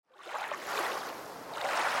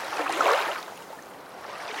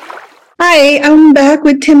Hi, I'm back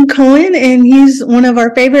with Tim Cohen, and he's one of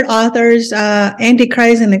our favorite authors,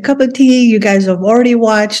 Antichrist and a Cup of Tea. You guys have already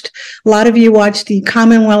watched. A lot of you watched the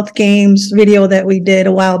Commonwealth Games video that we did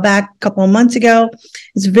a while back, a couple of months ago.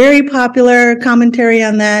 It's very popular commentary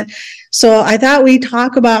on that. So I thought we'd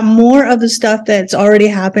talk about more of the stuff that's already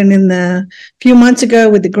happened in the few months ago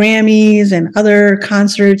with the Grammys and other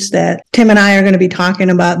concerts that Tim and I are going to be talking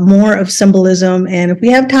about, more of symbolism. And if we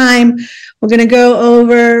have time, we're going to go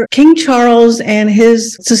over King Charles and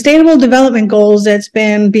his sustainable development goals that's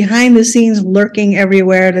been behind the scenes lurking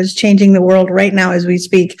everywhere, that's changing the world right now as we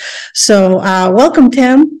speak. So welcome,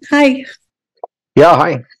 Tim. Hi. Yeah,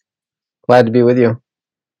 hi. Glad to be with you.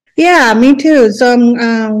 Yeah, me too. So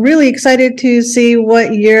I'm really excited to see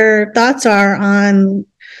what your thoughts are on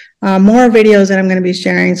more videos that I'm going to be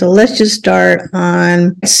sharing. So let's just start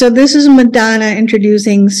on. So this is Madonna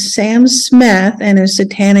introducing Sam Smith and his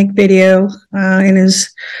Satanic video in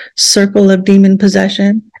his Circle of Demon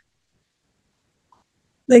Possession.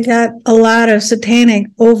 They got a lot of satanic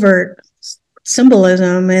overt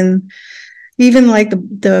symbolism, and even like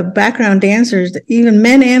the background dancers, even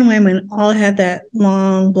men and women, all had that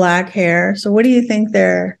long black hair. So what do you think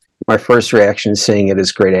there? My first reaction seeing it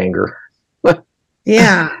is great anger.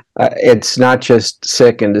 Yeah. It's not just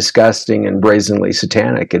sick and disgusting and brazenly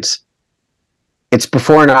satanic. It's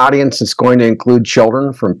before an audience that's going to include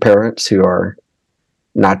children from parents who are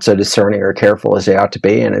not so discerning or careful as they ought to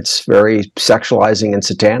be, and it's very sexualizing and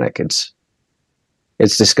satanic.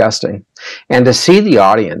 It's disgusting. And to see the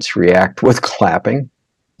audience react with clapping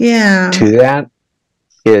to that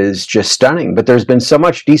is just stunning. But there's been so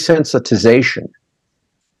much desensitization,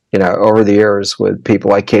 over the years with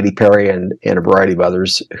people like Katy Perry and a variety of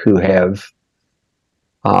others who have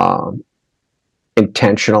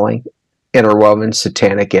intentionally interwoven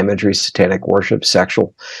satanic imagery, satanic worship,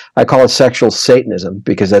 I call it sexual Satanism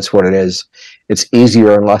because that's what it is. It's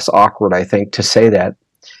easier and less awkward, I think, to say that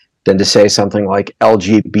than to say something like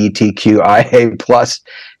LGBTQIA plus,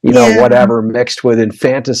 whatever, mixed with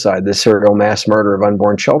infanticide, the serial mass murder of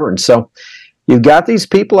unborn children. So you've got these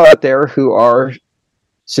people out there who are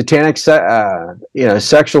satanic,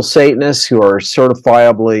 sexual Satanists who are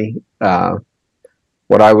certifiably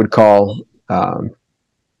what I would call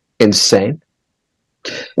insane.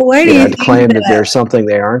 Well, why do you to claim that they're something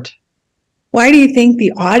they aren't? Why do you think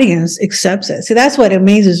the audience accepts it? See, that's what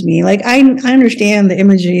amazes me. Like, I understand the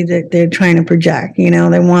imagery that they're trying to project.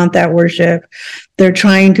 They want that worship. They're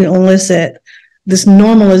trying to elicit this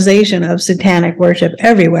normalization of satanic worship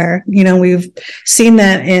everywhere. We've seen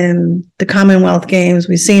that in the Commonwealth Games.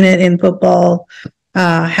 We've seen it in football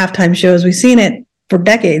halftime shows. We've seen it for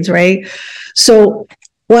decades, right? So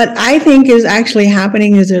what I think is actually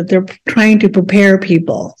happening is that they're trying to prepare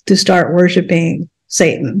people to start worshiping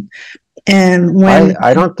Satan. And when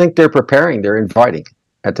I don't think they're preparing, they're inviting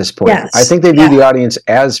at this point. Yes. I think they view the audience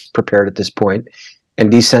as prepared at this point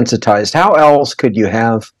and desensitized. How else could you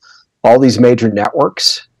have all these major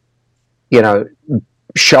networks,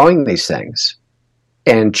 showing these things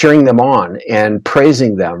and cheering them on and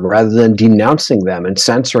praising them rather than denouncing them and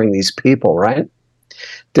censoring these people, right?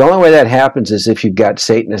 The only way that happens is if you've got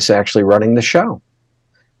Satanists actually running the show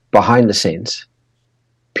behind the scenes.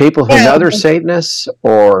 People who know they're Satanists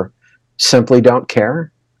or simply don't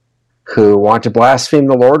care, who want to blaspheme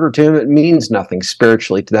the Lord, or to whom it means nothing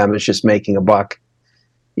spiritually to them. It's just making a buck,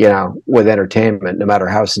 with entertainment, no matter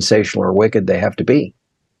how sensational or wicked they have to be.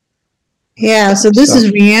 Yeah, so this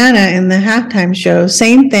is Rihanna in the halftime show.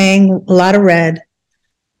 Same thing, a lot of red.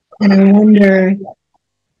 And I wonder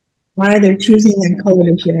why they're choosing that color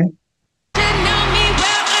this year.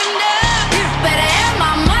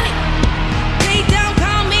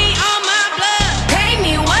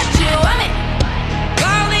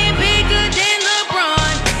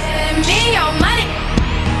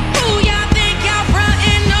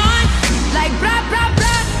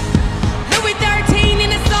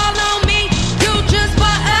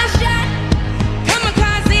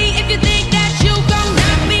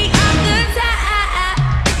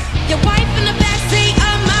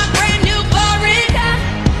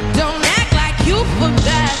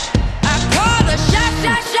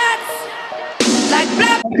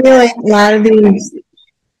 I feel like a lot of these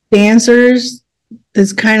dancers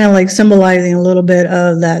is kind of like symbolizing a little bit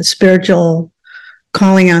of that spiritual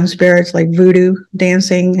calling on spirits, like voodoo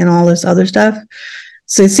dancing and all this other stuff.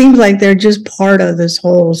 So it seems like they're just part of this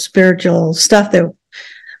whole spiritual stuff that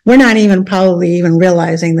we're not even probably even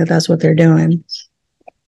realizing that that's what they're doing.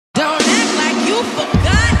 Don't act like you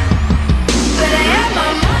forgot, but I have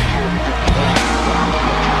my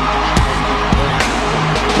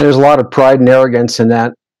money. There's a lot of pride and arrogance in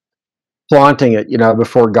that, flaunting it,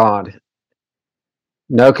 before God.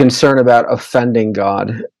 No concern about offending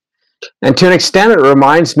God. And to an extent, it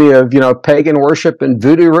reminds me of, pagan worship and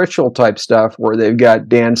voodoo ritual type stuff where they've got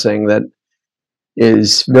dancing that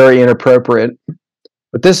is very inappropriate.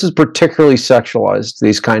 But this is particularly sexualized,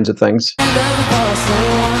 these kinds of things.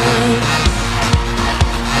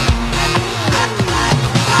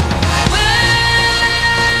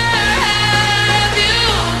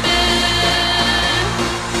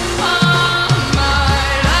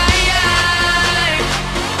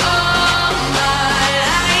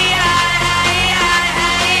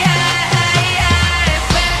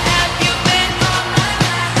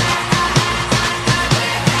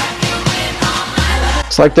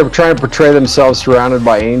 It's like they're trying to portray themselves surrounded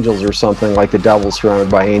by angels or something, like the devil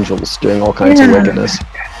surrounded by angels doing all kinds of wickedness.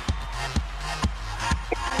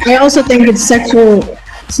 I also think it's sexual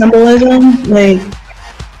symbolism. Like,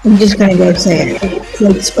 I'm just going to go say it. It's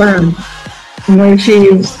like sperm. And where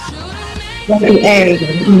she's like the egg,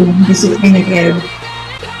 the satanic egg.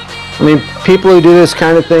 I mean, people who do this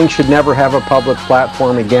kind of thing should never have a public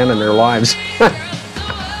platform again in their lives.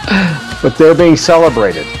 But they're being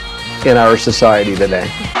celebrated in our society today.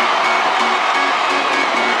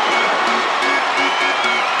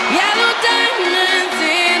 Yellow diamonds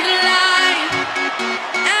in the light,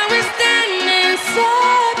 and we're standing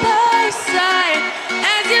side by side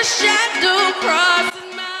as your shadow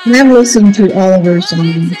crosses my And I've listened to all of her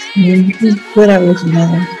songs. I mean, this is what I listen to.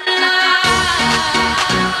 life.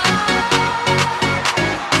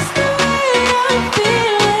 It's the way I'm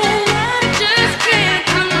feeling, I just can't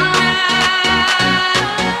deny.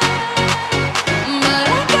 But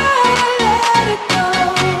I gotta let it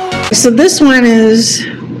go. So this one is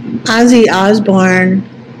Ozzy Osbourne,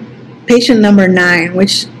 patient number 9,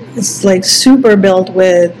 which is like super built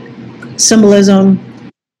with symbolism.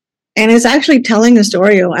 And it's actually telling the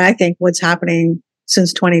story of, I think, what's happening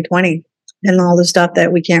since 2020 and all the stuff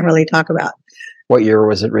that we can't really talk about. What year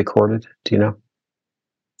was it recorded? Do you know?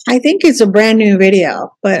 I think it's a brand new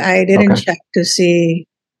video, but I didn't Okay. check to see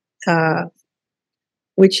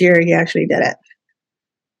which year he actually did it.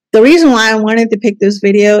 The reason why I wanted to pick this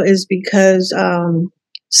video is because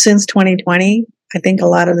since 2020, I think a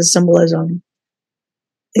lot of the symbolism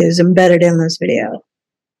is embedded in this video.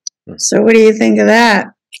 So what do you think of that?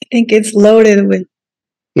 I think it's loaded with,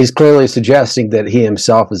 He's clearly suggesting that he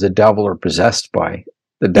himself is a devil or possessed by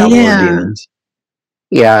the devil or demons.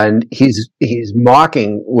 Yeah, and he's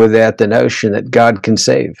mocking with that the notion that God can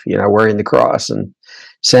save, wearing the cross and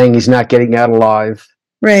saying he's not getting out alive,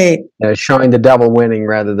 right. showing the devil winning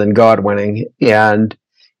rather than God winning. And,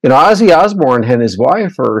 Ozzy Osbourne and his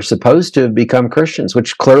wife are supposed to have become Christians,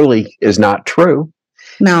 which clearly is not true.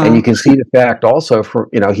 No. And you can see the fact also from,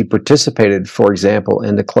 he participated, for example,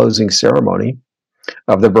 in the closing ceremony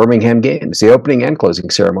of the Birmingham Games, the opening and closing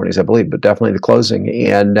ceremonies, I believe, but definitely the closing.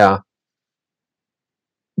 And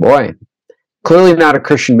boy, clearly not a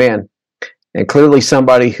Christian man, and clearly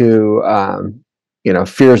somebody who,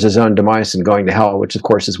 fears his own demise and going to hell, which of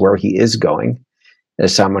course is where he is going,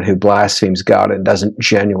 as someone who blasphemes God and doesn't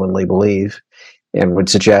genuinely believe, and would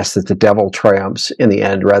suggest that the devil triumphs in the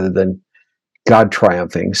end rather than God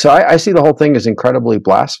triumphing. So I see the whole thing as incredibly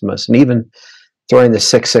blasphemous, and even throwing the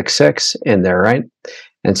 666 in there, right?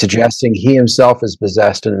 And suggesting he himself is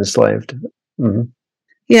possessed and enslaved. Mm-hmm.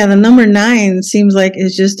 Yeah, the number 9 seems like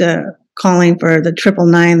it's just a calling for the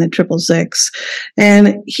 999, the 666.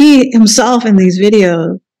 And he himself in these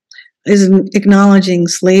videos is acknowledging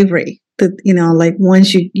slavery. That, like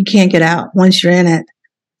once you can't get out, once you're in it,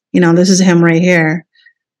 this is him right here,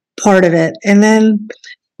 part of it. And then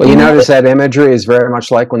well, you notice that imagery is very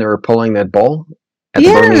much like when they were pulling that bull at the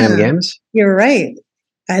Birmingham Games. You're right.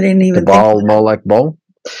 I didn't even the Baal Molech bull.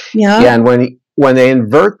 Yeah. Yeah, and when they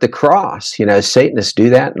invert the cross, Satanists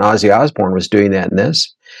do that, and Ozzy Osbourne was doing that in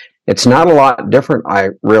this. It's not a lot different, I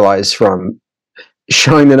realize, from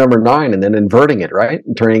showing the number 9 and then inverting it, right?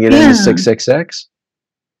 And turning it into 666.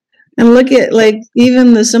 And look at,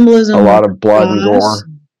 even the symbolism. A lot of blood and gore.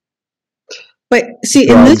 But see,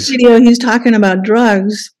 drugs. In this video, he's talking about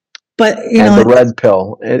drugs, but, and the red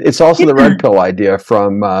pill. It's also the red pill idea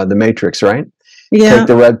from The Matrix, right? Yeah. Take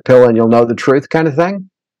the red pill and you'll know the truth kind of thing.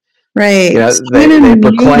 Right. They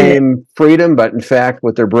proclaim freedom, but in fact,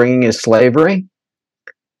 what they're bringing is slavery.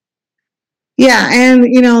 Yeah. And,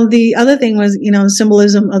 the other thing was,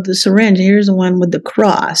 symbolism of the syringe. Here's the one with the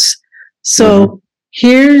cross. So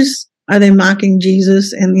are they mocking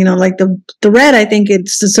Jesus? And, the red, I think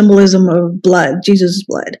it's the symbolism of blood, Jesus'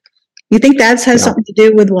 blood. You think that has something to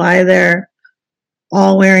do with why they're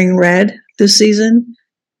all wearing red this season?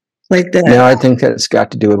 No, I think that it's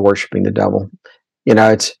got to do with worshiping the devil.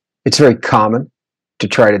 It's very common to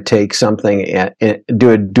try to take something and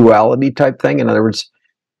do a duality type thing. In other words,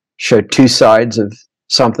 show two sides of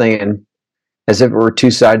something and as if it were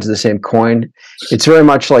two sides of the same coin. It's very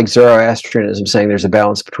much like Zoroastrianism saying there's a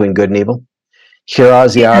balance between good and evil. Here,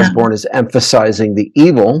 Ozzy Osbourne is emphasizing the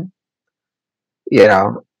evil. You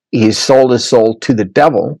know, he's sold his soul to the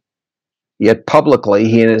devil, yet publicly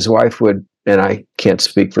he and his wife would, and I can't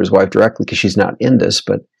speak for his wife directly because she's not in this,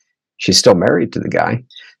 but she's still married to the guy.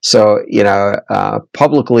 So, you know,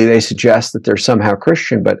 publicly they suggest that they're somehow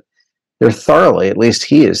Christian, but they're thoroughly, at least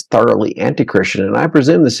he is thoroughly anti-Christian. And I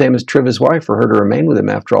presume the same as Triva's wife for her to remain with him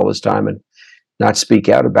after all this time and not speak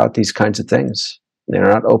out about these kinds of things. They're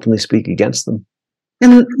not openly speak against them.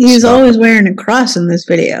 And he's always wearing a cross in this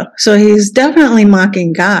video. So he's definitely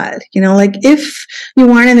mocking God. You know, like if you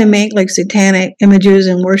wanted to make like satanic images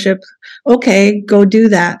and worship, okay, go do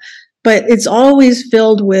that. But it's always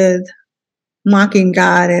filled with mocking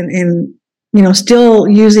God and you know, still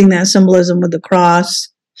using that symbolism with the cross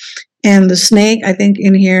and the snake. I think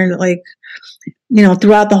in here, like, you know,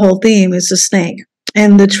 throughout the whole theme is the snake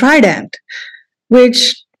and the trident,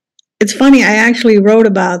 which it's funny. I actually wrote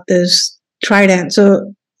about this trident.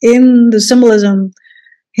 So in the symbolism,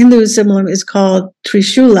 Hindu symbolism is called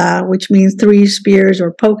Trishula, which means three spears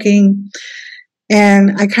or poking.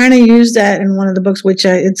 And I kind of used that in one of the books, which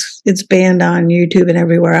it's banned on YouTube and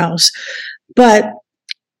everywhere else. But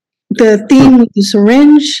the theme with the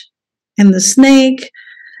syringe and the snake,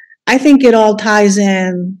 I think it all ties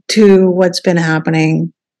in to what's been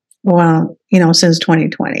happening, well, you know, since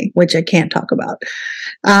 2020, which I can't talk about.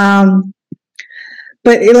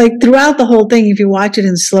 But like throughout the whole thing, if you watch it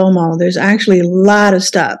in slow-mo, there's actually a lot of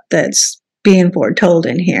stuff that's being foretold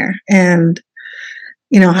in here. And,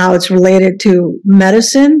 you know, how it's related to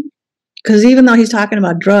medicine. Because even though he's talking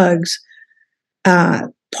about drugs,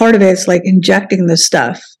 part of it's like injecting this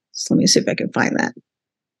stuff. So let me see if I can find that.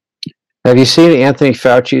 Have you seen Anthony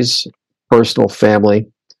Fauci's personal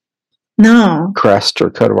family crest or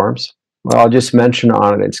coat of arms? Well, I'll just mention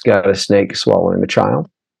on it, it's got a snake swallowing a child.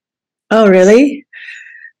 Oh, really?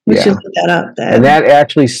 We should look that up then. And that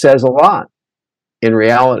actually says a lot in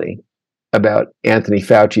reality about Anthony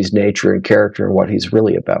Fauci's nature and character and what he's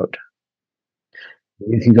really about.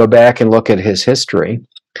 You can go back and look at his history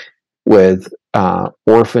with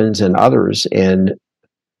orphans and others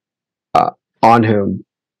on whom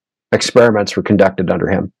experiments were conducted under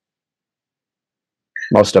him.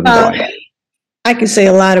 Most of them died. I could say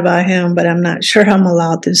a lot about him, but I'm not sure I'm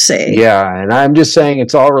allowed to say. Yeah, and I'm just saying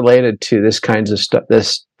it's all related to this kinds of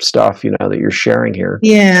this stuff, you know, that you're sharing here.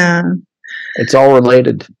 Yeah, it's all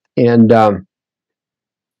related. And well,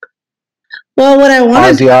 what I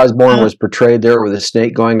wanted, Ozzy Osbourne was portrayed there with a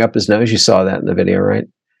snake going up his nose. You saw that in the video, right?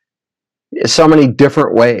 So many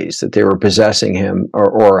different ways that they were possessing him,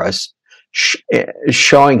 or us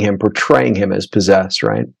showing him, portraying him as possessed,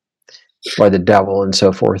 right, by the devil and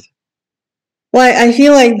so forth. Well, I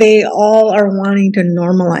feel like they all are wanting to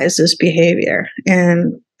normalize this behavior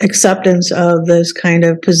and acceptance of this kind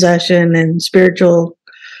of possession and spiritual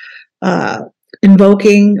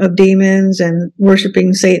invoking of demons and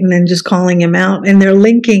worshiping Satan and just calling him out. And they're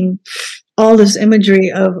linking all this imagery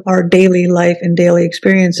of our daily life and daily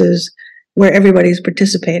experiences where everybody's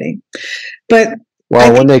participating. But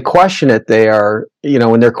well, when they question it, they are, you know,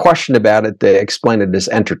 when they're questioned about it, they explain it as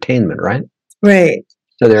entertainment, right? Right.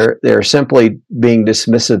 So they're simply being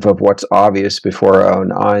dismissive of what's obvious before our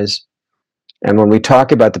own eyes. And when we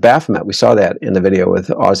talk about the Baphomet, we saw that in the video with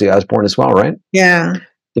Ozzy Osbourne as well, right? Yeah.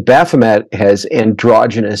 The Baphomet has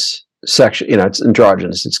androgynous sexual, you know, it's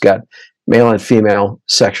androgynous. It's got male and female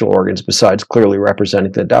sexual organs besides clearly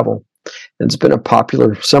representing the devil. And it's been a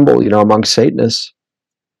popular symbol, you know, among Satanists.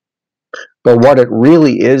 But what it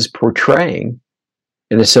really is portraying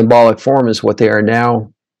in a symbolic form is what they are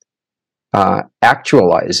now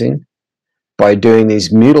actualizing by doing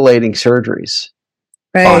these mutilating surgeries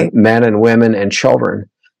on men and women and children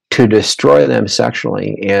to destroy them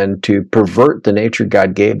sexually and to pervert the nature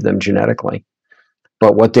God gave them genetically.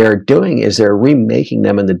 But what they're doing is they're remaking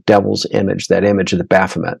them in the devil's image, that image of the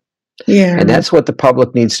Baphomet. Yeah. And that's what the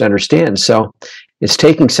public needs to understand. So it's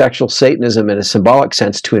taking sexual Satanism in a symbolic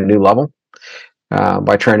sense to a new level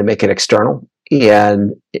by trying to make it external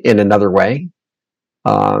and in another way.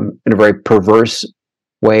 In a very perverse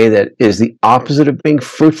way that is the opposite of being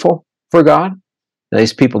fruitful for God. Now,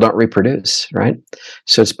 these people don't reproduce, right?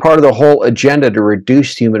 So it's part of the whole agenda to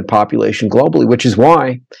reduce human population globally, which is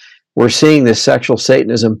why we're seeing this sexual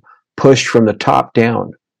Satanism pushed from the top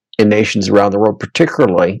down in nations around the world,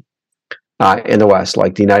 particularly in the West,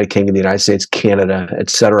 like the United Kingdom, the United States, Canada,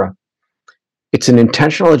 etc. It's an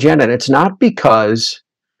intentional agenda, and it's not because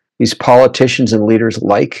these politicians and leaders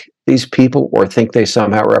like these people or think they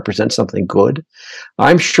somehow represent something good.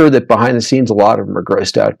 I'm sure that behind the scenes, a lot of them are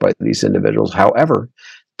grossed out by these individuals. However,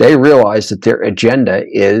 they realize that their agenda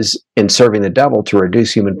is in serving the devil to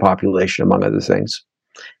reduce human population, among other things.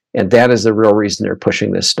 And that is the real reason they're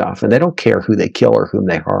pushing this stuff. And they don't care who they kill or whom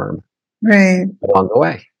they harm along the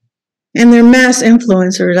way. And they're mass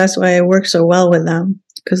influencers. That's why I work so well with them,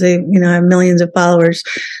 because they, have millions of followers.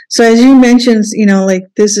 So as you mentioned, like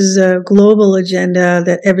this is a global agenda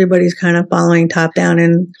that everybody's kind of following top down.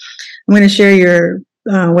 And I'm going to share your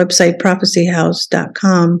website,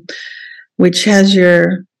 prophecyhouse.com, which has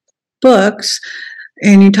your books.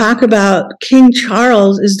 And you talk about King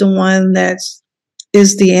Charles is the one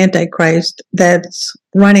is the Antichrist that's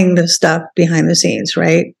running the stuff behind the scenes,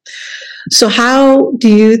 right? So how do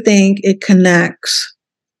you think it connects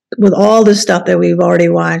with all the stuff that we've already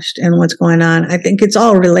watched and what's going on? I think it's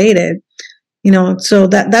all related, so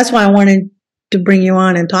that's why I wanted to bring you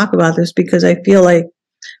on and talk about this, because I feel like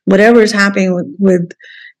whatever is happening with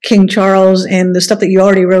King Charles and the stuff that you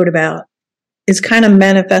already wrote about is kind of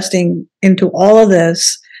manifesting into all of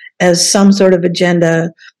this as some sort of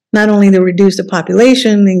agenda, not only to reduce the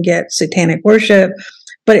population and get satanic worship,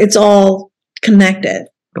 but it's all connected.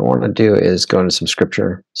 What I want to do is go into some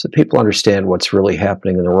scripture so people understand what's really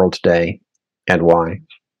happening in the world today and why.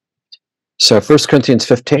 So 1 Corinthians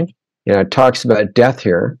 15, it talks about death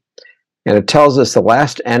here, and it tells us the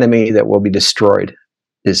last enemy that will be destroyed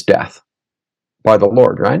is death by the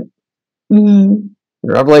Lord, right? Mm-hmm. In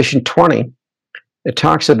Revelation 20, it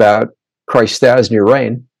talks about Christ's 1,000-year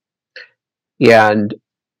reign, and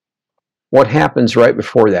what happens right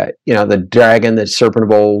before that? The dragon, the serpent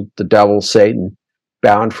of old, the devil, Satan,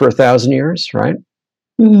 bound for 1,000 years, right?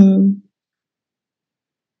 Mm-hmm.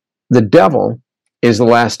 The devil is the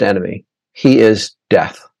last enemy. He is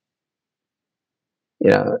death.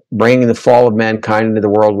 Bringing the fall of mankind into the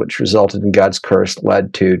world, which resulted in God's curse,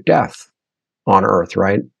 led to death on earth,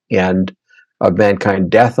 right? And of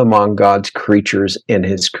mankind, death among God's creatures in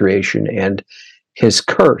his creation, and his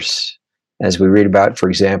curse, as we read about, for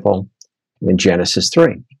example, in Genesis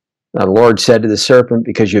 3. Now, the Lord said to the serpent,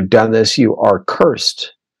 because you've done this, you are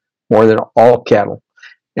cursed more than all cattle.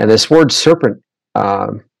 And this word serpent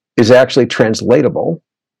is actually translatable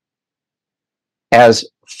as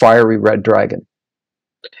fiery red dragon.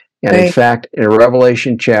 And in fact, in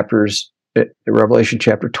Revelation chapter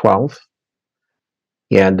 12,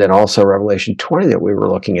 and then also Revelation 20 that we were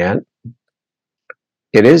looking at,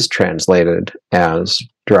 it is translated as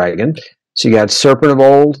dragon. So you got serpent of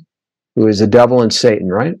old, who is the devil and Satan,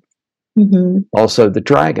 right? Mm-hmm. Also the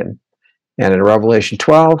dragon. And in Revelation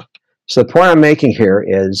 12, so the point I'm making here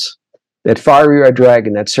is that fiery red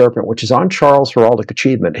dragon, that serpent, which is on Charles' heraldic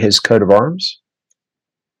achievement, his coat of arms,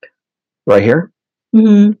 right here,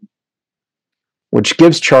 mm-hmm. which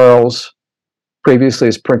gives Charles, previously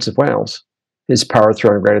as Prince of Wales, his power,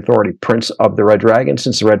 throne, and great authority, Prince of the Red Dragon,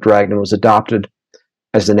 since the Red Dragon was adopted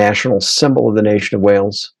as the national symbol of the nation of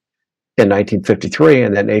Wales in 1953,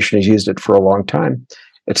 and that nation has used it for a long time.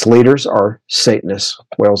 Its leaders are Satanists.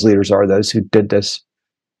 Wales leaders are those who did this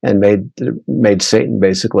and made Satan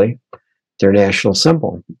basically their national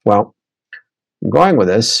symbol. Well, I'm going with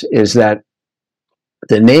this is that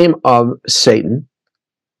the name of Satan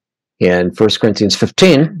in 1 Corinthians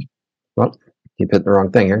 15, well, keep hitting the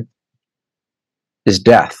wrong thing here, is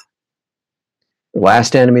death. The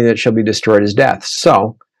last enemy that shall be destroyed is death.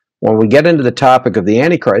 So, when we get into the topic of the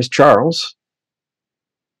Antichrist, Charles,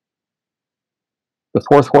 the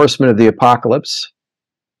fourth horseman of the apocalypse,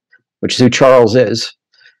 which is who Charles is,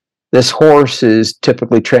 this horse is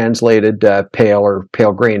typically translated pale or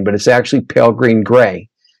pale green, but it's actually pale green gray.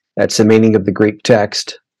 That's the meaning of the Greek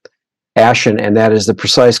text. Ashen, and that is the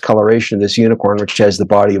precise coloration of this unicorn, which has the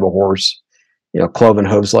body of a horse, cloven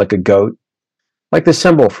hooves like a goat, like the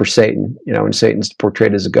symbol for Satan, when Satan's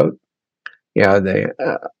portrayed as a goat.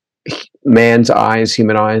 The man's eyes,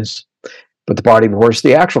 human eyes, but the body of a horse.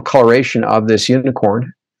 The actual coloration of this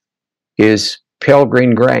unicorn is pale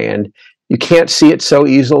green gray, and you can't see it so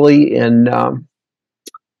easily in a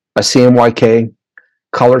CMYK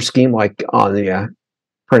color scheme like on the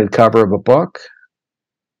printed cover of a book.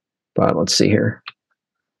 But let's see here.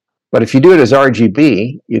 But if you do it as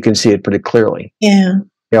RGB, you can see it pretty clearly. Yeah.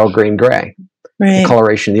 Pale green gray. Right. The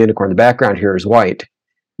coloration of the unicorn. The background here is white.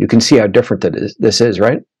 You can see how different this is,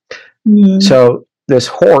 right? Mm-hmm. So this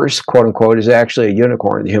horse, quote unquote, is actually a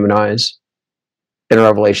unicorn, the human eyes, in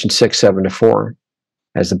Revelation 6:7-4,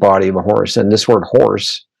 as the body of a horse. And this word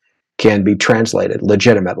horse can be translated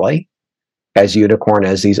legitimately as unicorn,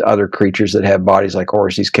 as these other creatures that have bodies like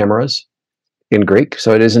horse, these chimeras in Greek.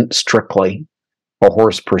 So it isn't strictly a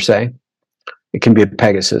horse per se. It can be a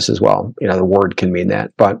Pegasus as well. The word can mean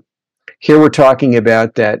that. But here we're talking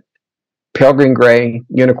about that pale green gray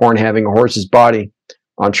unicorn having a horse's body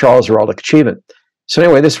on Charles' heraldic achievement. So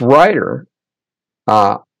anyway, this rider,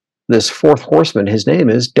 this fourth horseman, his name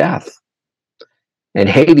is Death. And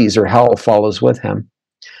Hades, or hell, follows with him.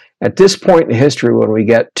 At this point in history, when we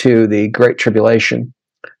get to the Great Tribulation,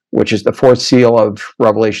 which is the fourth seal of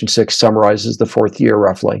Revelation 6, summarizes the fourth year,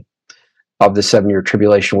 roughly, of the 7-year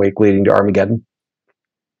tribulation week leading to Armageddon.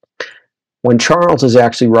 When Charles is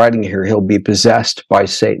actually riding here, he'll be possessed by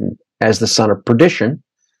Satan as the son of perdition,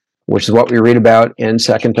 which is what we read about in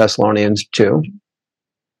 2 Thessalonians 2.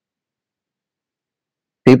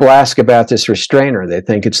 People ask about this restrainer. They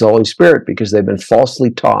think it's the Holy Spirit because they've been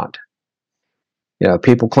falsely taught.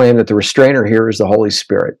 People claim that the restrainer here is the Holy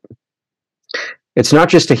Spirit. It's not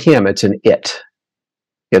just a him, it's an it.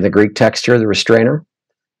 In the Greek text here, the restrainer,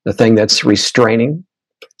 the thing that's restraining,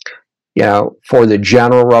 for the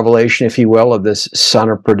general revelation, if you will, of this son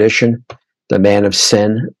of perdition, the man of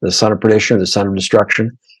sin, the son of perdition, the son of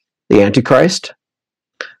destruction, the Antichrist.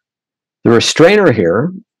 The restrainer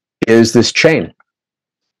here is this chain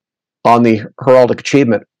on the heraldic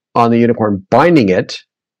achievement on the unicorn, binding it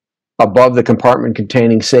above the compartment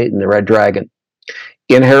containing Satan, the red dragon.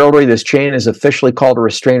 In heraldry, this chain is officially called a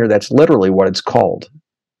restrainer. That's literally what it's called.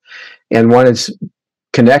 And when it's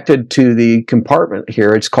connected to the compartment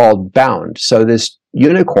here, it's called bound. So this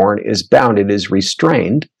unicorn is bound. It is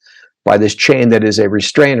restrained by this chain that is a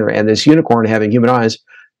restrainer. And this unicorn, having human eyes,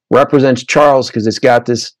 represents Charles because it's got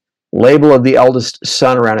this label of the eldest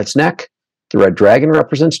son around its neck. The red dragon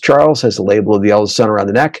represents Charles, has the label of the eldest son around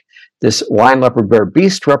the neck. This lion, leopard, bear,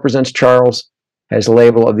 beast represents Charles, has the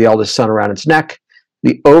label of the eldest son around its neck.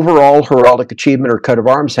 The overall heraldic achievement or coat of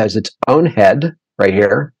arms has its own head right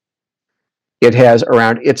here. It has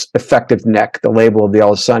around its effective neck the label of the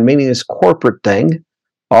eldest son, meaning this corporate thing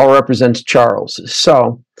all represents Charles.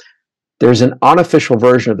 So there's an unofficial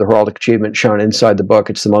version of the heraldic achievement shown inside the book.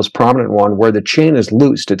 It's the most prominent one where the chain is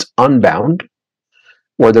loosed. It's unbound,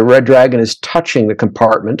 where the red dragon is touching the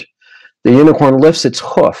compartment. The unicorn lifts its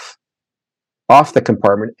hoof off the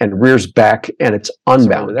compartment and rears back, and it's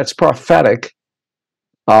unbound. That's prophetic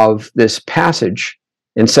of this passage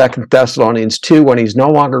in 2 Thessalonians 2 when he's no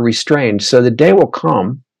longer restrained. So the day will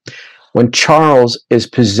come when Charles is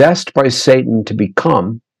possessed by Satan to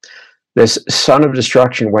become this son of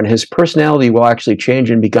destruction, when his personality will actually change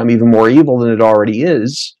and become even more evil than it already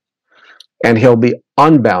is, and he'll be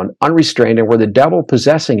unbound, unrestrained, and where the devil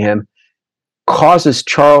possessing him causes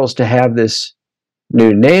Charles to have this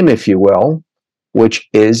new name, if you will, which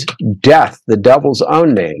is Death, the devil's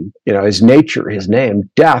own name, his nature, his name,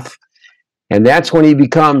 Death. And that's when he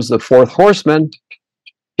becomes the fourth horseman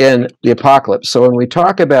in the apocalypse. So when we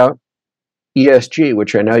talk about ESG,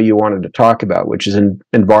 which I know you wanted to talk about, which is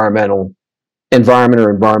environment or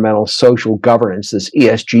environmental social governance, this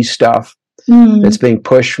ESG stuff that's being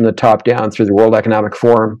pushed from the top down through the World Economic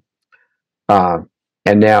Forum,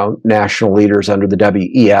 and now national leaders under the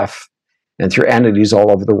WEF and through entities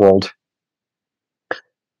all over the world.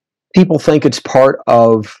 People think it's part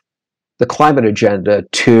of the climate agenda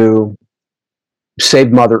to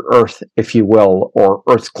save Mother Earth, if you will, or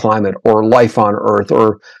Earth's climate, or life on Earth,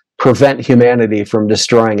 or prevent humanity from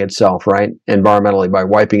destroying itself, right, environmentally, by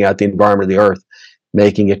wiping out the environment of the Earth,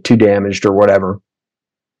 making it too damaged or whatever.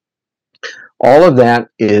 All of that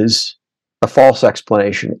is a false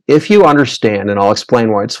explanation. If you understand, and I'll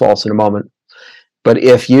explain why it's false in a moment, but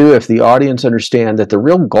if the audience understand that the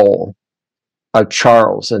real goal of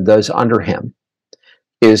Charles and those under him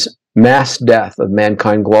is mass death of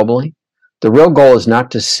mankind globally, the real goal is not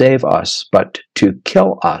to save us, but to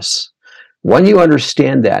kill us. When you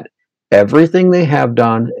understand that, everything they have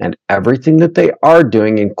done and everything that they are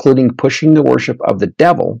doing, including pushing the worship of the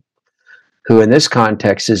devil, who in this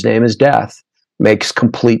context, his name is Death, makes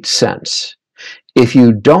complete sense. If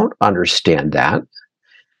you don't understand that,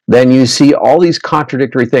 then you see all these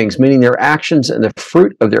contradictory things, meaning their actions and the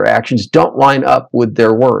fruit of their actions don't line up with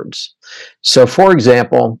their words. So, for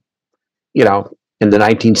example, in the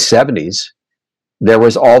 1970s, there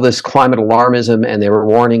was all this climate alarmism, and they were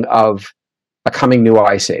warning of a coming new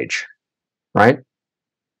ice age, right?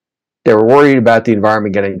 They were worried about the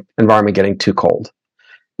environment getting too cold.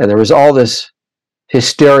 And there was all this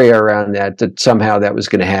hysteria around that somehow that was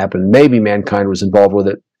going to happen. Maybe mankind was involved with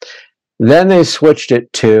it. Then they switched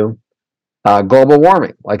it to global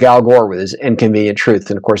warming, like Al Gore with his Inconvenient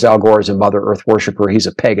Truth. And of course, Al Gore is a Mother Earth worshiper. He's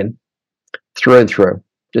a pagan through and through.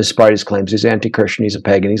 Despite his claims, he's anti-Christian, he's a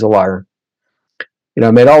pagan, he's a liar.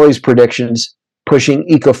 Made all these predictions pushing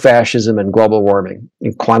eco-fascism and global warming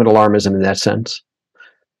and climate alarmism in that sense.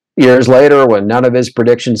 Years later, when none of his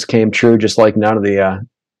predictions came true, just like none of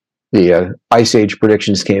the Ice Age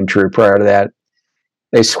predictions came true prior to that,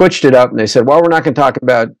 they switched it up and they said, well, we're not going to talk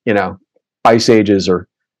about, ice ages or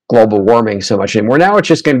global warming so much anymore. Now it's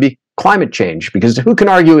just going to be climate change, because who can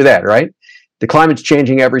argue with that, right? The climate's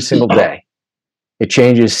changing every single day. It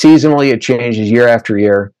changes seasonally. It changes year after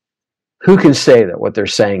year. Who can say that what they're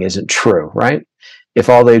saying isn't true, right? If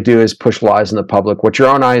all they do is push lies in the public, what your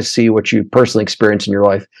own eyes see, what you personally experience in your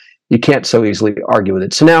life, you can't so easily argue with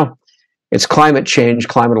it. So now it's climate change,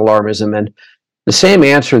 climate alarmism, and the same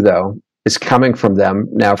answer, though, is coming from them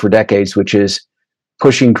now for decades, which is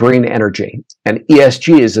pushing green energy. And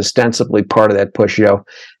ESG is ostensibly part of that push.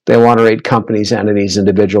 They want to rate companies, entities,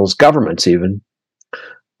 individuals, governments even,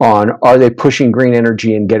 on are they pushing green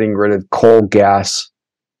energy and getting rid of coal, gas,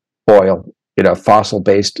 oil,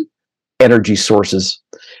 fossil-based energy sources,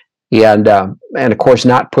 and of course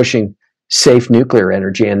not pushing safe nuclear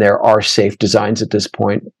energy. And there are safe designs at this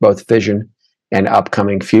point, both fission and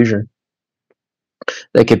upcoming fusion.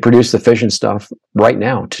 They could produce the fission stuff right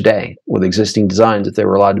now, today, with existing designs if they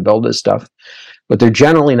were allowed to build this stuff. But they're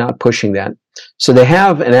generally not pushing that. So they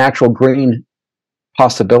have an actual green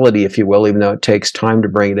possibility, if you will, even though it takes time to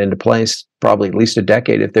bring it into place, probably at least a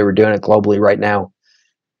decade if they were doing it globally right now,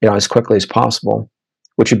 as quickly as possible,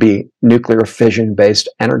 which would be nuclear fission-based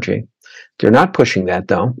energy. They're not pushing that,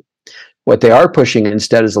 though. What they are pushing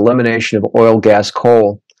instead is elimination of oil, gas,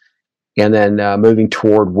 coal, and then moving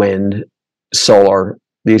toward wind, solar,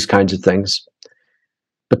 these kinds of things.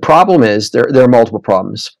 The problem is, there are multiple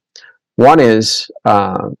problems. One is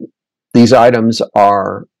these items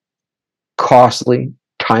are costly,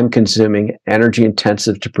 time-consuming,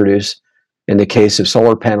 energy-intensive to produce. In the case of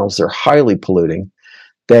solar panels, they're highly polluting.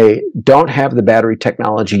 They don't have the battery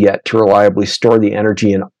technology yet to reliably store the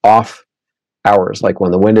energy in off hours, like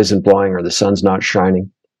when the wind isn't blowing or the sun's not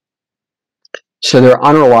shining. So they're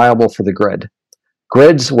unreliable for the grid.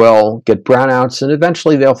 Grids will get brownouts and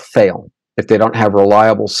eventually they'll fail if they don't have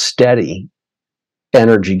reliable, steady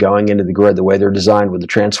energy going into the grid the way they're designed with the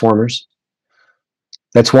transformers.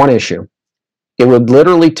 That's one issue. It would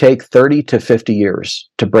literally take 30 to 50 years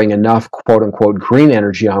to bring enough quote-unquote green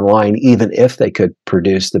energy online, even if they could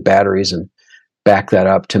produce the batteries and back that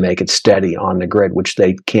up to make it steady on the grid, which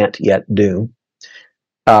they can't yet do.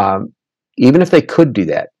 Even if they could do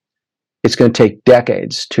that, it's going to take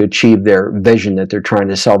decades to achieve their vision that they're trying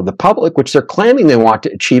to sell to the public, which they're claiming they want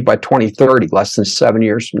to achieve by 2030, less than 7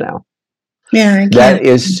 years from now. Yeah, that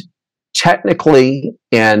is technically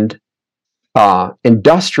and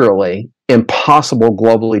industrially impossible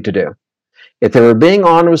globally to do. If they were being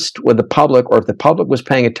honest with the public, or if the public was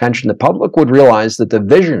paying attention, the public would realize that the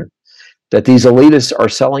vision that these elitists are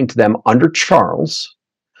selling to them under Charles,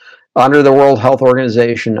 under the World Health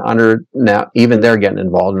Organization, now even they're getting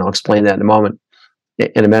involved, and I'll explain that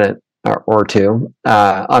in a minute or two,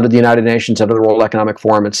 under the United Nations, under the World Economic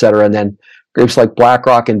Forum, et cetera, and then groups like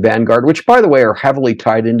BlackRock and Vanguard, which, by the way, are heavily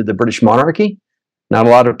tied into the British monarchy. Not a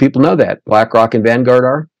lot of people know that. BlackRock and Vanguard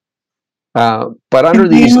are. But under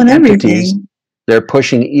these entities, they're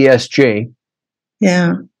pushing ESG.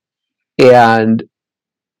 Yeah. And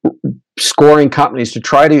scoring companies to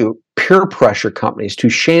try to peer pressure companies, to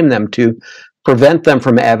shame them, to prevent them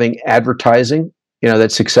from having advertising,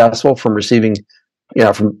 that's successful, from receiving,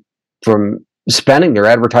 from spending their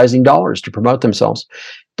advertising dollars to promote themselves.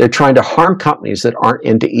 They're trying to harm companies that aren't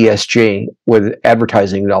into ESG with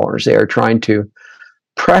advertising dollars. They are trying to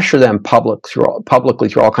pressure them publicly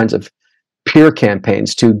through all kinds of peer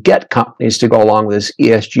campaigns to get companies to go along with this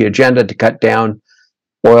ESG agenda, to cut down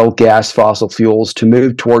oil, gas, fossil fuels, to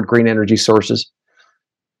move toward green energy sources.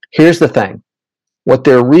 Here's the thing. What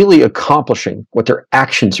they're really accomplishing, what their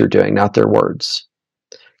actions are doing, not their words,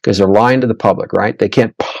 because they're lying to the public, right? They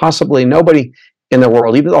can't possibly, nobody in the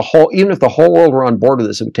world, even if the whole world were on board with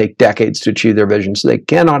this, it would take decades to achieve their vision. So they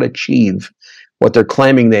cannot achieve what they're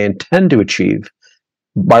claiming they intend to achieve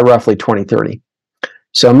by roughly 2030.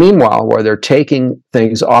 So meanwhile, where they're taking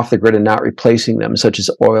things off the grid and not replacing them, such as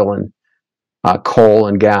oil and coal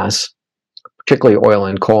and gas, particularly oil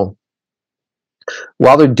and coal,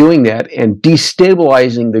 while they're doing that and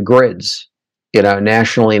destabilizing the grids,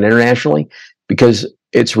 nationally and internationally, because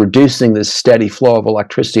it's reducing the steady flow of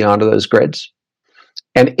electricity onto those grids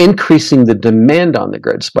and increasing the demand on the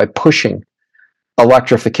grids by pushing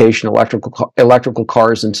electrification, electrical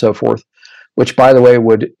cars and so forth, which, by the way,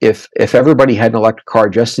 would, if everybody had an electric car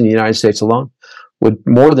just in the United States alone, would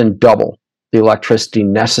more than double the electricity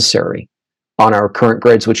necessary on our current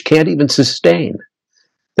grids, which can't even sustain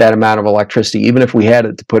that amount of electricity, even if we had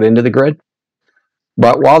it to put into the grid.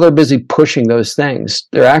 But while they're busy pushing those things,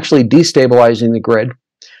 they're actually destabilizing the grid.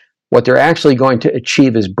 what they're actually going to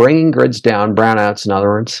achieve is bringing grids down, brownouts in other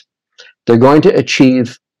words. They're going to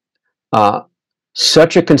achieve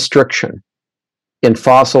such a constriction in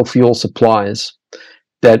fossil fuel supplies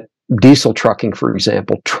that diesel trucking, for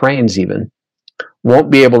example, trains even,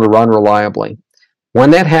 won't be able to run reliably.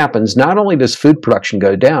 When that happens, not only does food production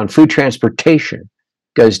go down, food transportation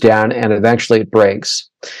goes down, and eventually it breaks.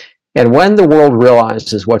 And when the world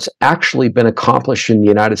realizes what's actually been accomplished in the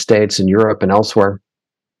United States and Europe and elsewhere,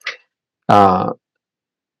 in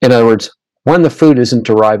other words, when the food isn't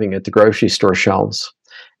arriving at the grocery store shelves,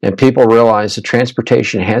 and people realize that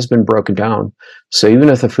transportation has been broken down, so even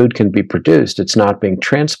if the food can be produced, it's not being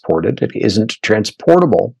transported, it isn't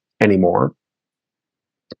transportable anymore.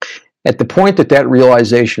 At the point that that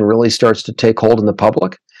realization really starts to take hold in the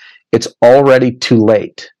public, it's already too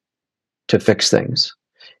late to fix things.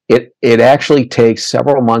 It actually takes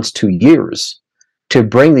several months to years to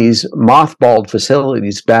bring these mothballed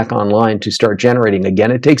facilities back online to start generating again.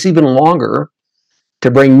 It takes even longer to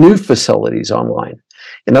bring new facilities online.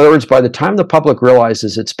 In other words, by the time the public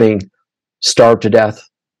realizes it's being starved to death,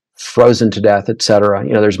 frozen to death, etc.,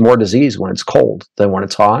 there's more disease when it's cold than when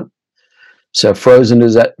it's hot. So frozen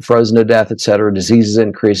to death, etc., diseases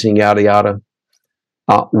increasing, yada, yada.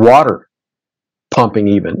 Water pumping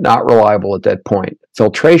even, not reliable at that point.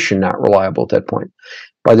 Filtration, not reliable at that point.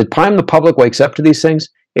 By the time the public wakes up to these things,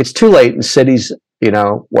 it's too late, in cities,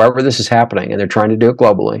 wherever this is happening, and they're trying to do it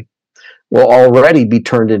globally, will already be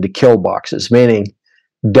turned into kill boxes, meaning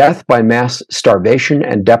death by mass starvation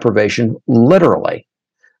and deprivation, literally,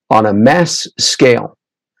 on a mass scale.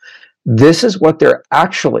 This is what they're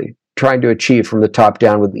actually trying to achieve from the top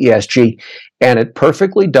down with ESG, and it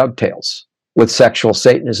perfectly dovetails with sexual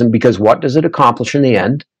Satanism, because what does it accomplish in the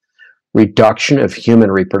end? Reduction of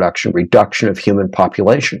human reproduction, reduction of human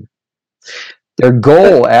population. Their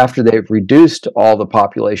goal, after they've reduced all the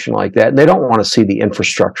population like that, and they don't want to see the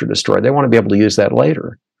infrastructure destroyed, they want to be able to use that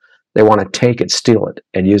later. They want to take it, steal it,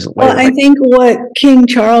 and use it later. Well, I think what King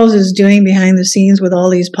Charles is doing behind the scenes with all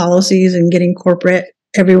these policies and getting corporate,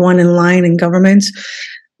 everyone in line in governments,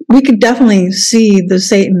 we could definitely see the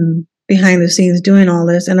Satan behind the scenes doing all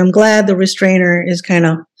this. And I'm glad the restrainer is kind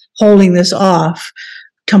of holding this off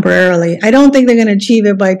temporarily. I don't think they're going to achieve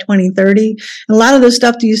it by 2030. A lot of the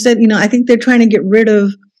stuff that you said, I think they're trying to get rid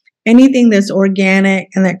of anything that's organic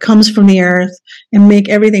and that comes from the earth and make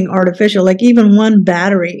everything artificial. Like even one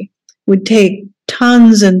battery would take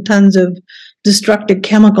tons and tons of destructive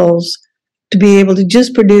chemicals to be able to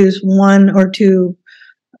just produce one or two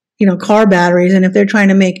car batteries. And if they're trying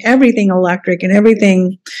to make everything electric and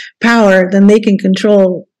everything power, then they can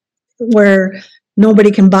control where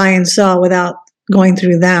nobody can buy and sell without going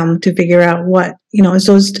through them to figure out what,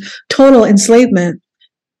 so it's total enslavement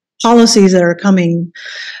policies that are coming.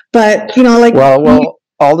 But, Well,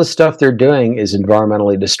 all the stuff they're doing is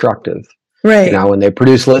environmentally destructive. Right. When they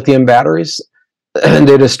produce lithium batteries and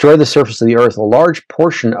they destroy the surface of the earth, a large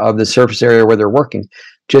portion of the surface area where they're working,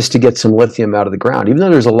 just to get some lithium out of the ground. Even though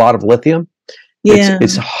there's a lot of lithium,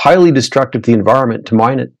 it's highly destructive to the environment to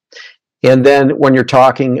mine it. And then when you're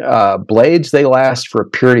talking blades, they last for a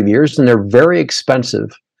period of years, and they're very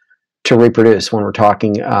expensive to reproduce. When we're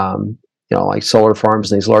talking, like solar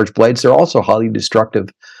farms and these large blades, they're also highly destructive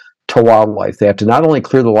to wildlife. They have to not only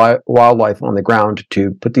clear the wildlife on the ground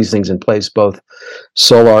to put these things in place, both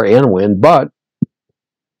solar and wind, but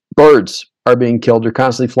birds are being killed. They're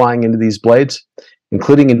constantly flying into these blades,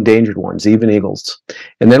 including endangered ones, even eagles.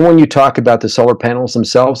 And then when you talk about the solar panels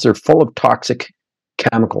themselves, they're full of toxic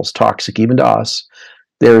chemicals, toxic even to us.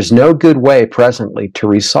 There's no good way presently to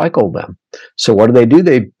recycle them. So what do?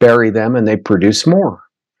 They bury them and they produce more.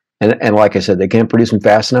 And like I said, they can't produce them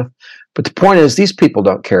fast enough. But the point is, these people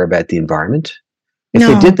don't care about the environment. If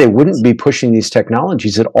they did, they wouldn't be pushing these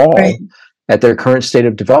technologies at all. Right. At their current state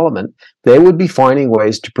of development. They would be finding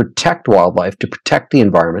ways to protect wildlife, to protect the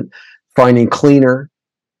environment, finding cleaner,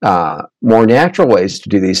 more natural ways to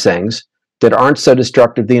do these things that aren't so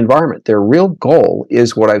destructive to the environment. Their real goal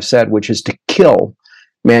is what I've said, which is to kill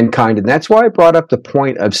mankind. And that's why I brought up the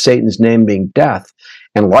point of Satan's name being death.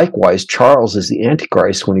 And likewise, Charles is the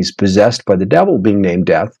Antichrist when he's possessed by the devil, being named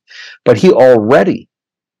death. But he already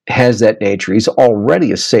has that nature. He's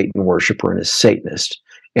already a Satan worshiper and a Satanist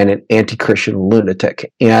and an anti-Christian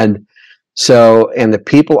lunatic. And the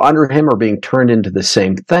people under him are being turned into the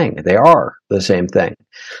same thing. They are the same thing.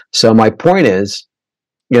 So my point is,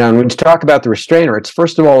 when you talk about the restrainer, it's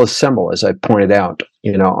first of all a symbol, as I pointed out,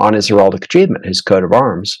 on his heraldic achievement, his coat of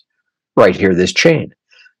arms, right here, this chain.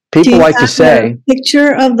 People like to say...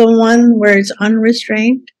 picture of the one where it's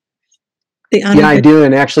unrestrained? Yeah, I do.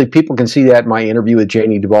 And actually, people can see that in my interview with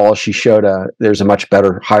Janie Duvall. She showed there's a much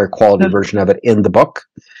better, higher quality version of it in the book.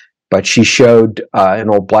 But she showed an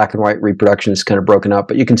old black and white reproduction. It's kind of broken up,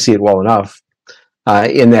 but you can see it well enough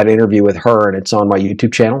in that interview with her, and it's on my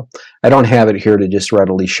YouTube channel. I don't have it here to just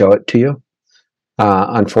readily show it to you,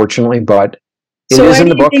 unfortunately, but it is in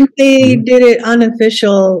the book. So why do you think they did it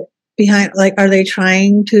unofficial behind, like, are they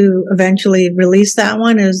trying to eventually release that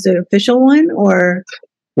one as the official one, or?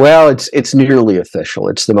 Well, it's nearly official.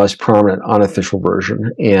 It's the most prominent unofficial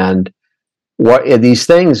version. And what these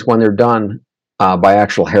things, when they're done by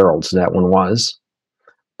actual heralds, that one was,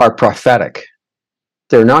 are prophetic.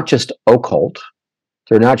 They're not just occult.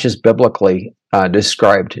 They're not just biblically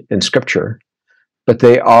described in Scripture, but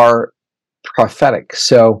they are prophetic.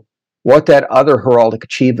 So what that other heraldic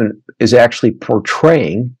achievement is actually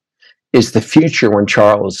portraying is the future when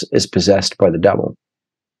Charles is possessed by the devil.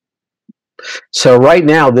 So right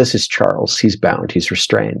now, this is Charles. He's bound. He's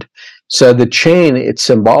restrained. So the chain, it's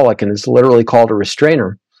symbolic, and it's literally called a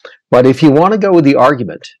restrainer. But if you want to go with the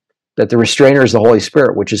argument that the restrainer is the Holy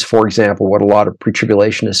Spirit, which is, for example, what a lot of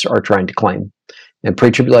pre-tribulationists are trying to claim, and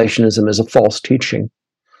pre-tribulationism is a false teaching.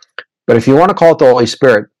 But if you want to call it the Holy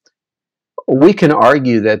Spirit, we can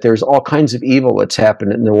argue that there's all kinds of evil that's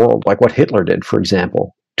happened in the world, like what Hitler did, for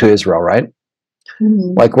example, to Israel, right?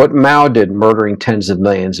 Mm-hmm. Like what Mao did, murdering tens of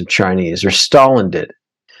millions of Chinese, or Stalin did,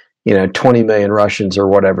 20 million Russians or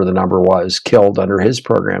whatever the number was killed under his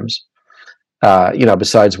programs.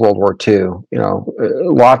 Besides World War II,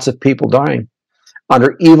 lots of people dying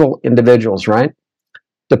under evil individuals, right?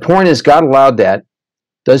 The point is, God allowed that.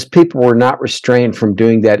 Those people were not restrained from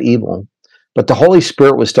doing that evil, but the Holy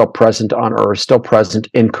Spirit was still present on earth, still present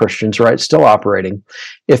in Christians, right? Still operating.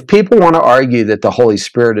 If people want to argue that the Holy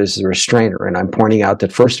Spirit is the restrainer, and I'm pointing out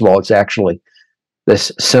that, first of all, it's actually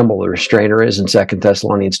this symbol the restrainer is in 2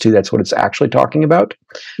 Thessalonians 2. That's what it's actually talking about.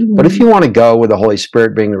 Mm-hmm. But if you want to go with the Holy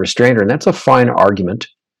Spirit being the restrainer, and that's a fine argument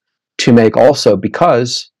to make also,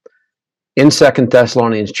 because in 2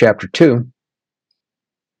 Thessalonians chapter 2,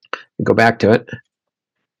 go back to it.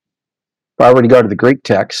 If I were to go to the Greek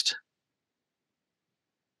text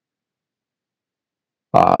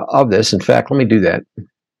of this, in fact, let me do that.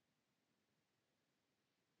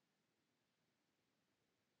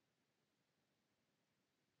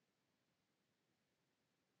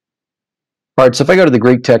 All right, so if I go to the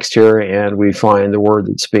Greek text here and we find the word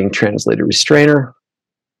that's being translated restrainer,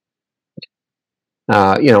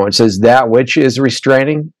 it says that which is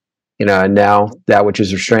restraining, and now that which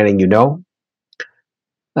is restraining, and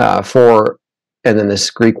then this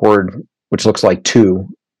Greek word, which looks like to,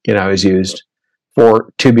 is used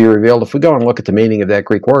for to be revealed. If we go and look at the meaning of that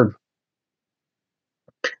Greek word,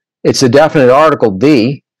 it's a definite article,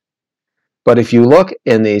 the, but if you look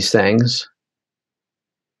in these things,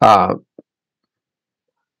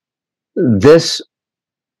 this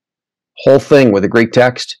whole thing with the Greek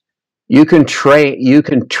text, you can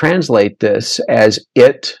translate this as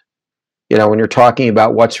it, when you're talking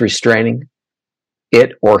about what's restraining,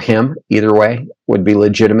 it or him, either way, would be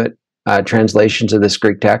legitimate translations of this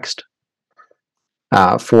Greek text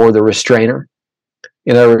for the restrainer.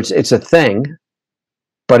 In other words, it's a thing,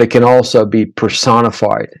 but it can also be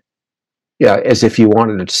personified, as if you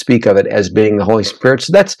wanted to speak of it as being the Holy Spirit.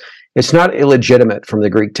 So it's not illegitimate from the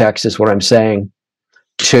Greek text, is what I'm saying,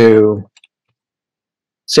 to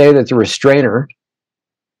say that the restrainer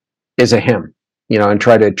is a him, and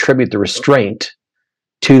try to attribute the restraint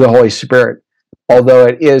to the Holy Spirit, although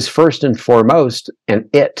it is first and foremost an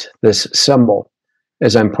it, this symbol.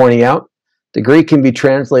 As I'm pointing out, the Greek can be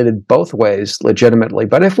translated both ways legitimately.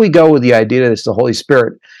 But if we go with the idea that it's the Holy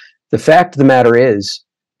Spirit, the fact of the matter is,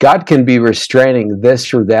 God can be restraining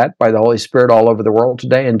this or that by the Holy Spirit all over the world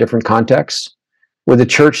today in different contexts, with the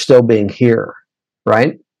church still being here,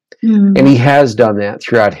 right? Mm. And he has done that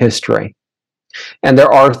throughout history. And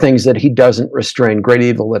there are things that he doesn't restrain, great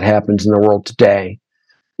evil that happens in the world today.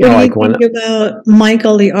 What do you think about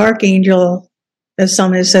Michael the Archangel, as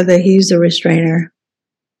some have said that he's the restrainer?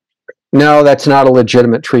 No, that's not a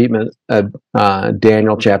legitimate treatment of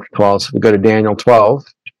Daniel chapter 12. So we go to Daniel 12.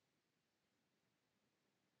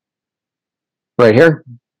 Right here.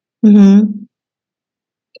 Mm-hmm.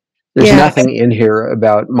 There's nothing in here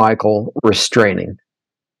about Michael restraining.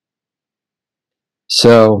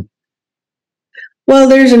 So, well,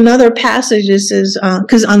 there's another passage that says,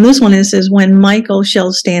 because on this one it says, when Michael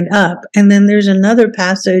shall stand up. And then there's another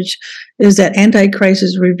passage is that Antichrist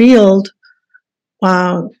is revealed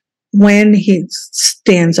when he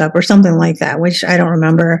stands up, or something like that, which I don't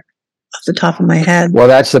remember off the top of my head. Well,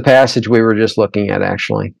 that's the passage we were just looking at,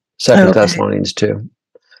 actually. 2 Thessalonians 2.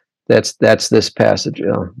 That's this passage.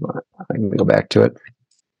 I can go back to it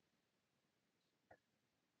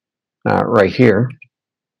right here.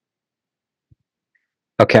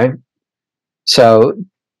 Okay, so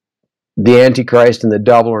the Antichrist and the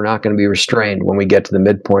devil are not going to be restrained when we get to the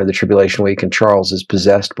midpoint of the tribulation week, and Charles is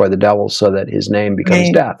possessed by the devil so that his name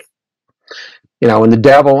becomes death. When the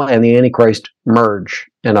devil and the Antichrist merge,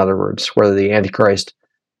 in other words, whether the Antichrist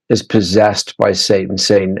is possessed by Satan,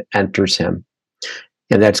 Satan enters him.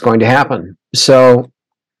 And that's going to happen. So,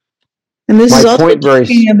 and this is also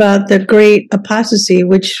talking about the great apostasy,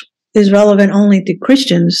 which is relevant only to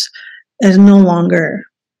Christians, as no longer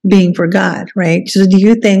being for God, right? So do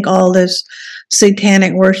you think all this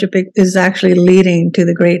satanic worship is actually leading to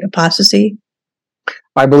the great apostasy?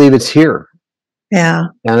 I believe it's here. Yeah.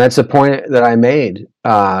 And that's a point that I made,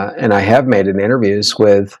 and I have made in interviews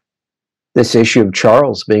with this issue of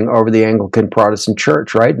Charles being over the Anglican Protestant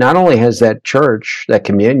Church, right? Not only has that church, that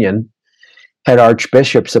communion, had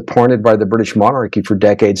archbishops appointed by the British monarchy for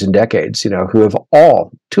decades and decades, who have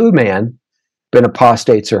all, to a man, been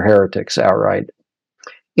apostates or heretics outright.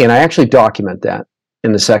 And I actually document that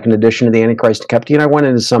in the second edition of the Antichrist Decapity, and I went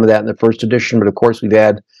into some of that in the first edition, but of course we've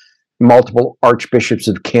had multiple archbishops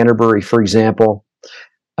of Canterbury, for example,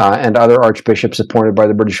 and other archbishops appointed by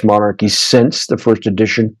the British monarchy since the first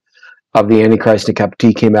edition of the Antichrist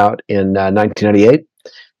Decapity came out in 1998.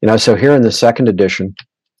 So here in the second edition,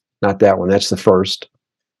 not that one, that's the first.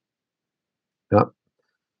 Oh,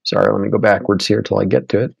 sorry, let me go backwards here till I get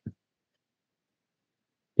to it.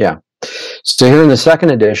 Yeah. So here in the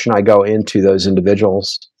second edition, I go into those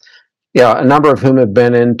individuals, a number of whom have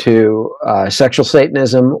been into sexual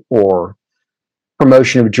Satanism or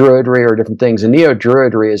promotion of Druidry or different things. And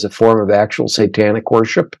Neo-Druidry is a form of actual satanic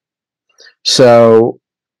worship. So,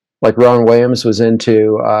 like Rowan Williams was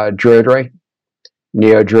into Druidry,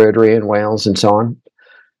 Neo-Druidry in Wales and so on.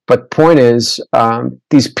 But the point is,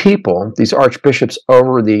 these people, these archbishops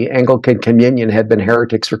over the Anglican Communion had been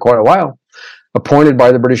heretics for quite a while, appointed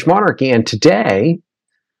by the British monarchy. And today,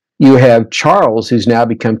 you have Charles, who's now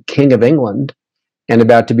become King of England and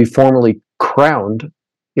about to be formally crowned,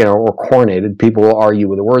 or coronated. People will argue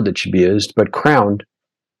with the word that should be used, but crowned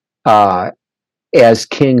as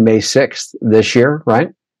King May 6th this year, right?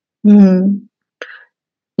 Mm-hmm.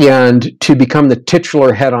 And to become the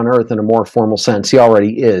titular head on earth in a more formal sense. He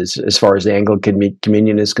already is, as far as the Anglican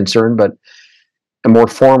Communion is concerned, but more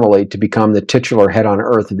formally to become the titular head on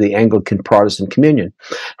earth of the Anglican Protestant Communion.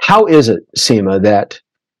 How is it, Seema, that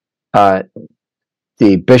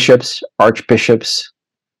the bishops, archbishops,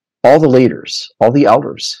 all the leaders, all the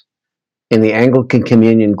elders in the Anglican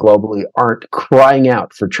Communion globally aren't crying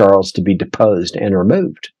out for Charles to be deposed and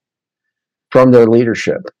removed from their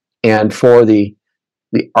leadership, and for the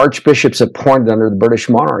archbishops appointed under the British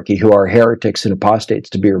monarchy who are heretics and apostates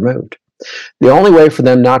to be removed? The only way for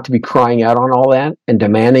them not to be crying out on all that and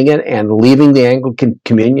demanding it and leaving the Anglican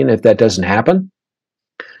Communion if that doesn't happen,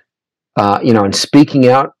 and speaking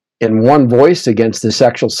out in one voice against the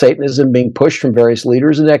sexual Satanism being pushed from various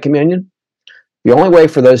leaders in that communion, the only way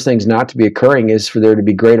for those things not to be occurring is for there to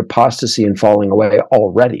be great apostasy and falling away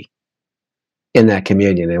already in that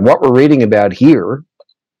communion. And what we're reading about here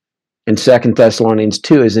in 2 Thessalonians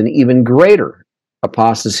 2 is an even greater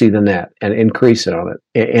apostasy than that, and increase in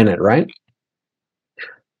it, right?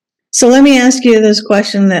 So let me ask you this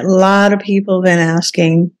question that a lot of people have been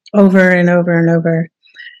asking over and over and over.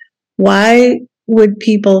 Why would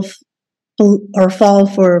people fall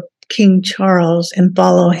for King Charles and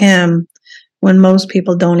follow him when most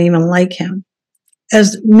people don't even like him?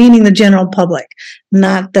 As meaning the general public,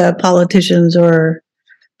 not the politicians or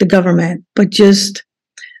the government, but just,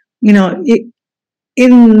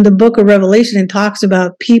 in the book of Revelation, it talks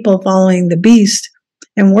about people following the beast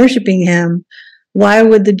and worshiping him. Why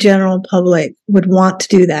would the general public would want to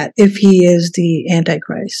do that if he is the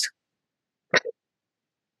Antichrist?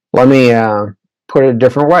 Let me put it a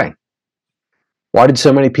different way. Why did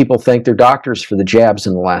so many people thank their doctors for the jabs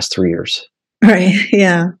in the last 3 years? Right,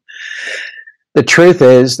 yeah. The truth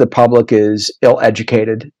is the public is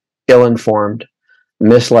ill-educated, ill-informed,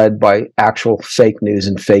 misled by actual fake news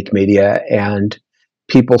and fake media, and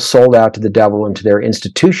people sold out to the devil and to their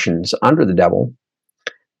institutions under the devil.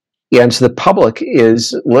 And so the public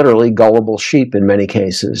is literally gullible sheep in many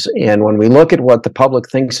cases. And when we look at what the public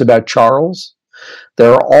thinks about Charles,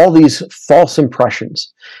 there are all these false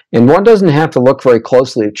impressions. And one doesn't have to look very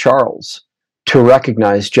closely at Charles to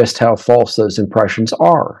recognize just how false those impressions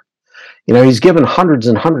are. He's given hundreds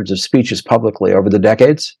and hundreds of speeches publicly over the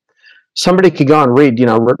decades. Somebody could go and read,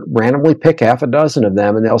 randomly pick half a dozen of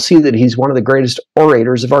them, and they'll see that he's one of the greatest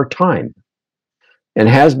orators of our time and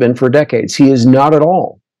has been for decades. He is not at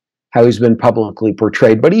all how he's been publicly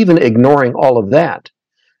portrayed. But even ignoring all of that,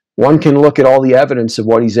 one can look at all the evidence of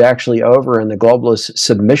what he's actually over and the globalist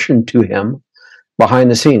submission to him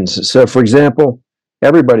behind the scenes. So, for example,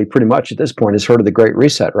 everybody pretty much at this point has heard of the Great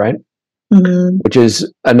Reset, right? Mm-hmm. Which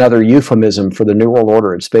is another euphemism for the New World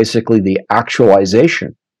Order. It's basically the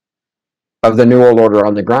actualization of the New World Order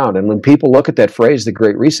on the ground. And when people look at that phrase, the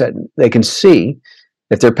Great Reset, they can see,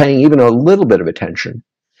 if they're paying even a little bit of attention,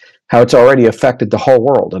 how it's already affected the whole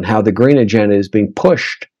world and how the green agenda is being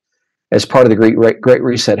pushed as part of the Great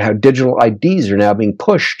Reset, how digital IDs are now being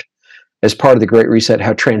pushed as part of the Great Reset,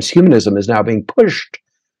 how transhumanism is now being pushed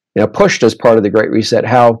as part of the Great Reset,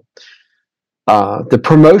 how the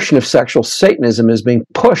promotion of sexual Satanism is being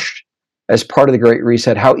pushed as part of the Great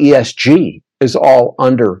Reset, how ESG is all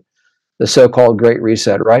under the so-called Great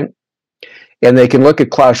Reset, right? And they can look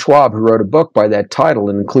at Klaus Schwab, who wrote a book by that title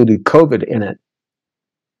and included COVID in it.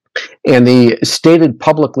 And the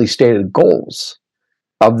publicly stated goals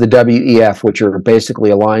of the WEF, which are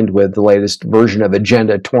basically aligned with the latest version of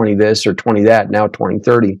Agenda 20 this or 20 that, now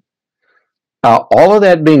 2030. All of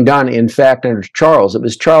that being done, in fact, under Charles. It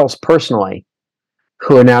was Charles personally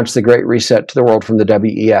who announced the Great Reset to the world from the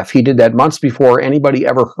WEF. He did that months before anybody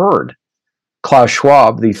ever heard Klaus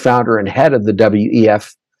Schwab, the founder and head of the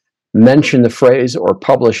WEF, mention the phrase or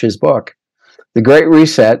publish his book. The Great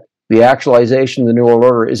Reset, the actualization of the New World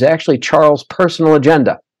Order, is actually Charles' personal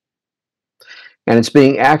agenda. And it's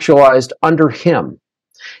being actualized under him.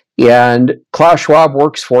 And Klaus Schwab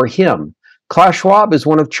works for him. Klaus Schwab is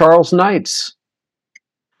one of Charles' knights.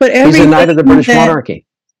 But he's a knight of the British monarchy.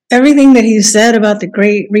 Everything that he said about the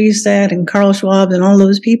Great Reset and Karl Schwab and all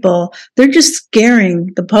those people, they're just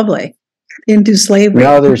scaring the public into slavery.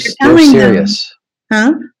 No, they're serious.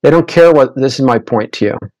 Huh? They don't care what, this is my point to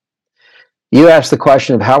you. You asked the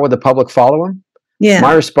question of how would the public follow him? Yeah.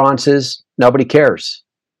 My response is nobody cares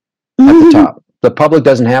at the top. The public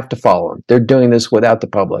doesn't have to follow him. They're doing this without the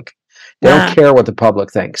public. They don't care what the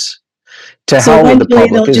public thinks. To hell with the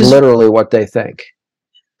public is literally what they think.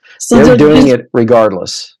 So they're doing it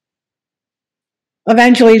regardless.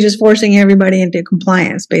 Eventually just forcing everybody into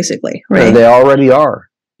compliance, basically, right? They already are.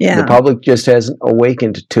 Yeah. The public just hasn't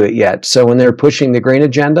awakened to it yet. So when they're pushing the green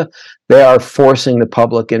agenda, they are forcing the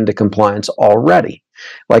public into compliance already.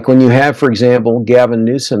 Like when you have, for example, Gavin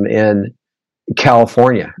Newsom in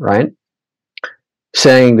California, right?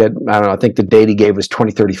 Saying that, I don't know, I think the date he gave was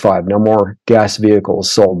 2035. No more gas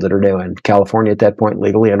vehicles sold that are new in California at that point,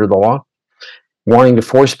 legally under the law. Wanting to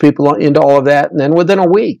force people into all of that. And then within a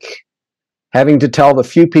week, having to tell the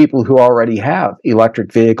few people who already have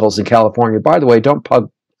electric vehicles in California, by the way,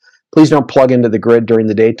 please don't plug into the grid during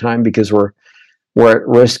the daytime because we're at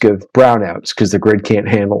risk of brownouts because the grid can't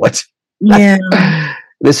handle it. Yeah.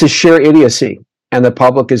 This is sheer idiocy. And the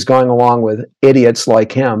public is going along with idiots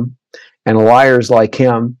like him and liars like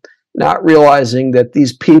him, not realizing that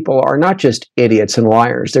these people are not just idiots and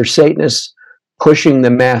liars. They're Satanists pushing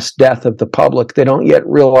the mass death of the public. They don't yet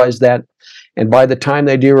realize that. And by the time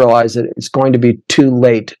they do realize it, it's going to be too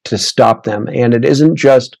late to stop them. And it isn't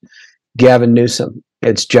just Gavin Newsom.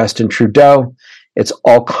 It's Justin Trudeau. It's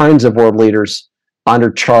all kinds of world leaders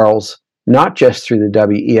under Charles, not just through the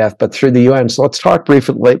WEF, but through the UN. So let's talk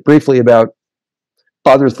briefly about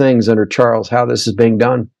other things under Charles, how this is being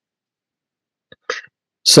done.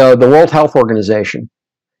 So the World Health Organization,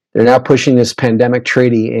 they're now pushing this pandemic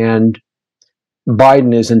treaty, and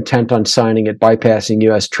Biden is intent on signing it, bypassing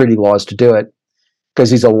U.S. treaty laws to do it,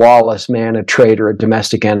 because he's a lawless man, a traitor, a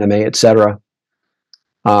domestic enemy, etc.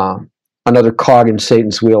 Another cog in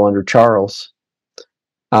Satan's wheel under Charles.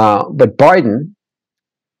 But Biden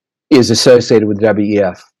is associated with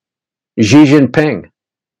WEF. Xi Jinping,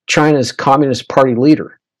 China's Communist Party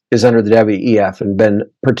leader, is under the WEF and been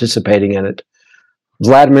participating in it.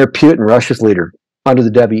 Vladimir Putin, Russia's leader, under the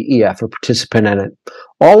WEF, a participant in it.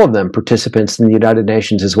 All of them participants in the United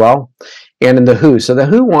Nations as well, and in the WHO. So the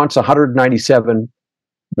WHO wants 197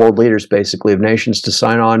 world leaders, basically, of nations to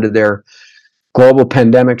sign on to their global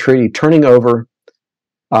pandemic treaty, turning over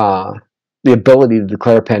the ability to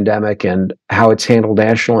declare a pandemic and how it's handled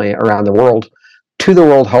nationally around the world to the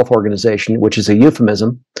World Health Organization, which is a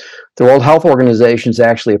euphemism. The World Health Organization is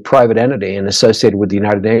actually a private entity and associated with the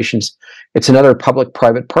United Nations. It's another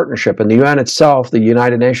public-private partnership. And the UN itself, the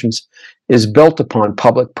United Nations, is built upon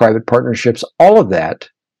public-private partnerships. All of that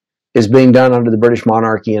is being done under the British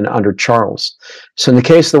monarchy and under Charles. So in the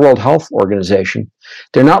case of the World Health Organization,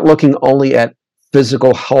 they're not looking only at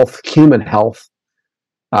physical health, human health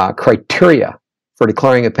criteria for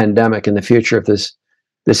declaring a pandemic in the future if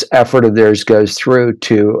this effort of theirs goes through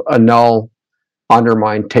to annul,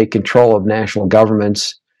 undermine, take control of national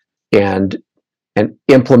governments and and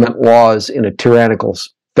implement laws in a tyrannical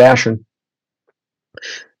fashion.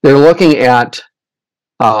 They're looking at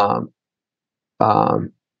Earth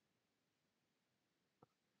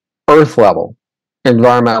level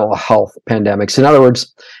environmental health pandemics. In other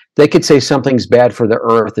words, they could say something's bad for the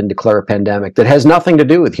Earth and declare a pandemic that has nothing to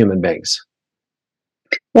do with human beings.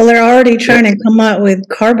 Well, they're already trying to come up with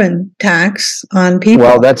carbon tax on people.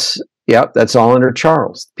 Well, that's all under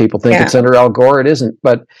Charles. People think it's under Al Gore. It isn't.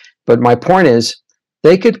 But my point is,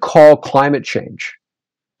 they could call climate change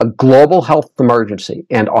a global health emergency,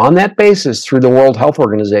 and on that basis, through the World Health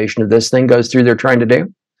Organization, if this thing goes through, they're trying to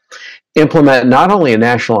do, implement not only a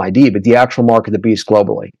national ID, but the actual mark of the beast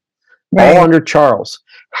globally. Right. All under Charles.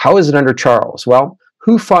 How is it under Charles? Well,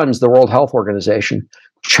 who funds the World Health Organization?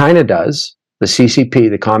 China does. The CCP,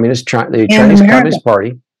 the Chinese Communist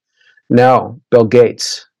Party. No, Bill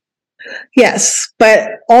Gates. Yes, but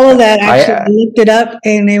all of that, actually, I looked it up,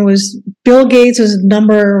 and it was Bill Gates was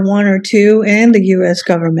number 1 or 2, and the U.S.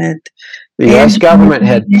 government. The U.S. government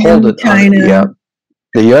had pulled it. The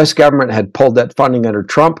U.S. government had pulled that funding under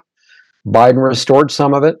Trump. Biden restored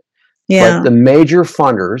some of it. Yeah. But the major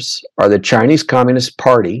funders are the Chinese Communist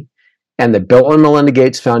Party and the Bill and Melinda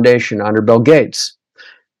Gates Foundation under Bill Gates.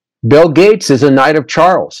 Bill Gates is a knight of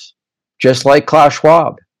Charles, just like Klaus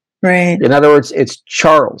Schwab. Right. In other words, it's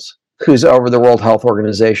Charles who's over the World Health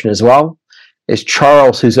Organization as well. It's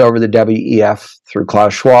Charles who's over the WEF through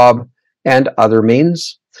Klaus Schwab and other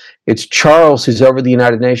means. It's Charles who's over the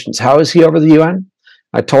United Nations. How is he over the UN?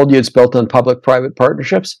 I told you it's built on public-private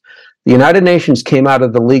partnerships. The United Nations came out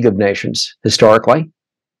of the League of Nations historically.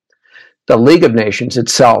 The League of Nations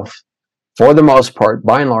itself, for the most part,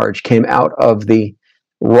 by and large, came out of the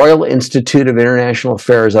Royal Institute of International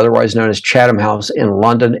Affairs, otherwise known as Chatham House in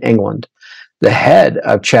London, England. The head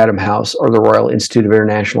of Chatham House, or the Royal Institute of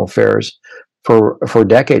International Affairs, for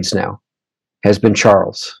decades now, has been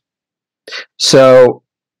Charles. So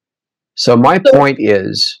my point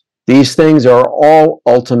is, these things are all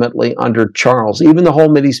ultimately under Charles, even the whole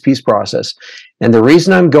Mideast peace process. And the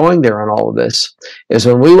reason I'm going there on all of this is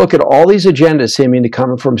when we look at all these agendas seeming to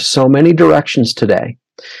come from so many directions today,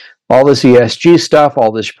 all this ESG stuff,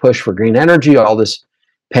 all this push for green energy, all this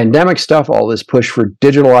pandemic stuff, all this push for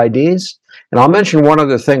digital IDs. And I'll mention one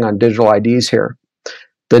other thing on digital IDs here.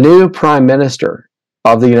 The new Prime Minister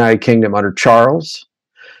of the United Kingdom under Charles,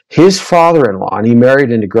 his father-in-law, and he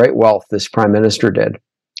married into great wealth, this Prime Minister did,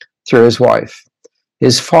 through his wife.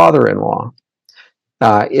 His father-in-law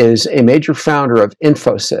is a major founder of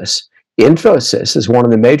Infosys. Infosys is one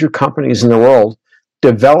of the major companies in the world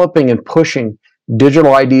developing and pushing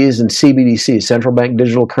digital IDs and CBDCs, central bank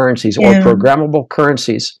digital currencies, or programmable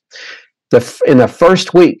currencies. In the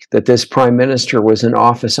first week that this prime minister was in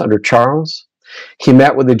office under Charles, he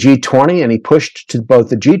met with the G20 and he pushed to both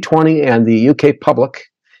the G20 and the UK public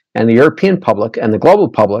and the European public and the global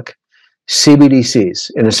public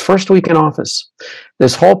CBDCs in his first week in office.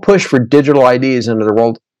 This whole push for digital IDs under the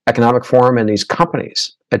World Economic Forum and these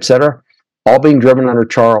companies, etc., all being driven under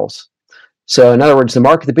Charles. So in other words, the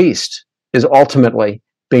mark of the beast is ultimately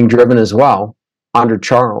being driven as well under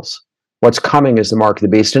Charles. What's coming is the mark of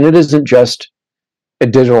the beast, and it isn't just a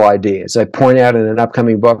digital ID. As I point out in an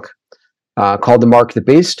upcoming book called The Mark of the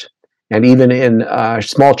Beast, and even in a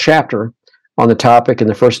small chapter on the topic in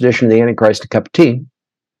the first edition of the Antichrist, A Cup of Tea,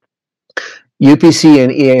 UPC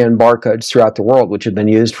and EAN barcodes throughout the world, which have been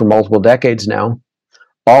used for multiple decades now,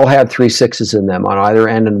 all had 3 6s in them on either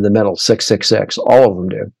end and in the middle, 666. All of them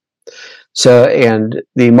do. So, and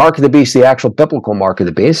the mark of the beast, the actual biblical mark of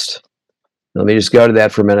the beast, let me just go to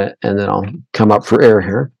that for a minute, and then I'll come up for air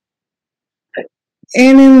here.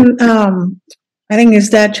 And in, I think it's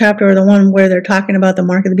that chapter or the one where they're talking about the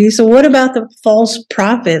mark of the beast. So what about the false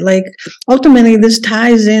prophet? Like, ultimately, this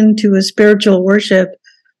ties into a spiritual worship,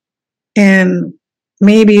 and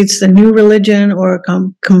maybe it's the new religion or a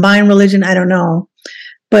combined religion. I don't know.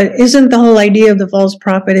 But isn't the whole idea of the false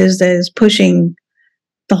prophet is pushing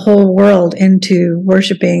the whole world into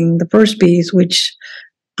worshiping the first beast, which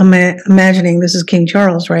I'm imagining this is King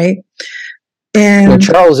Charles, right? And well,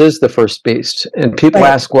 Charles is the first beast. And people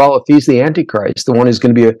ask, well, if he's the Antichrist, the one who's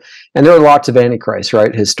going to be and there are lots of Antichrists,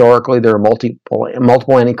 right? Historically, there are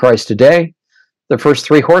multiple Antichrists today. The first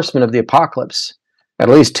 3 horsemen of the apocalypse, at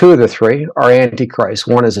least 2 of the 3 are Antichrists.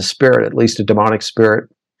 One is a spirit, at least a demonic spirit,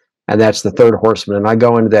 and that's the 3rd horseman. And I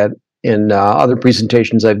go into that in other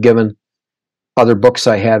presentations I've given, other books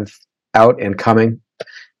I have out and coming.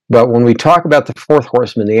 But when we talk about the 4th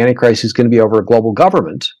horseman, the Antichrist is going to be over a global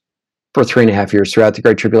government for 3.5 years throughout the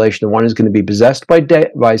Great Tribulation. The one who's going to be possessed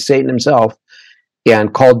by Satan himself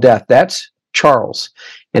and called death. That's Charles.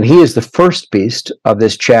 And he is the first beast of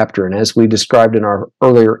this chapter. And as we described in our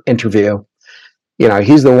earlier interview,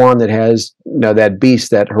 he's the one that has, that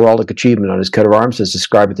beast, that heraldic achievement on his coat of arms, as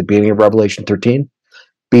described at the beginning of Revelation 13.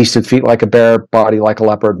 Beast with feet like a bear, body like a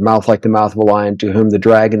leopard, mouth like the mouth of a lion, to whom the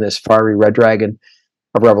dragon, this fiery red dragon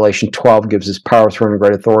of Revelation 12, gives his power, throne, and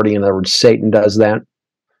great authority. In other words, Satan does that.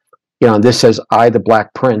 And this says, I, the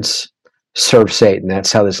Black Prince, serve Satan.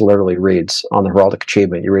 That's how this literally reads on the heraldic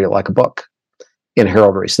achievement. You read it like a book in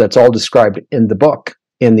heraldry. So that's all described in the book,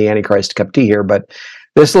 in the Antichrist Cup Tea here. But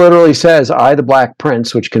this literally says, I, the Black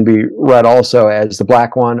Prince, which can be read also as the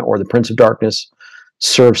Black One or the Prince of Darkness,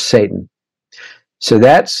 serve Satan. So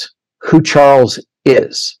that's who Charles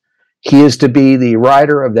is. He is to be the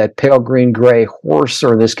rider of that pale green gray horse,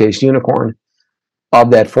 or in this case, unicorn,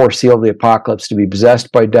 of that fourth seal of the apocalypse, to be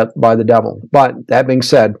possessed by the devil. But that being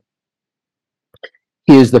said,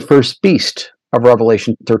 he is the first beast of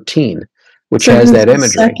Revelation 13, which has that imagery. The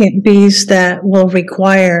second beast that will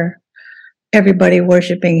require everybody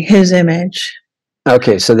worshiping his image.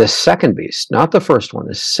 Okay, so the second beast, not the first one,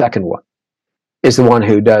 the second one, is the one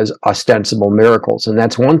who does ostensible miracles. And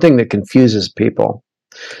that's one thing that confuses people.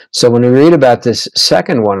 So when we read about this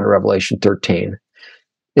second one in Revelation 13,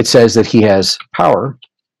 it says that he has power,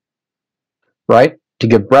 right, to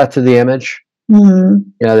give breath to the image,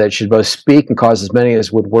 that should both speak and cause as many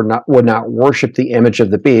as would not worship the image of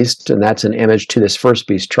the beast, and that's an image to this first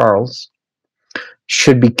beast, Charles,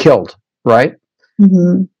 should be killed, right?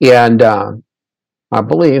 And I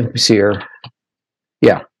believe, let me see here,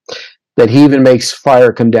 that he even makes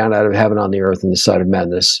fire come down out of heaven on the earth in the sight of men,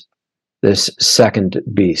 this second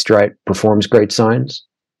beast, right? Performs great signs.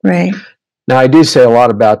 Right. Now, I do say a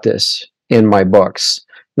lot about this in my books,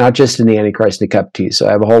 not just in the Antichrist and the Cup Tea. So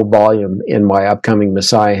I have a whole volume in my upcoming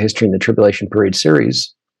Messiah History in the Tribulation Period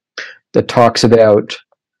series that talks about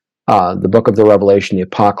the book of the Revelation, the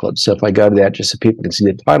Apocalypse. So if I go to that, just so people can see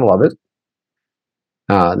the title of it,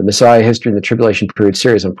 the Messiah History in the Tribulation Period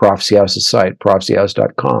series on Prophecy House's site,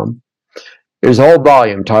 prophecyhouse.com. There's a whole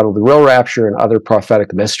volume titled The Real Rapture and Other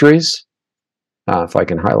Prophetic Mysteries, if I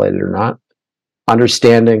can highlight it or not.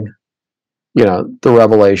 Understanding, the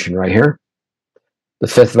Revelation right here. The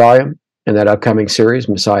 5th volume in that upcoming series,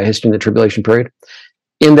 Messiah History in the Tribulation Period.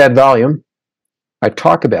 In that volume, I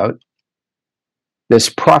talk about this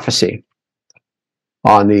prophecy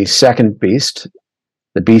on the second beast,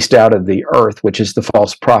 the beast out of the earth, which is the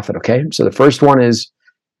false prophet, okay? So the first one is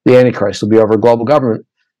the Antichrist, will be over global government.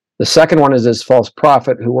 The second one is this false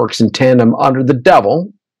prophet who works in tandem under the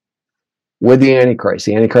devil with the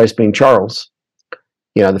Antichrist being Charles.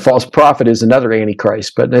 The false prophet is another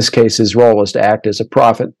Antichrist, but in this case, his role is to act as a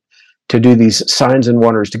prophet, to do these signs and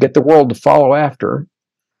wonders, to get the world to follow after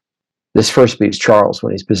this first beast, Charles,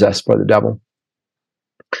 when he's possessed by the devil,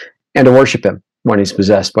 and to worship him when he's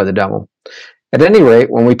possessed by the devil. At any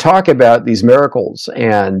rate, when we talk about these miracles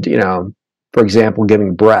and, for example,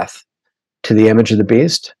 giving breath to the image of the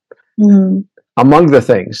beast, among the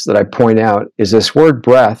things that I point out is this word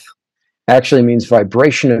breath actually means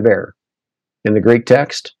vibration of air in the Greek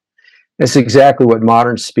text. It's exactly what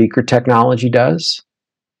modern speaker technology does.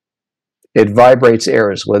 It vibrates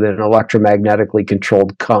airs with an electromagnetically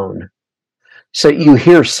controlled cone. So you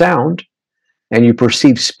hear sound and you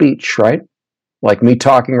perceive speech, right? Like me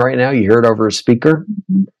talking right now, you hear it over a speaker.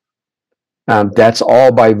 That's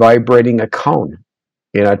all by vibrating a cone,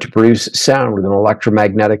 to produce sound with an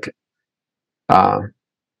electromagnetic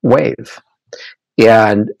wave.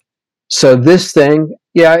 And so this thing,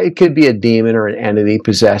 it could be a demon or an entity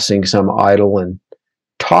possessing some idol and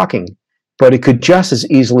talking, but it could just as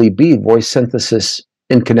easily be voice synthesis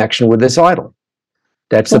in connection with this idol.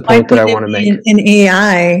 That's the point that I want to make. An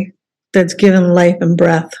AI that's given life and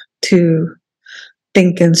breath to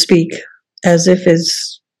think and speak as if it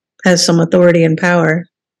has some authority and power.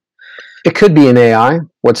 It could be an AI.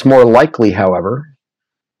 What's more likely, however,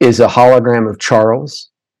 is a hologram of Charles,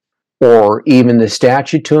 or even the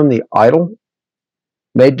statue to him, the idol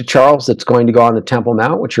made to Charles that's going to go on the Temple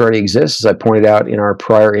Mount, which already exists, as I pointed out in our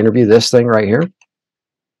prior interview, this thing right here.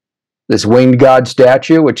 This winged god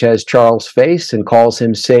statue, which has Charles' face and calls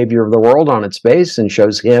him Savior of the world on its base and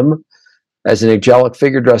shows him as an angelic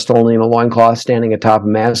figure dressed only in a loincloth standing atop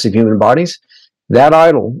massive human bodies. That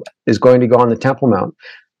idol is going to go on the Temple Mount.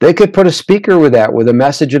 They could put a speaker with that, with a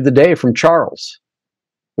message of the day from Charles,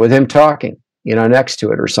 with him talking, next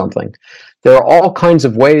to it or something. There are all kinds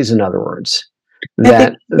of ways, in other words,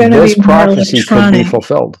 that this prophecy could be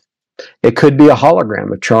fulfilled. It could be a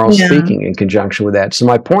hologram of Charles speaking in conjunction with that. So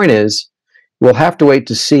my point is, we'll have to wait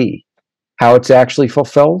to see how it's actually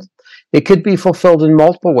fulfilled. It could be fulfilled in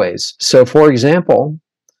multiple ways. So, for example,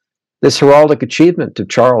 this heraldic achievement of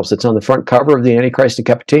Charles that's on the front cover of the Antichrist and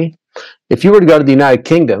Cup of Tea, if you were to go to the United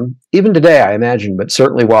Kingdom, even today, I imagine, but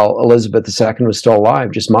certainly while Elizabeth II was still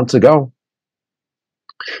alive just months ago,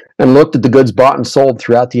 and looked at the goods bought and sold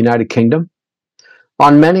throughout the United Kingdom,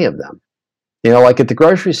 on many of them, like at the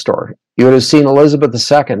grocery store, you would have seen Elizabeth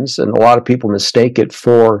II's, and a lot of people mistake it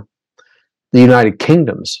for the United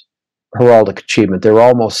Kingdom's heraldic achievement. They were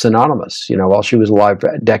almost synonymous, while she was alive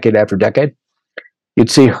decade after decade.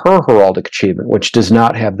 You'd see her heraldic achievement, which does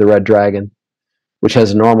not have the red dragon, which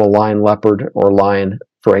has a normal lion, leopard, or lion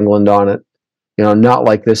for England on it. Not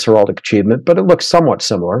like this heraldic achievement, but it looks somewhat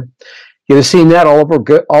similar. You'd have seen that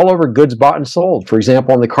all over goods bought and sold. For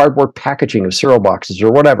example, on the cardboard packaging of cereal boxes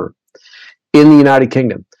or whatever in the United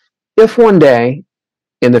Kingdom. If one day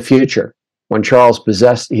in the future, when Charles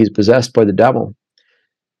he's possessed by the devil,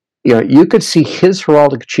 you could see his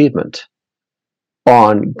heraldic achievement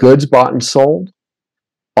on goods bought and sold,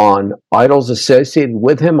 on idols associated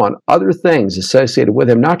with him, on other things associated with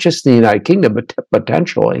him, not just in the United Kingdom, but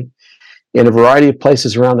potentially in a variety of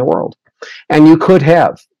places around the world. And you could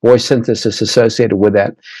have voice synthesis associated with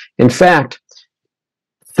that. In fact,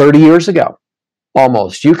 30 years ago,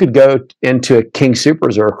 almost, you could go into a King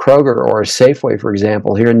Soopers or a Kroger or a Safeway, for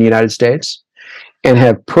example, here in the United States, and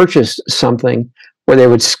have purchased something where they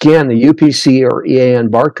would scan the UPC or EAN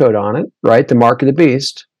barcode on it, right, the mark of the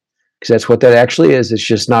beast, because that's what that actually is. It's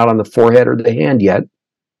just not on the forehead or the hand yet.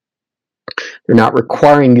 They're not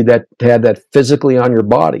requiring you to have that physically on your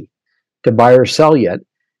body to buy or sell yet.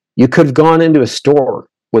 You could have gone into a store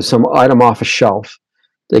with some item off a shelf.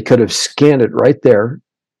 They could have scanned it right there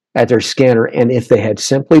at their scanner, and if they had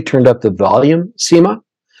simply turned up the volume, Seema,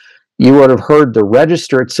 you would have heard the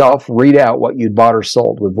register itself read out what you'd bought or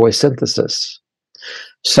sold with voice synthesis.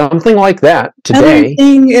 Something like that today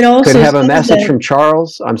could have a message from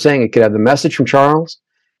Charles. I'm saying it could have the message from Charles.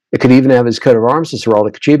 It could even have his coat of arms, his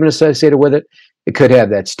heraldic achievement associated with it. It could have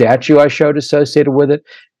that statue I showed associated with it.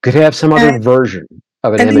 It could have some other version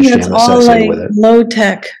of an image associated with it.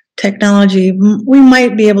 Low-tech technology. We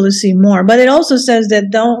might be able to see more, but it also says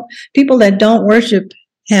that people that don't worship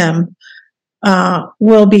him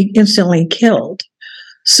will be instantly killed.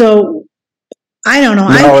 So I don't know.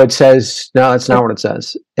 No, that's not what it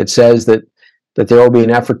says. It says that there will be an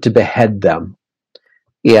effort to behead them.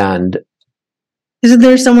 And isn't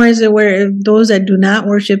there somewhere where those that do not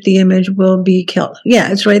worship the image will be killed?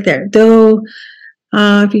 Yeah, it's right there. Though,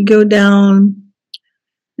 if you go down,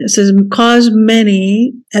 it says, cause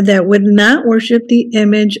many that would not worship the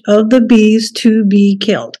image of the beast to be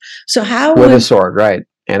killed. So how with a sword, right?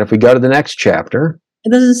 And if we go to the next chapter,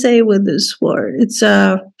 it doesn't say with the sword. It's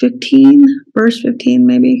 15, verse 15,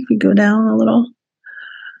 maybe, if we go down a little.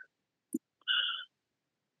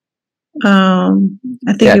 I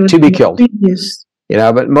think it was to be killed. Previous.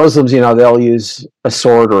 But Muslims, they'll use a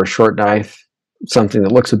sword or a short knife, something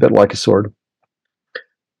that looks a bit like a sword.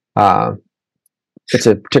 It's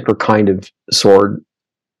a particular kind of sword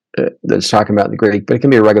that's talking about in the Greek, but it can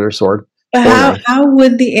be a regular sword. But how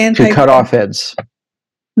would the to cut off heads?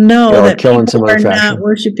 Know that kill in some people other are fashion. not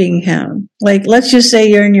worshiping him. Like, let's just say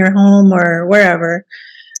you're in your home or wherever.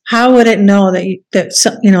 How would it know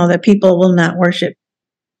that people will not worship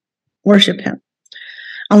him,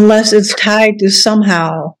 unless it's tied to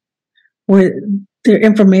somehow where their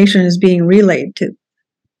information is being relayed to,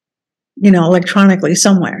 electronically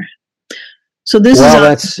somewhere. So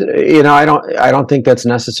that's I don't think that's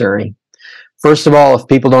necessary. First of all, if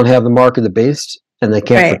people don't have the mark of the beast and they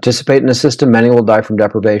can't participate in the system, many will die from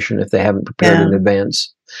deprivation if they haven't prepared in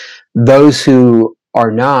advance. Those who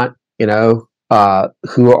are not,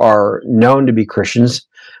 who are known to be Christians,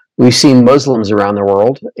 we've seen Muslims around the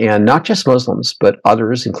world, and not just Muslims, but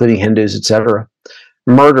others, including Hindus, etc.,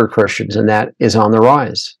 murder Christians, and that is on the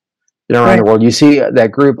rise. Around the world, you see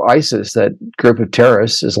that group ISIS, that group of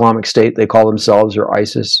terrorists, Islamic State, they call themselves, or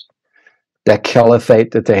ISIS, that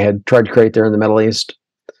caliphate that they had tried to create there in the Middle East,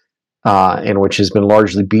 and which has been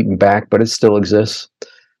largely beaten back, but it still exists.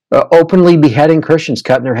 Openly beheading Christians,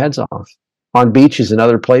 cutting their heads off on beaches and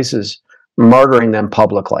other places, murdering them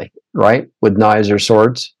publicly, right, with knives or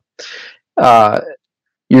swords. You're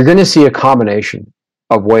going to see a combination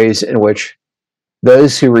of ways in which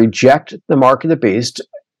those who reject the mark of the beast,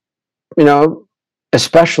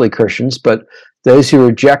 especially Christians, but those who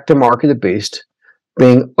reject the mark of the beast,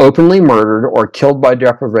 being openly murdered or killed by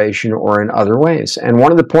deprivation or in other ways. And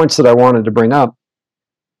one of the points that I wanted to bring up,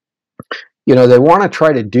 they want to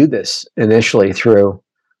try to do this initially through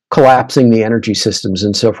collapsing the energy systems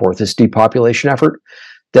and so forth, this depopulation effort.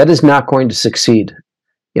 That is not going to succeed.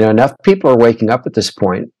 Enough people are waking up at this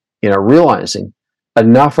point, realizing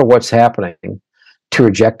enough of what's happening to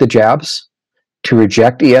reject the jabs, to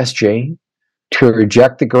reject ESG, to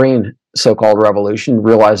reject the green so-called revolution,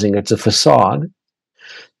 realizing it's a facade,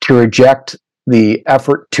 to reject the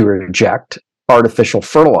effort to reject artificial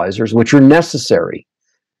fertilizers, which are necessary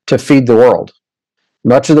to feed the world.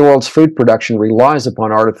 Much of the world's food production relies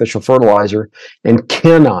upon artificial fertilizer and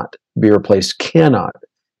cannot be replaced.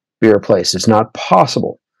 It's not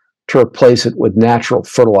possible to replace it with natural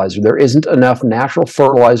fertilizer. There isn't enough natural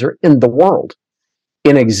fertilizer in the world,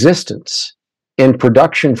 in existence, in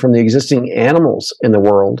production from the existing animals in the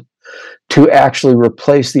world, to actually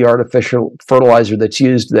replace the artificial fertilizer that's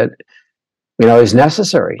used, that is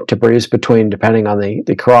necessary to produce depending on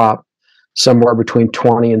the crop, somewhere between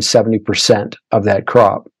 20 and 70% of that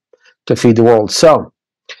crop to feed the world. So,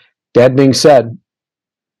 that being said,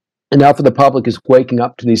 enough of the public is waking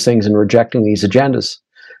up to these things and rejecting these agendas.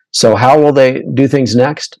 So how will they do things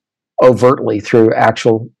next? Overtly, through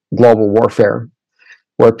actual global warfare,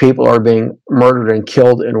 where people are being murdered and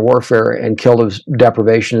killed in warfare and killed of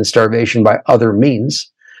deprivation and starvation by other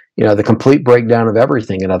means. The complete breakdown of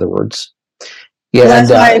everything, in other words. Yeah,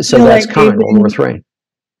 so that's coming, World War III.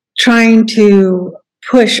 Trying to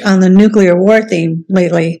push on the nuclear war theme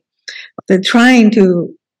lately. They're trying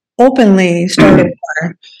to openly start a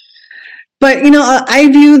war. But, I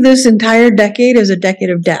view this entire decade as a decade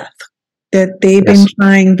of death, that they've been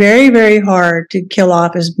trying very, very hard to kill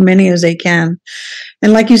off as many as they can.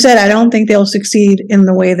 And like you said, I don't think they'll succeed in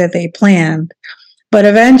the way that they planned. But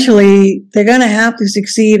eventually, they're going to have to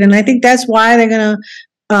succeed. And I think that's why they're going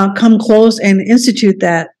to come close and institute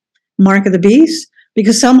that mark of the beast,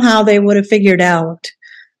 because somehow they would have figured out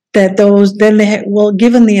that then they will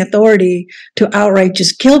give them the authority to outright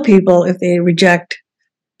just kill people if they reject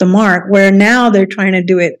the mark, where now they're trying to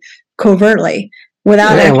do it covertly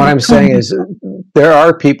without. And what I'm saying is, there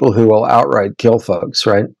are people who will outright kill folks,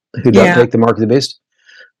 right? Who don't take the mark of the beast.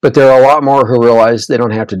 But there are a lot more who realize they don't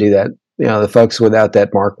have to do that. The folks without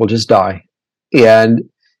that mark will just die. And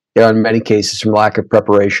in many cases from lack of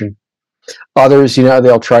preparation. Others,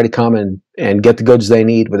 they'll try to come and get the goods they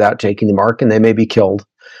need without taking the mark, and they may be killed.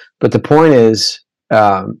 But the point is,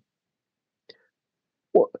 we're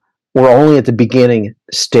only at the beginning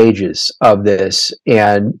stages of this,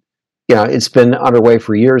 and it's been underway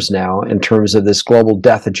for years now in terms of this global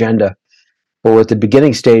death agenda. But we're at the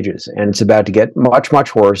beginning stages, and it's about to get much,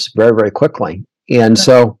 much worse very, very quickly. And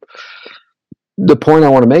so the point I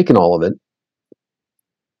want to make in all of it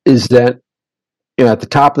is that, at the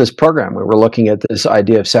top of this program, we were looking at this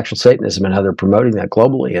idea of sexual Satanism and how they're promoting that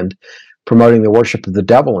globally and promoting the worship of the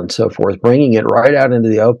devil and so forth, bringing it right out into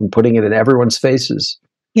the open, putting it in everyone's faces.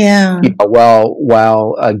 Yeah.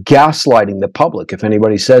 While gaslighting the public, if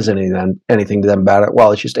anybody says anything to them about it,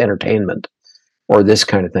 well, it's just entertainment or this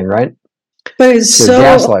kind of thing, right? But it's so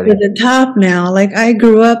over the top now. Like, I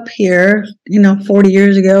grew up here, 40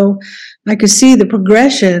 years ago. I could see the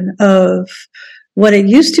progression of what it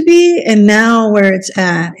used to be and now where it's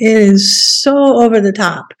at. It is so over the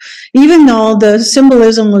top, even though the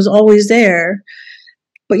symbolism was always there.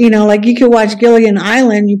 But, like, you could watch Gilligan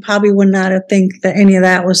Island, you probably would not have think that any of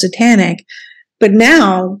that was satanic. But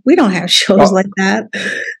now we don't have shows like that.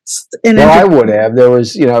 I would have. There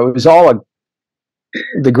was, it was all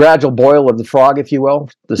the gradual boil of the frog, if you will,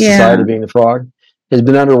 the society being the frog, has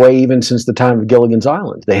been underway even since the time of Gilligan's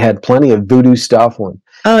Island. They had plenty of voodoo stuff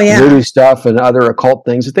voodoo stuff and other occult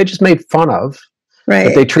things that they just made fun of. Right.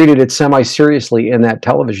 But they treated it semi-seriously in that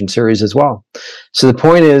television series as well. So the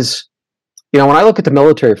point is, when I look at the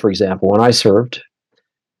military, for example, when I served,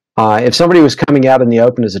 if somebody was coming out in the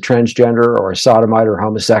open as a transgender or a sodomite or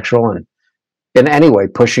homosexual and in any way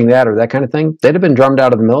pushing that or that kind of thing, they'd have been drummed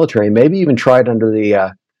out of the military, maybe even tried under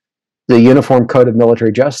the Uniform Code of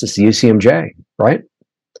Military Justice, the UCMJ, right?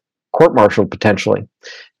 Court-martialed potentially.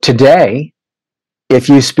 Today, if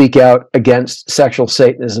you speak out against sexual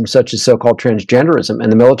Satanism, such as so-called transgenderism in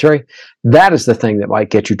the military, that is the thing that might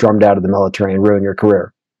get you drummed out of the military and ruin your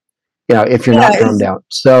career. If you're not drummed out.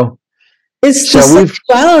 So it's the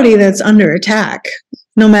sexuality that's under attack,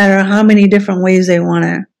 no matter how many different ways they want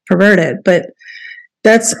to pervert it. But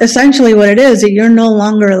that's essentially what it is, that you're no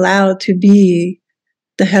longer allowed to be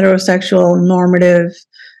the heterosexual, normative,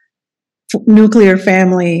 nuclear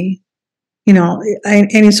family,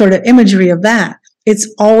 any sort of imagery of that.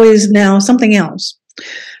 It's always now something else.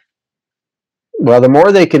 Well, the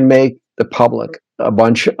more they can make the public a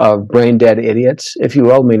bunch of brain-dead idiots, if you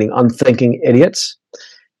will, meaning unthinking idiots,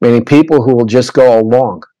 meaning people who will just go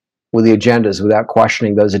along with the agendas without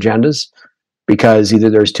questioning those agendas, because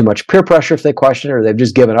either there's too much peer pressure if they question it, or they've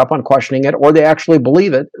just given up on questioning it, or they actually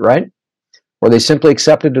believe it, right? Or they simply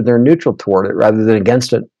accept it and they're neutral toward it rather than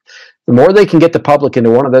against it. The more they can get the public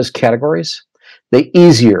into one of those categories, the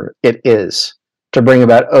easier it is to bring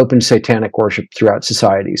about open satanic worship throughout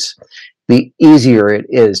societies. The easier it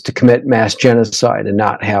is to commit mass genocide and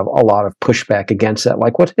not have a lot of pushback against that,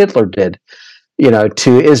 like what Hitler did,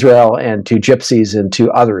 to Israel and to gypsies and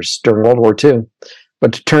to others during World War II,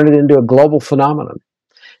 but to turn it into a global phenomenon.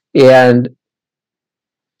 And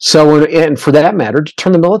so, and for that matter, to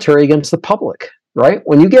turn the military against the public, right?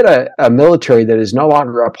 When you get a military that is no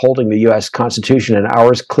longer upholding the U.S. Constitution, and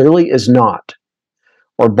ours clearly is not,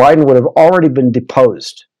 or Biden would have already been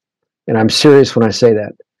deposed, and I'm serious when I say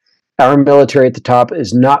that, our military at the top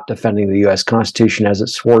is not defending the U.S. Constitution as it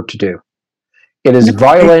swore to do. It is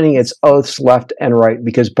violating its oaths left and right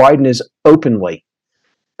because Biden is openly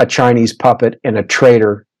a Chinese puppet and a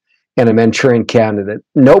traitor and a Manchurian candidate.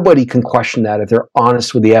 Nobody can question that if they're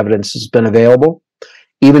honest with the evidence that's been available,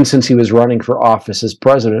 even since he was running for office as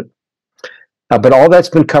president. But all that's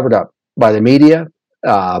been covered up by the media,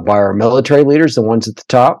 by our military leaders, the ones at the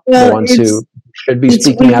top, the ones who should be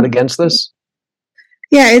speaking out against this.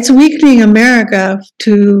 Yeah, it's weakening America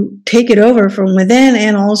to take it over from within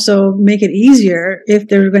and also make it easier if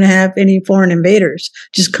they're going to have any foreign invaders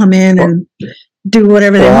just come in and do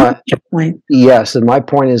whatever they want at that point. Yes, and my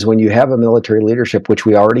point is when you have a military leadership, which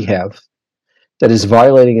we already have, that is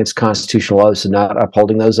violating its constitutional oaths and not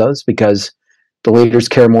upholding those oaths because the leaders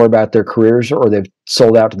care more about their careers or they've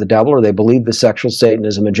sold out to the devil or they believe the sexual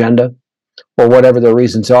Satanism agenda or whatever their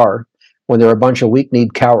reasons are, when they're a bunch of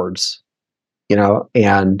weak-kneed cowards,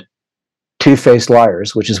 and two-faced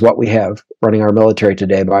liars, which is what we have running our military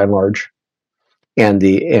today by and large. And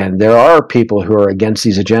there are people who are against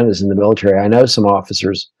these agendas in the military. I know some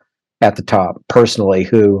officers at the top personally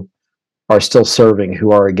who are still serving,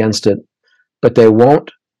 who are against it, but they won't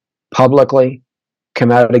publicly come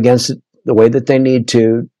out against it the way that they need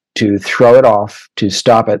to throw it off, to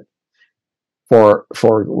stop it for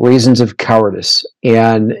reasons of cowardice.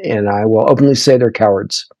 And I will openly say they're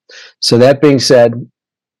cowards. So that being said,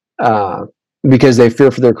 because they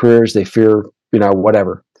fear for their careers, they fear,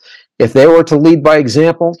 whatever. If they were to lead by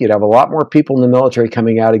example, you'd have a lot more people in the military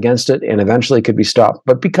coming out against it and eventually it could be stopped.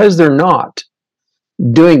 But because they're not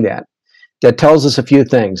doing that, that tells us a few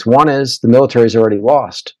things. One is the military is already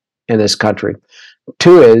lost in this country.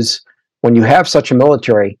 Two is when you have such a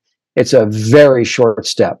military, it's a very short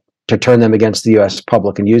step to turn them against the U.S.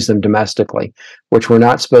 public and use them domestically, which we're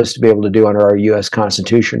not supposed to be able to do under our U.S.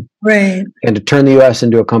 Constitution. Right. And to turn the U.S.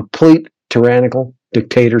 into a complete tyrannical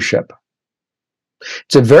dictatorship.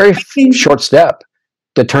 It's a very short step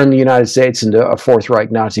to turn the United States into a Fourth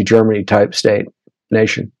Reich Nazi Germany type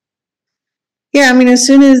nation. Yeah, as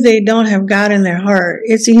soon as they don't have God in their heart,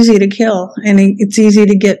 it's easy to kill. And it's easy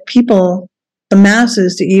to get people, the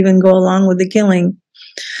masses, to even go along with the killing.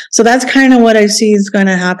 So that's kind of what I see is going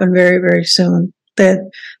to happen very, very soon. That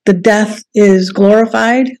the death is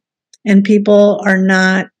glorified and people are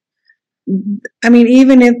not,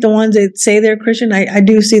 even if the ones that say they're Christian, I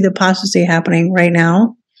do see the apostasy happening right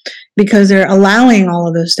now because they're allowing all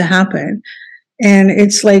of this to happen. And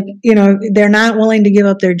it's like, they're not willing to give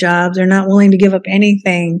up their jobs. They're not willing to give up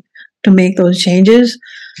anything to make those changes.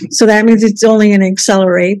 So that means it's only going to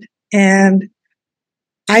accelerate. And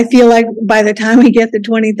I feel like by the time we get to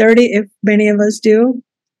 2030, if many of us do,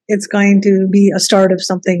 it's going to be a start of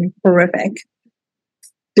something horrific.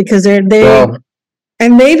 Because they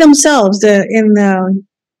themselves, in the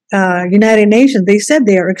United Nations, they said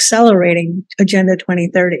they are accelerating Agenda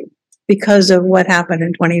 2030 because of what happened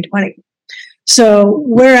in 2020. So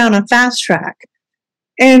we're on a fast track.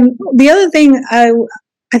 And the other thing I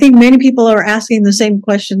think many people are asking the same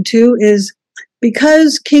question too is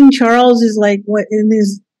because King Charles is in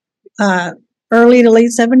his early to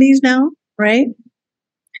late 70s now, right?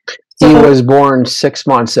 He was born 6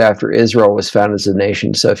 months after Israel was founded as a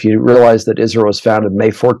nation. So if you realize that Israel was founded May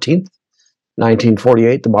 14th,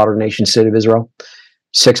 1948, the modern nation state of Israel,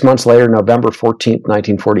 6 months later, November 14th,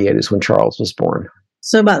 1948 is when Charles was born.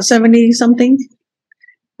 So about 70 something.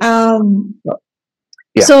 Yeah.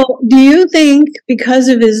 So do you think because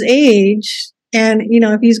of his age and,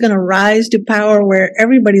 if he's going to rise to power where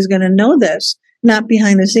everybody's going to know this, not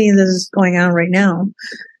behind the scenes as is going on right now,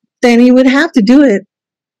 then he would have to do it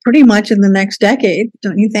pretty much in the next decade,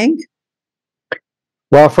 don't you think?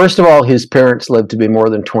 Well, first of all, his parents lived to be more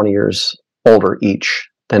than 20 years older each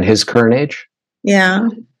than his current age. Yeah.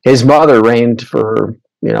 His mother reigned for,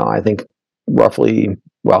 I think roughly,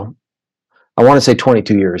 I want to say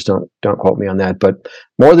 22 years. Don't quote me on that, but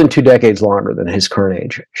more than 2 decades longer than his current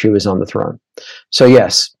age. She was on the throne. So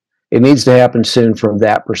yes, it needs to happen soon from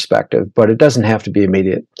that perspective, but it doesn't have to be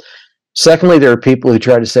immediate. Secondly, there are people who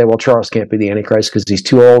try to say, well, Charles can't be the Antichrist because he's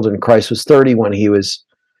too old, and Christ was 30 when he was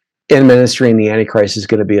in ministry, and the Antichrist is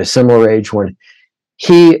going to be a similar age when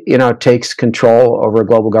he, takes control over a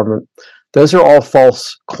global government. Those are all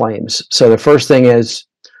false claims. So the first thing is,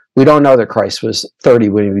 we don't know that Christ was 30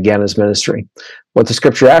 when he began his ministry. What the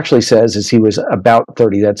scripture actually says is he was about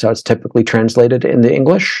 30. That's how it's typically translated in the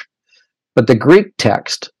English. But the Greek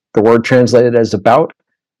text, the word translated as about,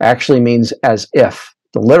 actually means as if.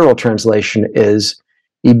 The literal translation is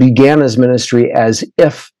he began his ministry as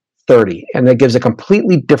if 30. And that gives a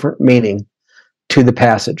completely different meaning to the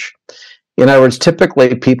passage. In other words,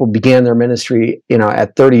 typically people began their ministry,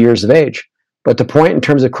 at 30 years of age. But the point in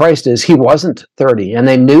terms of Christ is he wasn't 30, and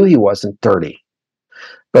they knew he wasn't 30.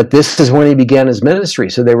 But this is when he began his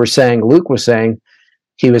ministry. So they were saying, Luke was saying,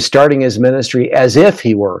 he was starting his ministry as if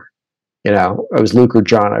he were, it was Luke or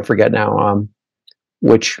John, I forget now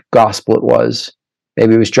which gospel it was.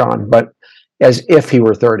 Maybe it was John, but as if he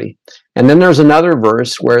were 30. And then there's another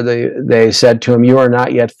verse where they said to him, you are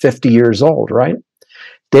not yet 50 years old, right?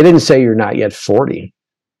 They didn't say you're not yet 40.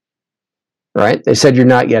 Right? They said you're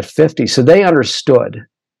not yet 50. So they understood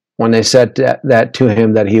when they said that to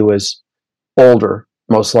him that he was older,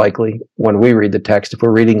 most likely, when we read the text, if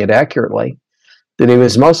we're reading it accurately, that he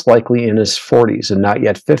was most likely in his 40s and not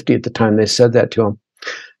yet 50 at the time they said that to him.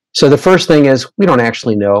 So the first thing is, we don't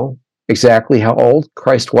actually know exactly how old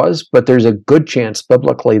Christ was, but there's a good chance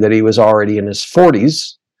biblically that he was already in his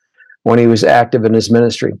 40s when he was active in his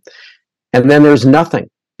ministry. And then there's nothing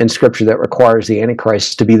in scripture that requires the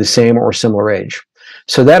Antichrist to be the same or similar age.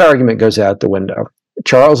 So that argument goes out the window.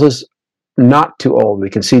 Charles is not too old. We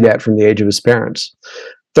can see that from the age of his parents.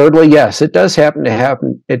 Thirdly, yes, it does happen to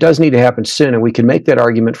happen. It does need to happen soon. And we can make that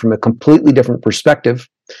argument from a completely different perspective,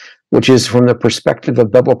 which is from the perspective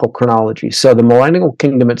of biblical chronology. So the millennial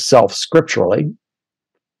kingdom itself, scripturally,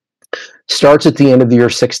 starts at the end of the year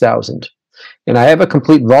 6000. And I have a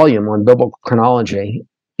complete volume on biblical chronology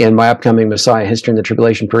in my upcoming Messiah History in the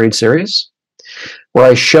Tribulation Period series, where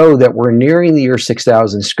I show that we're nearing the year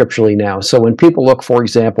 6000 scripturally now. So when people look, for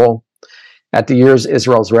example, at the years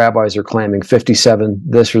Israel's rabbis are claiming 57,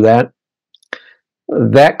 this or that,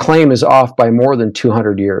 that claim is off by more than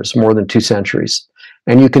 200 years, more than 2 centuries.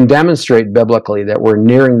 And you can demonstrate biblically that we're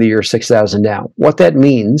nearing the year 6000 now. What that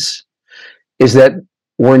means is that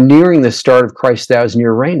we're nearing the start of Christ's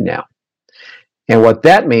 1,000-year reign now. And what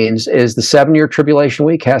that means is the 7-year tribulation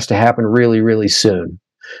week has to happen really, really soon.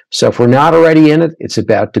 So if we're not already in it, it's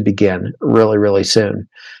about to begin really, really soon.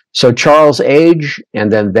 So Charles' age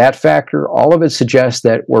and then that factor, all of it suggests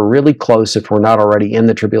that we're really close if we're not already in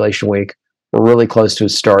the tribulation week. We're really close to it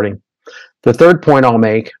starting. The third point I'll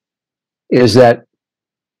make is that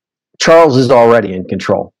Charles is already in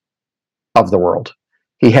control of the world.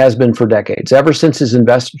 He has been for decades. Ever since his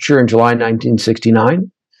investiture in July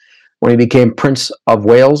 1969, when he became Prince of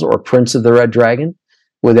Wales or Prince of the Red Dragon,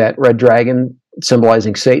 with that red dragon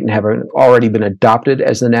symbolizing Satan having already been adopted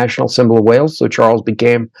as the national symbol of Wales. So Charles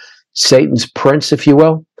became Satan's prince, if you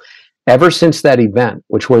will. Ever since that event,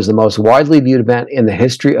 which was the most widely viewed event in the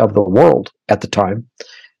history of the world at the time,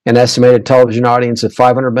 an estimated television audience of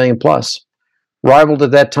 500 million plus, rivaled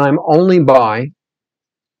at that time only by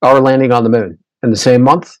our landing on the moon in the same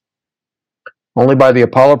month, only by the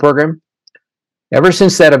Apollo program. Ever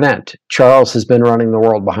since that event, Charles has been running the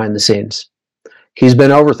world behind the scenes. He's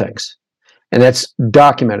been over things. And that's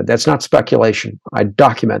documented. That's not speculation. I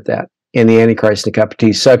document that in the Antichrist and Cup of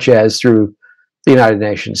Tea, such as through the United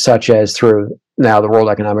Nations, such as through now the World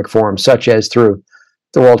Economic Forum, such as through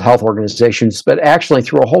the World Health Organizations, but actually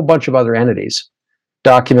through a whole bunch of other entities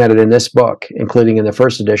documented in this book, including in the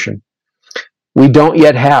first edition. We don't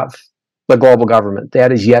yet have the global government.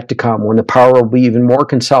 That is yet to come when the power will be even more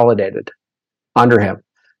consolidated under him.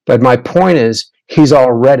 But my point is, he's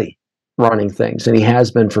already running things, and he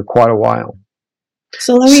has been for quite a while.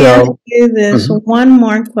 So let me ask you this one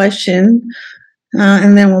more question,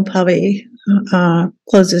 and then we'll probably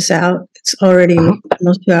close this out. It's already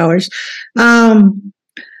almost 2 hours.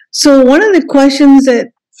 So one of the questions that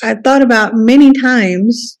I thought about many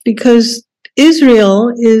times, because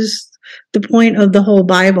Israel is the point of the whole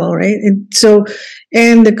Bible, right? And so,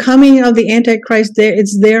 and the coming of the Antichrist,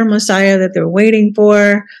 it's their Messiah that they're waiting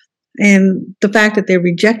for, and the fact that they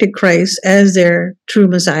rejected Christ as their true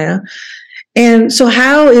Messiah. And so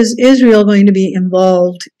how is Israel going to be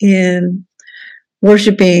involved in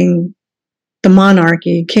worshiping the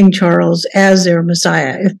monarchy, King Charles, as their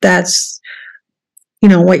Messiah, if that's,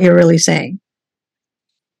 what you're really saying?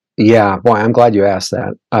 Yeah, boy, I'm glad you asked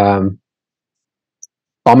that.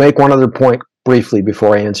 I'll make one other point briefly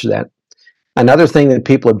before I answer that. Another thing that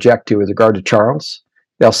people object to with regard to Charles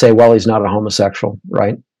they'll say, well, he's not a homosexual,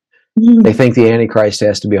 right? They think the Antichrist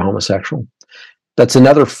has to be a homosexual. That's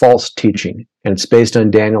another false teaching, and it's based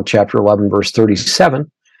on Daniel chapter 11, verse 37,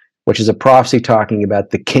 which is a prophecy talking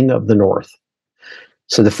about the king of the north.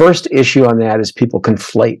 So the first issue on that is people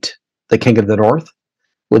conflate the king of the north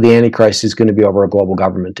with the Antichrist who's going to be over a global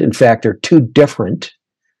government. In fact, they're two different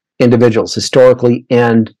individuals, historically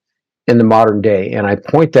and in the modern day. And I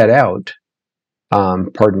point that out,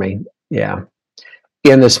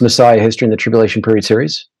 in this Messiah History in the Tribulation Period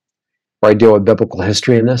series, where I deal with biblical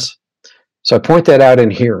history in this. So I point that out in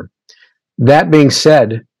here. That being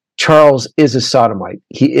said, Charles is a sodomite.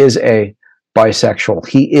 He is a bisexual.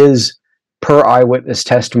 He is, per eyewitness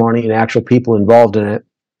testimony and actual people involved in it,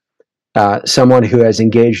 someone who has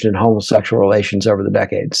engaged in homosexual relations over the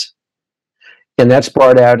decades. And that's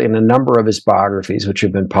brought out in a number of his biographies, which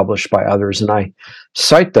have been published by others. And I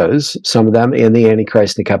cite those, some of them, in the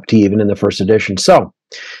Antichrist and the Cup of Tea, even in the first edition. So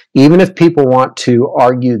even if people want to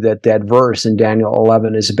argue that that verse in Daniel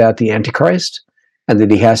 11 is about the Antichrist and that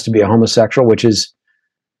he has to be a homosexual, which is,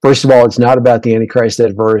 first of all, it's not about the Antichrist,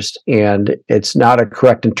 that verse, and it's not a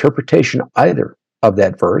correct interpretation either of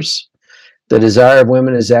that verse. The desire of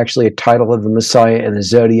women is actually a title of the Messiah and the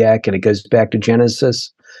Zodiac, and it goes back to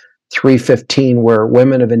Genesis 3:15, where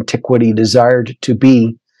women of antiquity desired to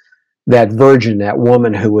be that virgin, that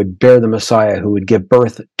woman who would bear the Messiah, who would give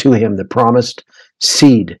birth to him, the promised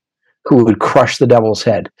seed, who would crush the devil's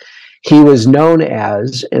head. He was known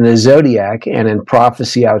as, in the Zodiac and in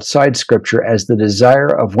prophecy outside Scripture, as the desire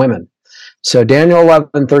of women. So Daniel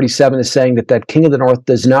 11:37 is saying that that king of the north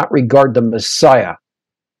does not regard the Messiah.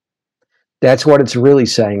 That's what it's really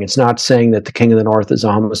saying. It's not saying that the king of the north is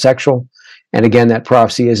a homosexual. And again, that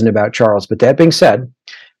prophecy isn't about Charles. But that being said,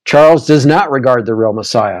 Charles does not regard the real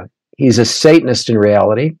Messiah. He's a Satanist in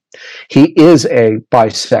reality. He is a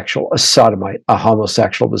bisexual, a sodomite, a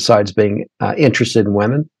homosexual, besides being interested in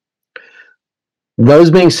women.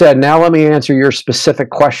 Those being said, now let me answer your specific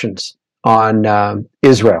questions on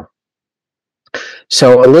Israel.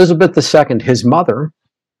 So Elizabeth II, his mother,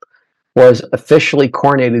 was officially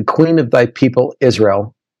coronated Queen of thy people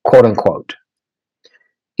Israel, quote unquote.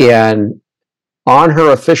 And on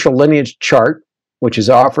her official lineage chart, which is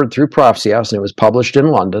offered through Prophecy House, and it was published in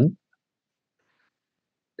London.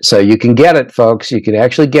 So you can get it, folks. You can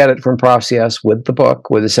actually get it from Prophecy House with the book,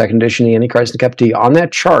 with the second edition of the Antichrist and the Cup of Tea. On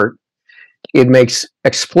that chart, it makes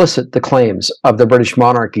explicit the claims of the British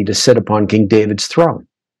monarchy to sit upon King David's throne.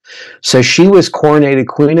 So she was coronated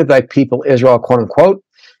Queen of thy people Israel, quote unquote.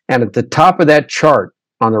 And at the top of that chart,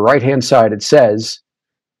 on the right-hand side, it says,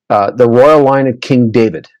 the royal line of King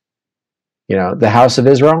David. You know, the house of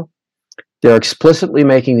Israel, they're explicitly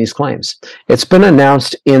making these claims. It's been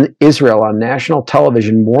announced in Israel on national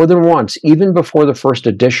television more than once, even before the first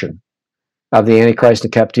edition of the Antichrist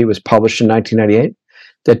and Cup of Tea was published in 1998,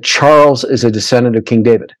 that Charles is a descendant of King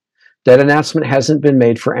David. That announcement hasn't been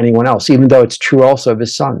made for anyone else, even though it's true also of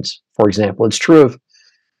his sons, for example. It's true of,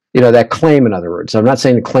 that claim, in other words. I'm not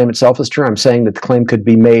saying the claim itself is true. I'm saying that the claim could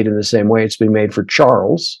be made in the same way it's been made for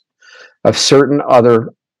Charles of certain other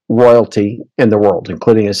royalty in the world,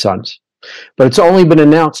 including his sons. But it's only been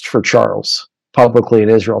announced for Charles publicly in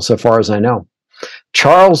Israel, so far as I know.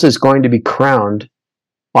 Charles is going to be crowned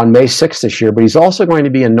on May 6th this year, but he's also going to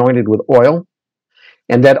be anointed with oil,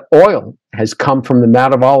 and that oil has come from the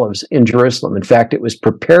Mount of Olives in Jerusalem. In fact, it was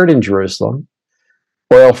prepared in Jerusalem,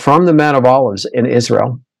 oil from the Mount of Olives in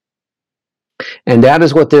Israel, and that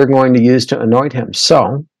is what they're going to use to anoint him.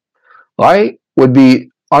 So I would be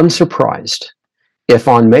unsurprised if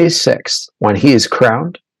on May 6th, when he is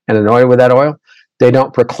crowned and anointed with that oil, they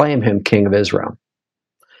don't proclaim him King of Israel.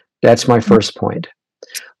 That's my first point.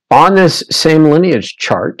 On this same lineage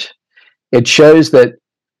chart, it shows that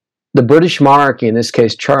the British monarchy, in this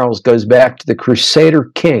case Charles, goes back to the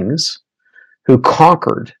Crusader kings who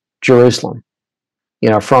conquered Jerusalem.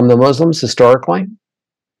 From the Muslims historically,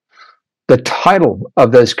 the title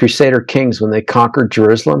of those Crusader kings when they conquered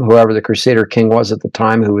Jerusalem, whoever the Crusader king was at the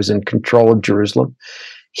time who was in control of Jerusalem,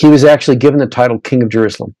 he was actually given the title King of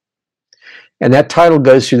Jerusalem. And that title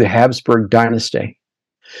goes through the Habsburg dynasty.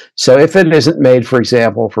 So if it isn't made, for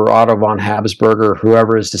example, for Otto von Habsburg or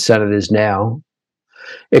whoever his descendant is now,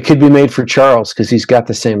 it could be made for Charles because he's got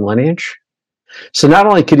the same lineage. So not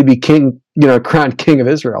only could he be king, crowned King of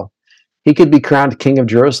Israel, he could be crowned King of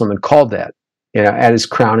Jerusalem and called that, at his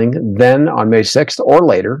crowning then on May 6th or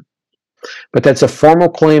later. But that's a formal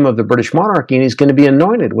claim of the British monarchy, and he's going to be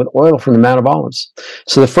anointed with oil from the Mount of Olives.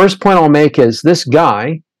 So the first point I'll make is this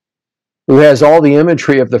guy who has all the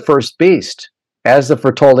imagery of the first beast as the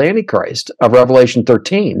foretold Antichrist of Revelation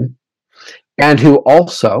 13, and who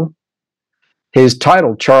also His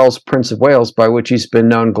title, Charles, Prince of Wales, by which he's been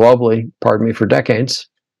known globally, pardon me, for decades,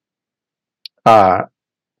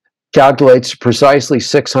 calculates precisely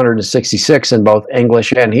 666 in both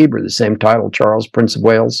English and Hebrew, the same title, Charles, Prince of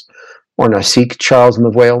Wales, or Nasik, Charles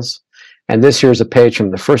of Wales. And this here is a page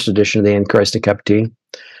from the first edition of the Antichrist and Cup of Tea,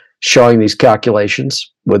 showing these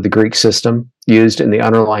calculations with the Greek system used in the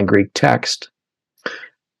underlying Greek text.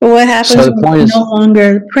 Well, what happens when he's no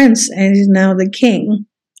longer the prince and he's now the king?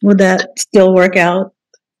 Would that still work out?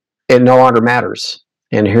 It no longer matters.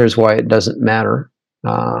 And here's why it doesn't matter.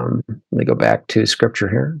 Let me go back to scripture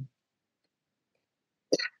here.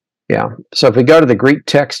 Yeah. So if we go to the Greek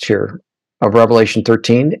text here of Revelation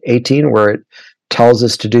 13:18, where it tells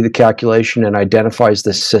us to do the calculation and identifies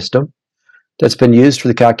the system that's been used for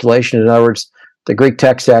the calculation. In other words, the Greek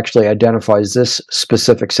text actually identifies this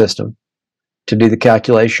specific system to do the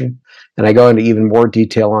calculation. And I go into even more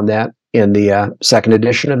detail on that in the second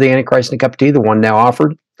edition of the Antichrist and Cup of Tea, the one now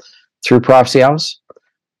offered through Prophecy House.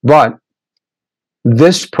 But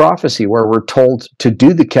this prophecy where we're told to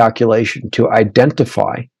do the calculation to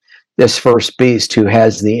identify this first beast who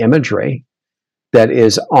has the imagery that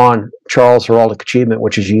is on Charles' heraldic achievement,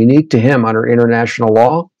 which is unique to him under international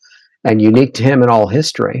law and unique to him in all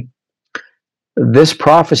history. This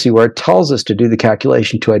prophecy where it tells us to do the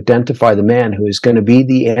calculation to identify the man who is going to be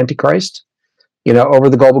the Antichrist, over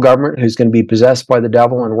the global government, who's going to be possessed by the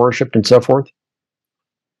devil and worshipped and so forth,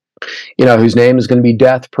 whose name is going to be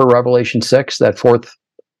death per Revelation 6, that fourth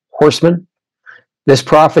horseman. This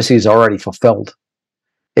prophecy is already fulfilled.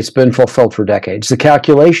 It's been fulfilled for decades. The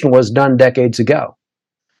calculation was done decades ago,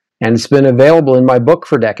 and it's been available in my book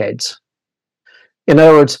for decades. In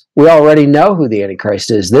other words, we already know who the Antichrist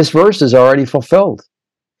is. This verse is already fulfilled.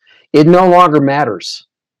 It no longer matters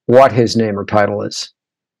what his name or title is.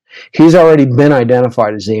 He's already been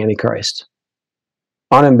identified as the Antichrist,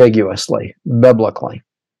 unambiguously, biblically.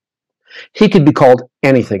 He could be called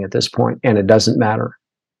anything at this point, and it doesn't matter.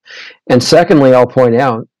 And secondly, I'll point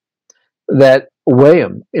out that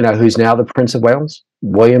William, who's now the Prince of Wales,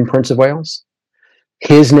 William, Prince of Wales,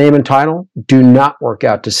 his name and title do not work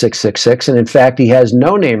out to 666. And in fact, he has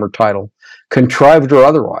no name or title, contrived or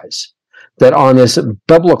otherwise, that on this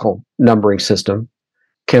biblical numbering system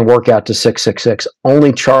can work out to 666.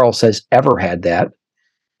 Only Charles has ever had that.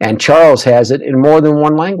 And Charles has it in more than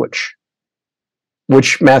one language,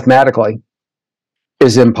 which mathematically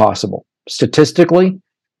is impossible. Statistically,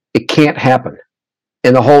 it can't happen.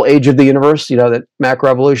 In the whole age of the universe, that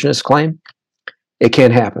macroevolutionists claim, it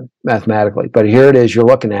can't happen mathematically. But here it is, you're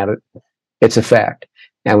looking at it, it's a fact.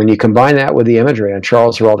 And when you combine that with the imagery on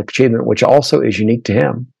Charles' heraldic achievement, which also is unique to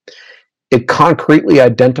him, it concretely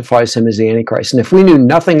identifies him as the Antichrist. And if we knew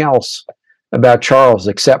nothing else about Charles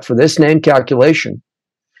except for this name calculation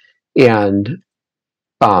and,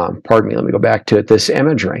 let me go back to it, this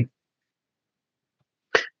imagery,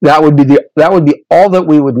 that would be all that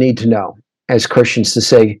we would need to know as Christians to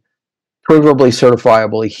say, provably,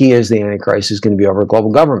 certifiably, he is the Antichrist who's going to be over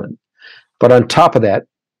global government. But on top of that,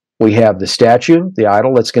 we have the statue, the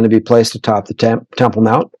idol that's going to be placed atop the Temple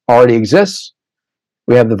Mount, already exists.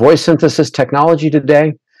 We have the voice synthesis technology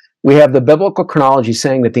today. We have the biblical chronology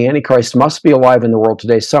saying that the Antichrist must be alive in the world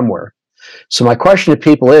today somewhere. So my question to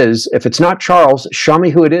people is, if it's not Charles, show me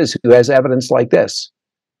who it is who has evidence like this.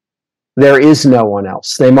 There is no one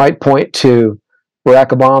else. They might point to Barack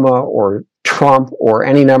Obama or Trump or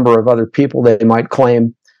any number of other people. They might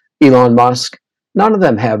claim Elon Musk. None of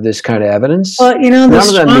them have this kind of evidence. Well,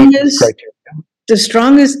 the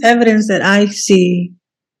strongest evidence that I see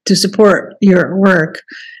to support your work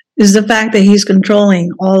is the fact that he's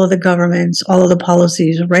controlling all of the governments, all of the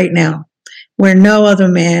policies right now, where no other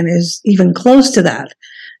man is even close to that.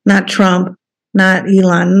 Not Trump, not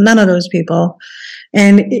Elon, none of those people.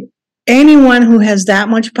 And anyone who has that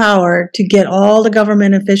much power to get all the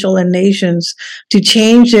government official and nations to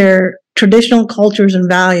change their traditional cultures and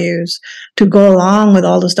values to go along with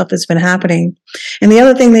all the stuff that's been happening. And the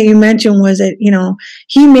other thing that you mentioned was that,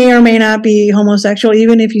 he may or may not be homosexual,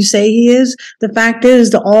 even if you say he is. The fact is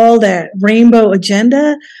that all that rainbow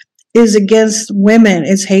agenda is against women.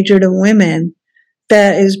 It's hatred of women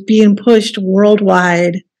that is being pushed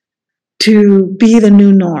worldwide to be the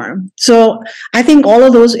new norm. So I think all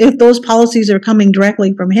of those, if those policies are coming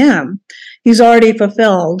directly from him, he's already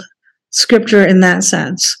fulfilled scripture in that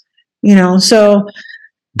sense. So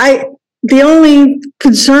the only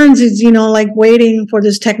concerns is, waiting for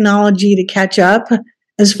this technology to catch up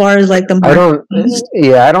as far as the mark.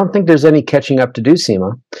 I don't think there's any catching up to do,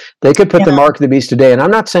 Seema. They could put the mark of the beast today, and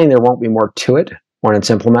I'm not saying there won't be more to it when it's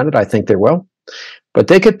implemented. I think there will. But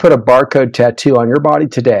they could put a barcode tattoo on your body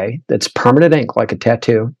today that's permanent ink, like a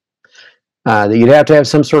tattoo, that you'd have to have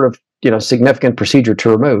some sort of significant procedure to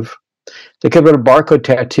remove. They could put a barcode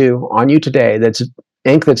tattoo on you today that's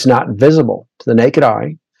ink that's not visible to the naked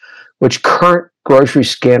eye, which current grocery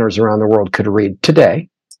scanners around the world could read today.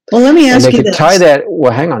 Well, let me ask you this. And they could tie that,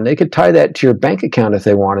 well, hang on, they could tie that to your bank account if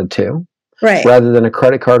they wanted to, right? Rather than a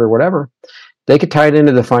credit card or whatever. They could tie it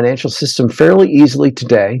into the financial system fairly easily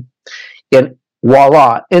today. And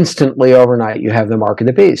voila, instantly overnight, you have the mark of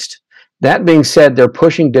the beast. That being said, they're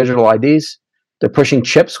pushing digital IDs. They're pushing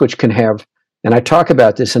chips, which can have, and I talk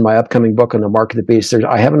about this in my upcoming book on the mark of the beast.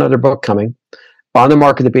 I have another book coming on the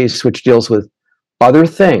mark of the beast, which deals with other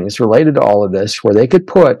things related to all of this, where they could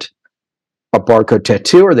put a barcode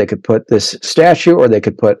tattoo, or they could put this statue, or they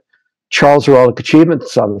could put Charles Heraldic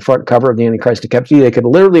Achievements on the front cover of the Antichrist in Captivity. They could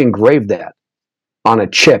literally engrave that on a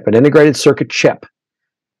chip, an integrated circuit chip,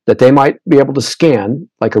 that they might be able to scan,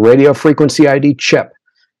 like a radio frequency ID chip,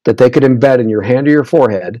 that they could embed in your hand or your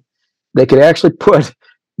forehead. They could actually put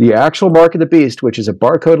the actual mark of the beast, which is a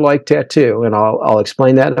barcode-like tattoo, and I'll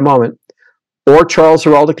explain that in a moment, or Charles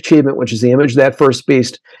Heraldic Achievement, which is the image of that first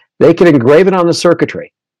beast. They could engrave it on the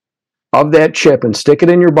circuitry of that chip and stick it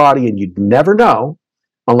in your body, and you'd never know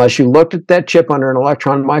unless you looked at that chip under an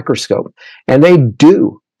electron microscope. And they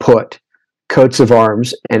do put coats of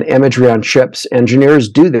arms and imagery on chips. Engineers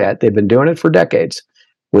do that. They've been doing it for decades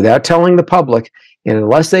without telling the public. And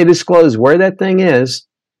unless they disclose where that thing is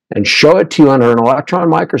and show it to you under an electron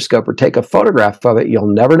microscope or take a photograph of it,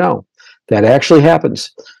 you'll never know. That actually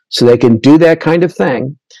happens. So they can do that kind of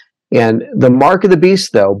thing. And the mark of the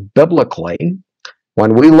beast, though, biblically,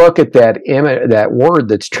 when we look at that word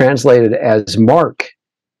that's translated as mark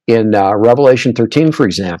in Revelation 13, for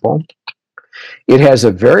example, it has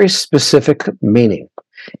a very specific meaning.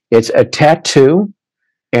 It's a tattoo,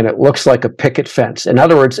 and it looks like a picket fence. In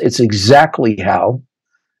other words, it's exactly how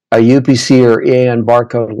a UPC or EAN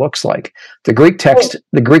barcode looks like. The Greek text,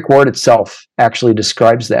 the Greek word itself actually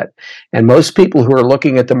describes that. And most people who are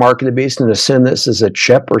looking at the mark of the beast and assume this is a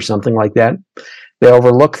chip or something like that, they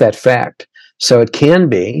overlook that fact. So it can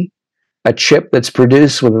be a chip that's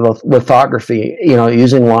produced with lithography,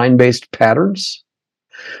 using line-based patterns,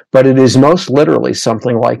 but it is most literally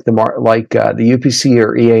something like the UPC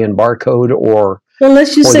or EAN barcode, or well,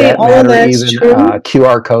 let's just say all of that's even true.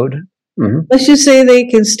 QR code. Mm-hmm. Let's just say they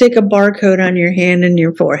can stick a barcode on your hand and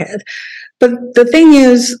your forehead. But the thing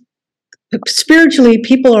is, spiritually,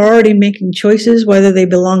 people are already making choices whether they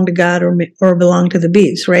belong to God or belong to the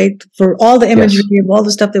beast, right? For all the imagery of all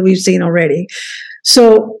the stuff that we've seen already.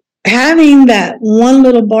 So having that one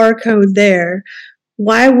little barcode there,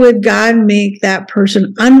 why would God make that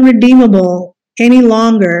person unredeemable any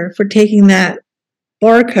longer for taking that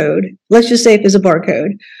barcode? Let's just say if it's a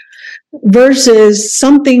barcode, versus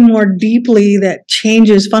something more deeply that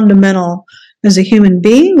changes fundamental as a human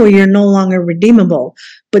being, where you're no longer redeemable.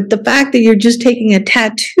 But the fact that you're just taking a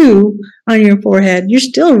tattoo on your forehead, you're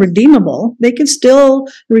still redeemable. They can still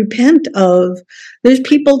repent of. There's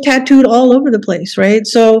people tattooed all over the place, right?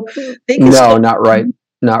 So they can not right.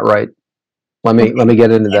 Not right. Let me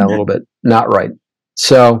get into that a little bit. Not right.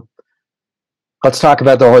 So let's talk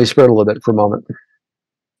about the Holy Spirit a little bit for a moment.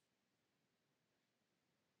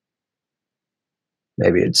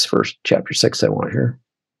 Maybe it's first chapter 6 I want here.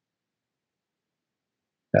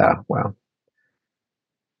 Wow.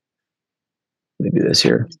 Let me do this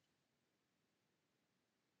here.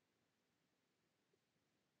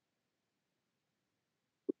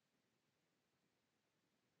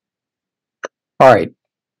 All right.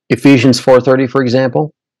 Ephesians 4:30, for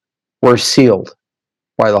example, we're sealed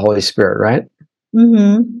by the Holy Spirit, right?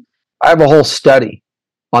 Mm-hmm. I have a whole study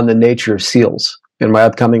on the nature of seals in my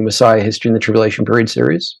upcoming Messiah History in the Tribulation Period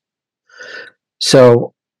series.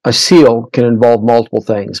 So a seal can involve multiple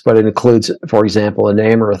things, but it includes, for example, a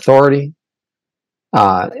name or authority.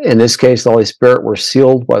 In this case, the Holy Spirit, we're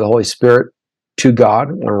sealed by the Holy Spirit to God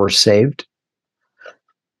when we're saved.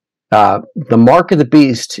 The mark of the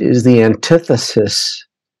beast is the antithesis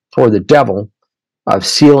for the devil of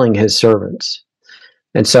sealing his servants.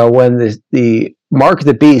 And so when the mark of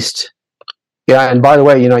the beast, and by the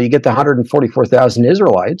way, you get the 144,000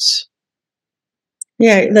 Israelites.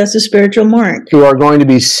 Yeah, that's a spiritual mark. Who are going to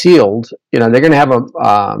be sealed. They're going to have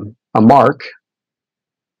a mark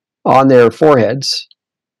on their foreheads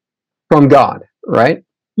from God, right?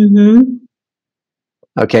 Mm-hmm.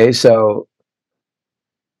 Okay, so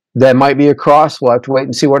that might be a cross. We'll have to wait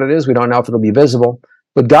and see what it is. We don't know if it'll be visible.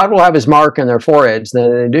 But God will have his mark on their foreheads.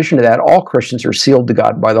 Then in addition to that, all Christians are sealed to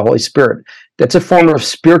God by the Holy Spirit. That's a form of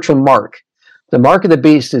spiritual mark. The mark of the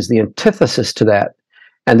beast is the antithesis to that.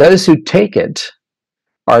 And those who take it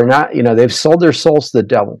are not, they've sold their souls to the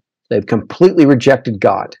devil. They've completely rejected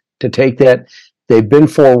God. to take that. They've been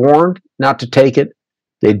forewarned not to take it.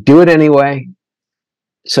 They do it anyway.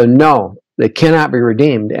 So no, they cannot be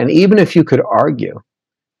redeemed. And even if you could argue,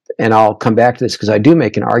 and I'll come back to this because I do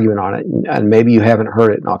make an argument on it, and maybe you haven't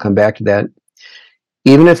heard it, and I'll come back to that.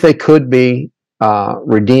 Even if they could be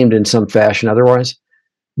redeemed in some fashion otherwise,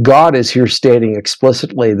 God is here stating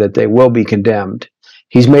explicitly that they will be condemned.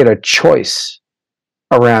 He's made a choice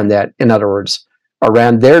around that. In other words,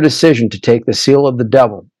 around their decision to take the seal of the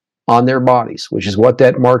devil on their bodies, which is what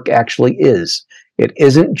that mark actually is. It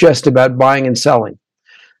isn't just about buying and selling.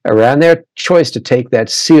 Around their choice to take that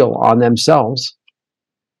seal on themselves.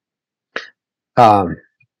 But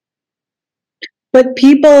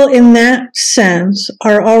people in that sense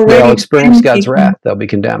are already... They'll experience God's wrath. They'll be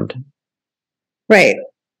condemned. Right.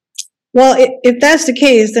 Well, if that's the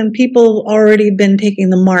case, then people already been taking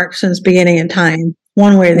the mark since beginning of time,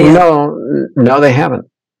 one way or the other. No, they haven't.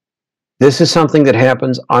 This is something that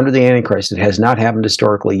happens under the Antichrist. It has not happened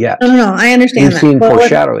historically yet. No, I understand that. You've seen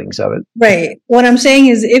foreshadowings of it. Right. What I'm saying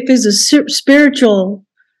is if it's a spiritual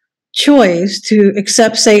choice to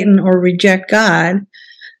accept Satan or reject God,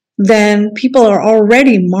 then people are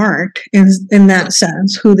already marked in that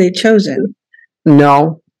sense, who they've chosen.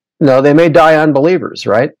 No, they may die unbelievers,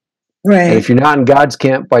 right? Right. And if you're not in God's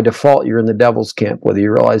camp, by default, you're in the devil's camp, whether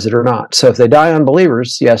you realize it or not. So if they die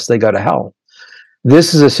unbelievers, yes, they go to hell.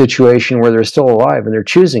 This is a situation where they're still alive and they're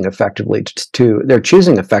choosing effectively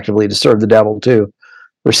to serve the devil, to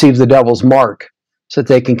receive the devil's mark so that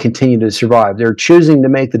they can continue to survive. They're choosing to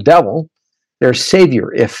make the devil their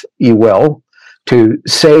savior, if you will, to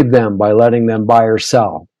save them by letting them buy or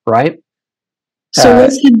sell, right? So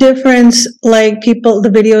what's the difference, like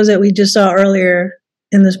the videos that we just saw earlier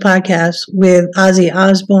in this podcast with Ozzy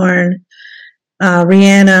Osbourne,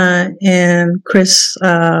 Rihanna, and Chris,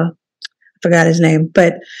 forgot his name,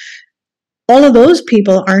 but all of those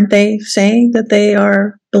people, aren't they saying that they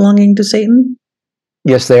are belonging to Satan?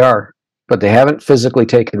 Yes, they are, but they haven't physically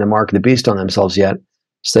taken the mark of the beast on themselves yet,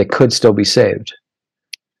 so they could still be saved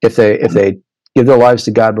if they give their lives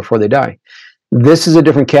to God before they die. This is a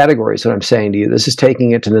different category, is what I'm saying to you. This is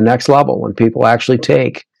taking it to the next level when people actually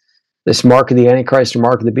take this mark of the Antichrist or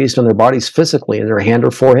mark of the beast on their bodies physically, in their hand or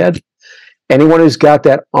forehead. Anyone who's got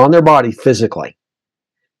that on their body physically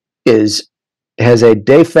has a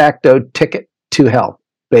de facto ticket to hell,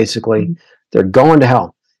 basically. Mm-hmm. They're going to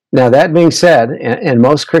hell. Now, that being said, and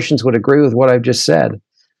most Christians would agree with what I've just said,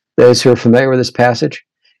 those who are familiar with this passage,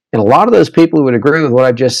 and a lot of those people who would agree with what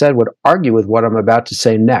I've just said would argue with what I'm about to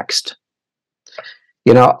say next.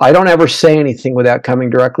 You know, I don't ever say anything without coming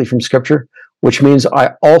directly from Scripture, which means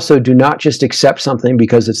I also do not just accept something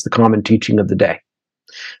because it's the common teaching of the day,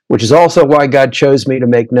 which is also why God chose me to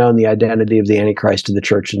make known the identity of the Antichrist to the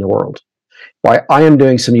church and the world. Why I am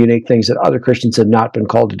doing some unique things that other Christians have not been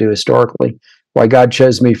called to do historically. Why God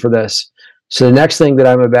chose me for this. So the next thing that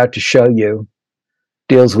I'm about to show you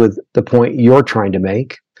deals with the point you're trying to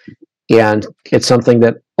make. And it's something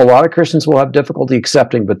that a lot of Christians will have difficulty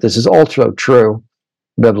accepting, but this is also true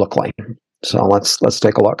biblically. So let's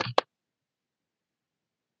take a look.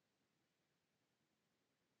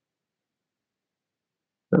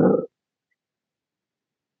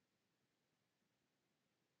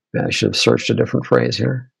 I should have searched a different phrase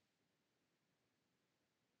here.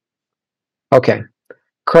 Okay.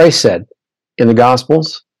 Christ said in the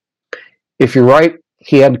Gospels, if your right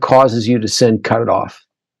hand causes you to sin, cut it off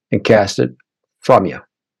and cast it from you.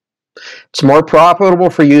 It's more profitable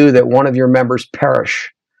for you that one of your members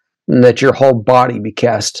perish than that your whole body be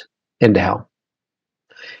cast into hell.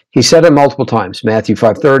 He said it multiple times. Matthew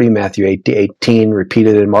 5:30, Matthew 8:18,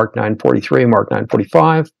 repeated in Mark 9:43, Mark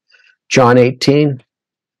 9:45, John 18.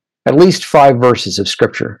 At least 5 verses of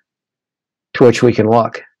Scripture to which we can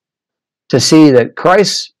look to see that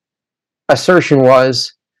Christ's assertion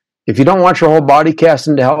was, if you don't want your whole body cast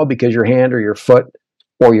into hell because your hand or your foot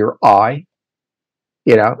or your eye,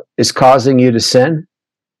 is causing you to sin,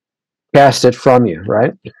 cast it from you,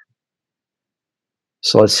 right?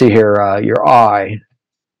 So let's see here, your eye,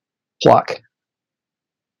 pluck.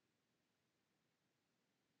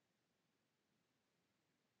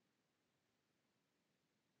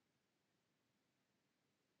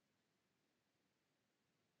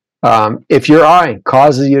 If your eye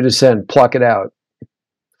causes you to sin, pluck it out.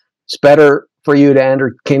 It's better for you to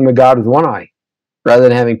enter the kingdom of God with one eye rather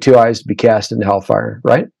than having 2 eyes to be cast into hellfire,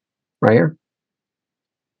 right? Right here.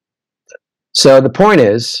 So the point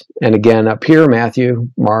is, and again up here, Matthew,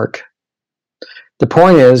 Mark, the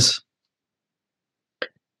point is,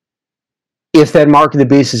 if that mark of the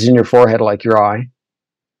beast is in your forehead like your eye,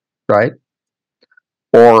 right?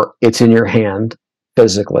 Or it's in your hand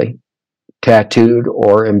physically, tattooed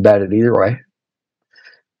or embedded, either way.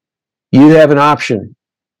 You have an option,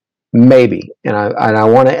 maybe, and I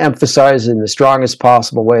want to emphasize in the strongest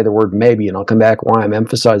possible way the word maybe, and I'll come back why I'm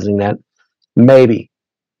emphasizing that, maybe,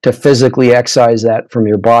 to physically excise that from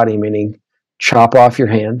your body, meaning chop off your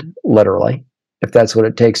hand, literally, if that's what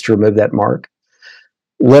it takes to remove that mark.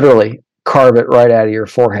 Literally, carve it right out of your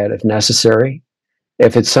forehead if necessary.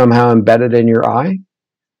 If it's somehow embedded in your eye,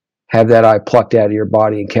 have that eye plucked out of your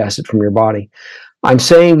body and cast it from your body. I'm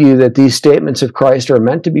saying to you that these statements of Christ are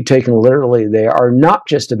meant to be taken literally. They are not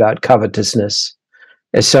just about covetousness,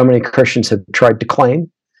 as so many Christians have tried to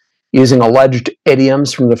claim, using alleged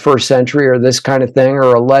idioms from the first century or this kind of thing,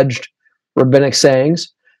 or alleged rabbinic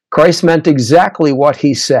sayings. Christ meant exactly what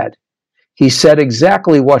he said. He said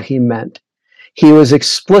exactly what he meant. He was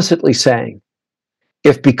explicitly saying,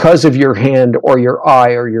 if because of your hand or your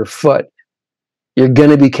eye or your foot, you're going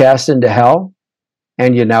to be cast into hell,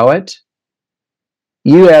 and you know it,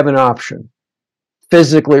 you have an option.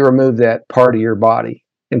 Physically remove that part of your body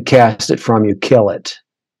and cast it from you, kill it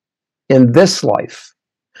in this life.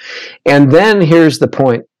 And then here's the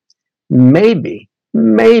point. Maybe,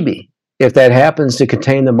 if that happens to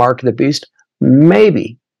contain the mark of the beast,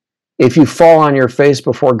 maybe if you fall on your face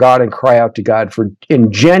before God and cry out to God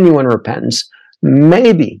in genuine repentance,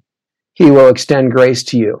 maybe he will extend grace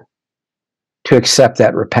to you to accept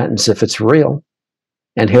that repentance if it's real.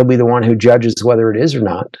 And he'll be the one who judges whether it is or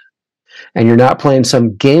not. And you're not playing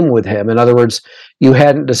some game with him. In other words, you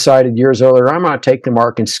hadn't decided years earlier, I'm going to take the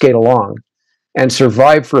mark and skate along and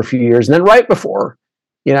survive for a few years. And then right before,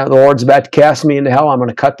 the Lord's about to cast me into hell, I'm going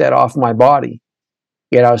to cut that off my body,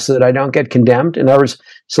 so that I don't get condemned. In other words,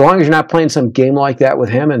 so long as you're not playing some game like that with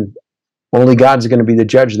him, and only God's going to be the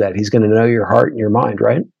judge of that. He's going to know your heart and your mind,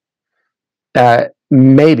 right?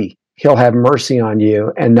 Maybe he'll have mercy on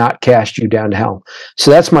you and not cast you down to hell. So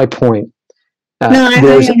that's my point. No, I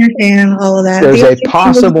understand all of that. There's a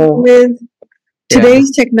possible... With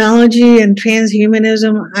today's technology and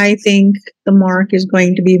transhumanism, I think the mark is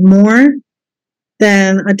going to be more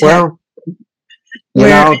than a tech.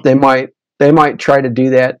 Well, they might try to do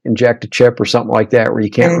that, inject a chip or something like that where you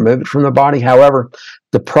can't remove it from the body. However,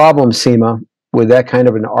 the problem, Seema, with that kind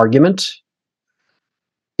of an argument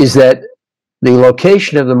is that the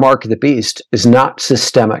location of the mark of the beast is not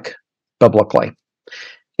systemic biblically.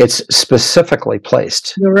 It's specifically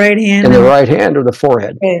placed in the right hand or the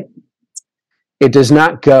forehead. Right. It does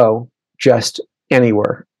not go just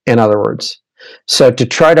anywhere, in other words. So to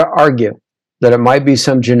try to argue that it might be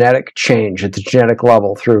some genetic change at the genetic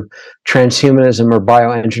level through transhumanism or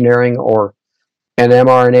bioengineering or an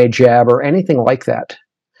mRNA jab or anything like that,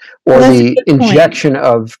 or the injection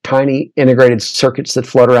of tiny integrated circuits that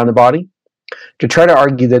float around the body, to try to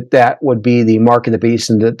argue that that would be the mark of the beast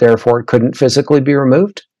and that therefore it couldn't physically be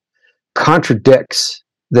removed, contradicts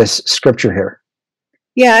this scripture here.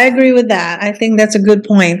 Yeah, I agree with that. I think that's a good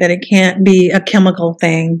point, that it can't be a chemical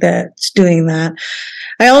thing that's doing that.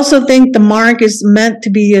 I also think the mark is meant to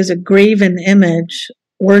be as a graven image,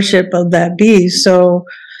 worship of that beast. So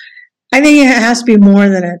I think it has to be more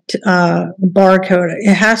than a barcode.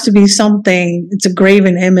 It has to be something, it's a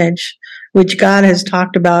graven image, which God has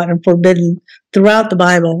talked about and forbidden throughout the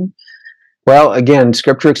Bible. Well, again,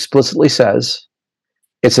 scripture explicitly says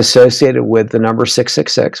it's associated with the number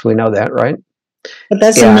 666. We know that, right? But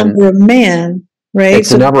that's the number of man, right?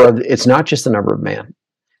 It's it's not just the number of man.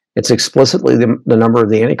 It's explicitly the number of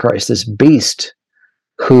the Antichrist, this beast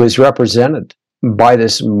who is represented by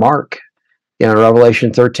this mark. In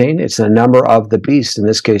Revelation 13, it's the number of the beast, in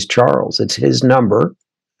this case, Charles. It's his number.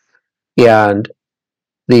 And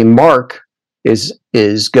the mark goes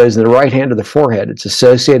in the right hand of the forehead. It's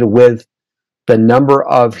associated with the number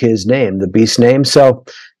of his name, the beast's name. So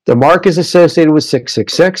the mark is associated with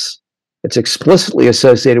 666. It's explicitly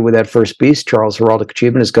associated with that first beast, Charles' heraldic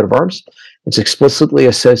achievement, his coat of arms. It's explicitly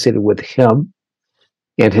associated with him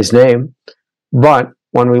and his name. But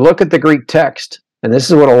when we look at the Greek text, and this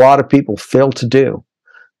is what a lot of people fail to do,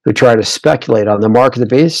 who try to speculate on the mark of the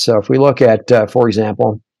beast. So if we look at, for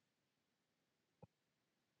example,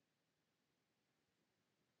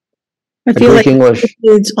 I feel Greek like English, it's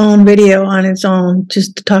its own video on its own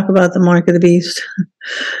just to talk about the mark of the beast.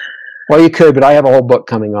 Well, you could, but I have a whole book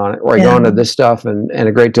coming on it where I go into this stuff and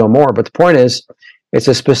a great deal more. But the point is, it's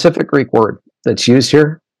a specific Greek word that's used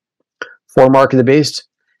here for mark of the beast.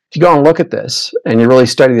 If you go and look at this and you really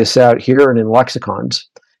study this out here and in lexicons,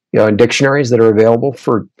 in dictionaries that are available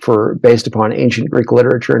for based upon ancient Greek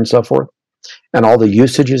literature and so forth, and all the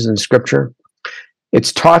usages in scripture,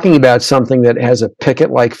 it's talking about something that has a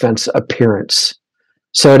picket-like fence appearance.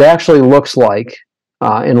 So it actually looks like,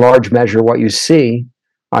 in large measure, what you see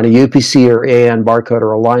on a UPC or EAN barcode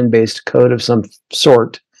or a line-based code of some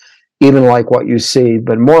sort, even like what you see,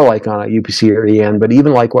 but more like on a UPC or EAN, but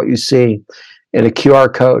even like what you see in a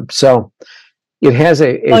QR code. So it has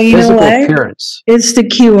a physical appearance. It's the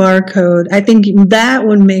QR code. I think that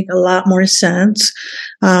would make a lot more sense.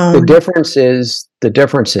 The difference is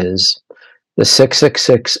the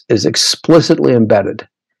 666 is explicitly embedded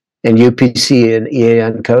in UPC and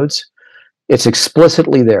EAN codes. It's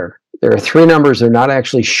explicitly there. There are 3 numbers they're not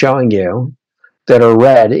actually showing you that are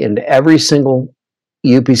read in every single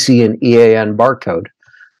UPC and EAN barcode,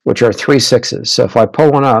 which are 3 6s. So if I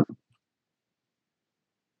pull one up.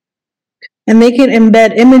 And they can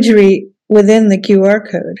embed imagery within the QR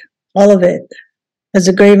code, all of it, as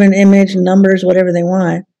a graven image, numbers, whatever they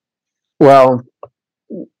want. Well,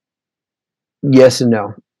 yes and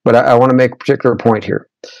no, but I want to make a particular point here.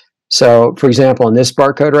 So, for example, in this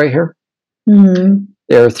barcode right here,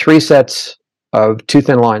 there are 3 sets of 2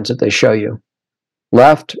 thin lines that they show you.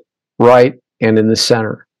 Left, right, and in the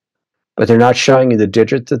center. But they're not showing you the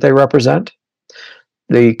digit that they represent.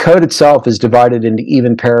 The code itself is divided into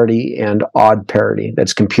even parity and odd parity.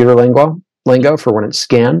 That's computer lingo for when it's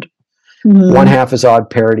scanned. One half is odd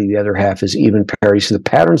parity, the other half is even parity. So the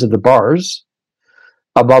patterns of the bars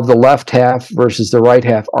above the left half versus the right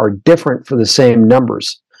half are different for the same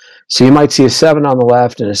numbers. So you might see a 7 on the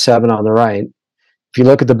left and a 7 on the right. If you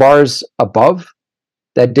look at the bars above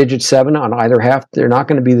that digit 7 on either half, they're not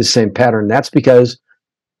going to be the same pattern. That's because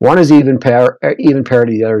one is even parity,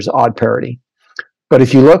 the other is odd parity. But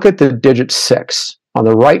if you look at the digit 6 on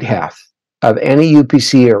the right half of any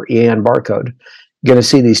UPC or EAN barcode, you're going to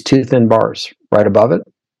see these 2 thin bars right above it.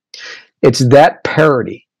 It's that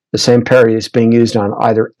parity, the same parity that's being used on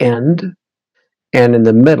either end and in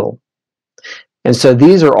the middle. And so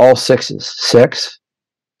these are all 6s, 6,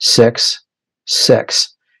 6,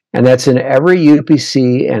 6. And that's in every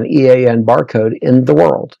UPC and EAN barcode in the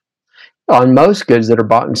world, on most goods that are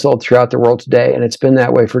bought and sold throughout the world today, and it's been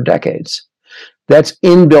that way for decades. That's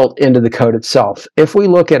inbuilt into the code itself. If we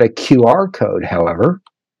look at a QR code, however,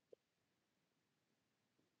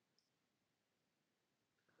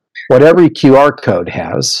 what every QR code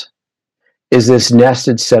has is this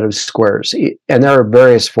nested set of squares. And there are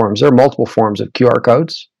various forms. There are multiple forms of QR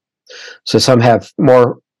codes. So some have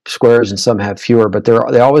more squares and some have fewer, but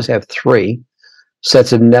they always have 3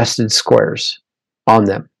 sets of nested squares on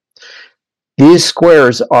them. These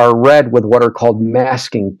squares are read with what are called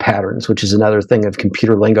masking patterns, which is another thing of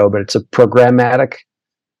computer lingo, but it's a programmatic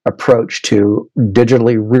approach to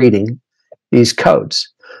digitally reading these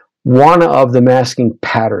codes. One of the masking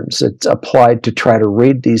patterns that's applied to try to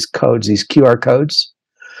read these codes, these QR codes,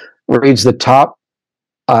 reads the top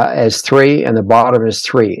as 3 and the bottom as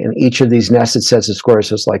 3. And each of these nested sets of squares,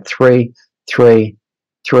 so it's like 3, 3,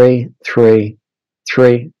 3, 3,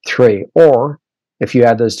 3, 3. Or if you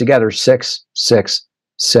add those together, 6, 6,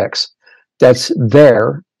 6. That's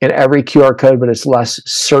there in every QR code, but it's less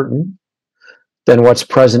certain than what's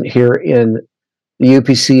present here in the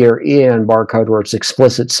UPC or EAN barcode where it's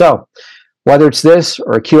explicit. So whether it's this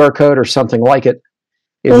or a QR code or something like it,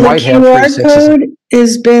 might have 3 6s. The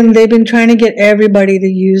QR code they've been trying to get everybody to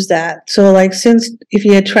use that. So like if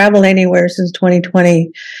you had traveled anywhere since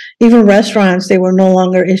 2020, even restaurants, they were no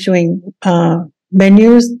longer issuing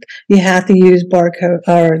menus. You have to use barcode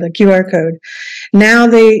or the QR code. Now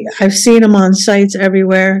I've seen them on sites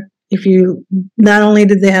everywhere. Not only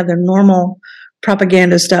did they have their normal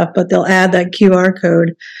propaganda stuff, but they'll add that QR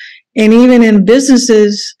code. And even in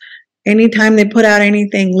businesses, anytime they put out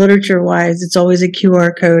anything literature-wise, it's always a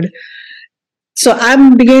QR code. So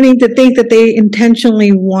I'm beginning to think that they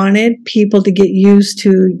intentionally wanted people to get used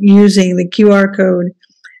to using the QR code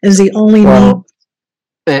as the only means.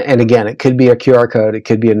 And again, it could be a QR code, it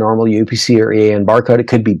could be a normal UPC or EAN barcode, it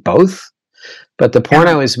could be both. But the point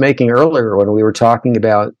I was making earlier when we were talking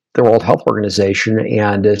about the World Health Organization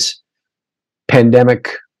and this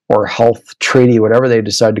pandemic or health treaty, whatever they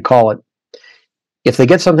decide to call it, if they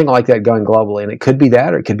get something like that going globally, and it could be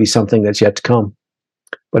that, or it could be something that's yet to come.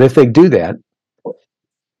 But if they do that,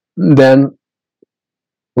 then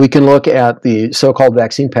we can look at the so-called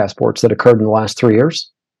vaccine passports that occurred in the last 3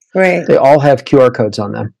 years. Right. They all have QR codes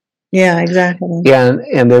on them. Yeah, exactly.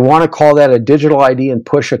 And they want to call that a digital ID and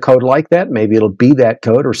push a code like that. Maybe it'll be that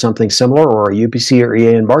code or something similar, or a UPC or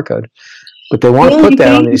EAN barcode. But they want to put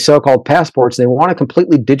that on these so-called passports. They want to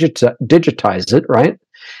completely digitize it, right?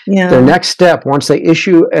 Yeah. Their next step, once they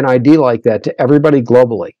issue an ID like that to everybody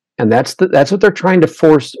globally, and that's what they're trying to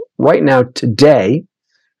force right now, today,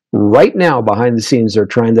 right now behind the scenes, they're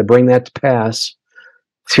trying to bring that to pass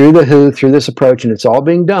through through this approach, and it's all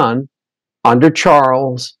being done under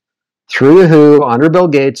Charles through the WHO, under Bill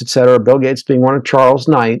Gates, et cetera, Bill Gates being one of Charles'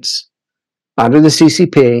 knights, under the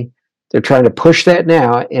CCP. They're trying to push that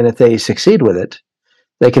now, and if they succeed with it,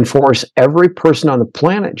 they can force every person on the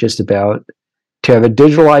planet just about to have a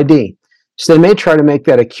digital ID. So they may try to make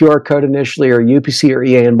that a QR code initially, or UPC or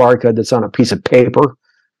EAN barcode that's on a piece of paper,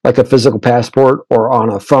 like a physical passport, or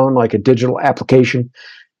on a phone, like a digital application.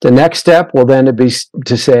 The next step will then be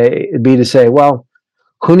to say, well,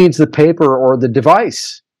 who needs the paper or the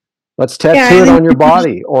device? Let's tattoo it on your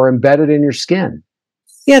body or embed it in your skin.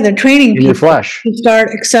 Yeah, they're training in your people flesh to start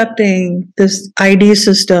accepting this ID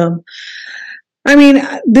system. I mean,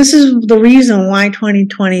 this is the reason why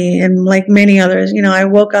 2020 and like many others, I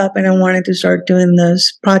woke up and I wanted to start doing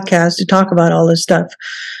this podcast to talk about all this stuff,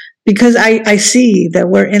 because I see that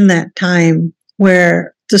we're in that time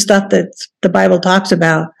where the stuff that the Bible talks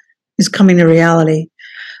about is coming to reality.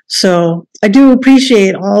 So I do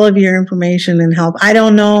appreciate all of your information and help. I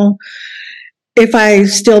don't know if I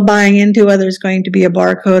still buying into whether it's going to be a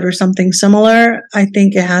barcode or something similar. I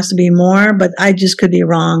think it has to be more, but I just could be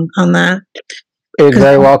wrong on that. It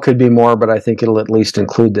very well could be more, but I think it'll at least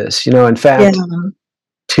include this. In fact,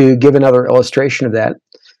 to give another illustration of that,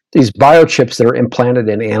 these biochips that are implanted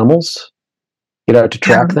in animals, to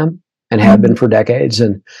track them and have been for decades,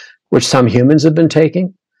 and which some humans have been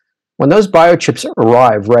taking, when those biochips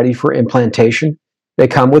arrive ready for implantation, they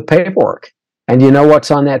come with paperwork. And you know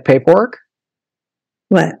what's on that paperwork?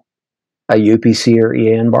 What? A UPC or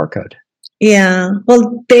EAN barcode. Yeah.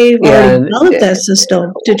 Well, they've already developed that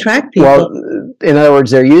system to track people. Well, in other words,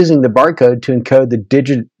 they're using the barcode to encode the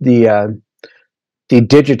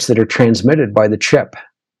digits that are transmitted by the chip.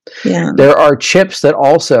 Yeah. There are chips that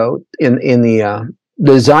also, in the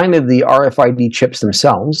design of the RFID chips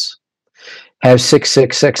themselves, have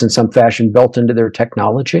 666 in some fashion built into their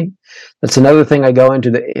technology. That's another thing I go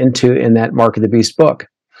into in that Mark of the Beast book.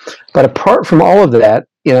 But apart from all of that,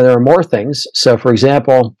 there are more things. So, for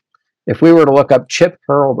example, if we were to look up chip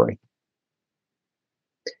heraldry,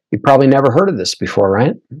 you've probably never heard of this before,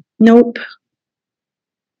 right? Nope.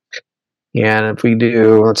 Yeah, and if we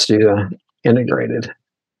do, let's do the integrated.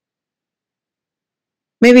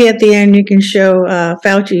 Maybe at the end you can show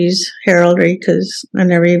Fauci's heraldry, because I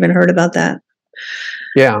never even heard about that.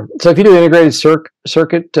 Yeah, so if you do integrated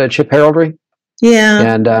circuit chip heraldry,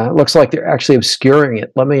 and it looks like they're actually obscuring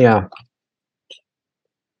it. Let me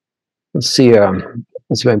let's see.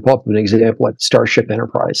 Let's see if I can pull up an example like Starship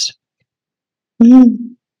Enterprise. Mm-hmm.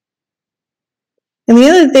 And the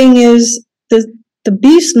other thing is the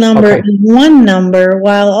beast number is one number,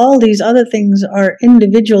 while all these other things are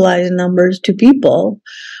individualized numbers to people.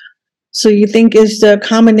 So you think is the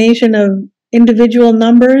combination of individual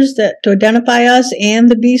numbers that to identify us and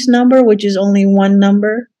the beast number, which is only one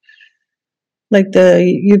number, like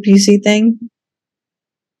the UPC thing?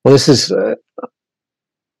 Well, this is.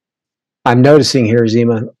 I'm noticing here,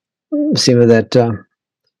 Seema, that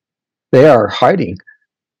they are hiding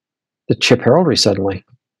the chip heraldry suddenly.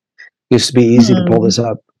 Used to be easy to pull this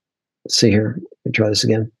up. Let's see here. Let me try this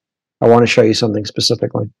again. I want to show you something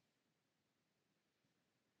specifically.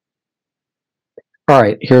 All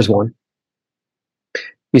right, here's one.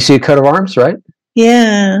 You see a coat of arms, right?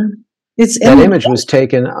 Yeah. That image was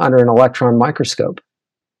taken under an electron microscope.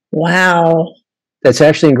 Wow. That's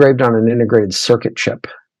actually engraved on an integrated circuit chip.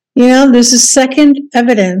 This is second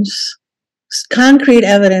evidence, concrete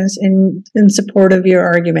evidence in support of your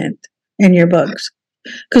argument in your books.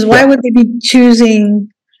 Because why would they be choosing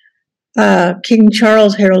King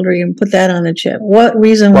Charles heraldry and put that on the chip? What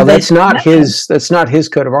reason? Well, that's not his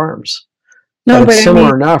coat of arms. No, but it's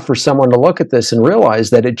similar enough for someone to look at this and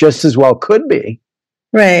realize that it just as well could be.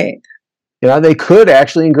 Right. They could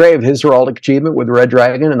actually engrave his heraldic achievement with Red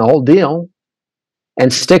Dragon and the whole deal,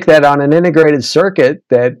 and stick that on an integrated circuit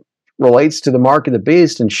that relates to the Mark of the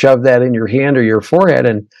Beast, and shove that in your hand or your forehead,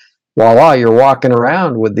 and voila, you're walking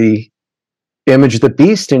around with the image of the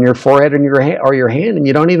beast in your forehead and your hand, and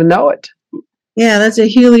you don't even know it. Yeah, that's a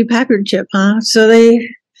Hewlett-Packard chip, huh? So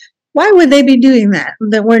why would they be doing that?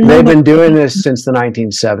 They've been doing this since the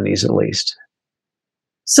 1970s, at least.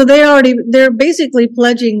 So they're basically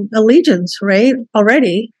pledging allegiance, right?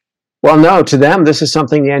 Already. Well, no, to them, this is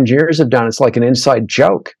something the engineers have done. It's like an inside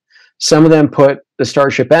joke. Some of them put the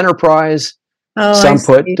Starship Enterprise. Some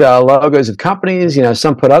put logos of companies.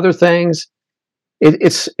 Some put other things.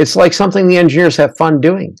 It's like something the engineers have fun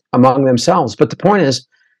doing among themselves. But the point is,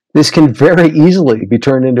 this can very easily be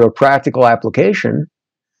turned into a practical application.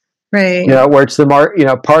 Right. Where it's the mark,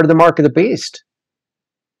 part of the Mark of the Beast.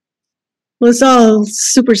 Well, it's all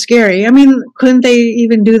super scary. I mean, couldn't they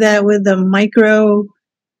even do that with the micro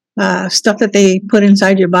stuff that they put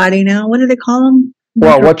inside your body now? What do they call them?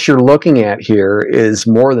 Well, what you're looking at here is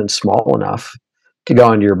more than small enough to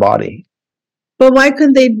go into your body. But why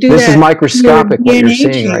couldn't they do This that? is microscopic, what you're DNA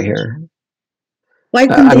seeing right change? here. Why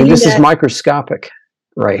couldn't I they mean, do this is that? microscopic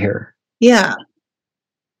right here. Yeah.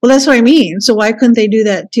 Well, that's what I mean. So why couldn't they do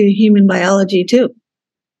that to human biology too?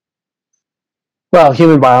 Well,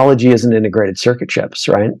 human biology isn't integrated circuit chips,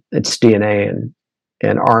 right? It's DNA and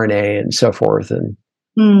RNA and so forth, and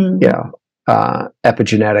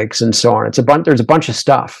epigenetics and so on. There's a bunch of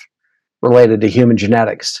stuff related to human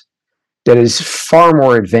genetics that is far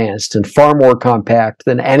more advanced and far more compact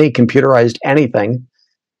than any computerized anything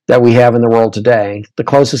that we have in the world today. The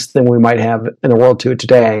closest thing we might have in the world to it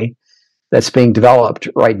today that's being developed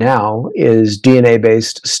right now is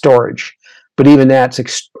DNA-based storage. But even that's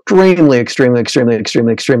extremely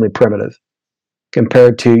primitive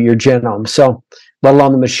compared to your genome. So, let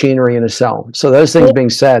alone the machinery in a cell. So those things being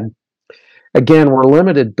said, again, we're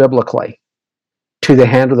limited biblically to the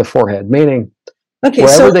hand of the forehead, meaning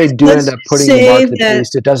wherever they do end up putting the mark of the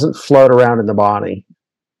beast, it doesn't float around in the body.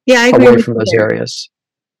 Yeah, I agree away from those areas.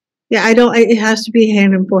 Yeah, it has to be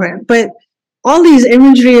hand and forehead. But all these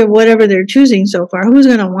imagery of whatever they're choosing so far, who's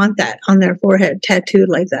going to want that on their forehead tattooed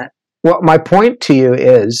like that? Well, my point to you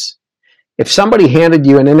is, if somebody handed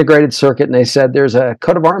you an integrated circuit and they said, there's a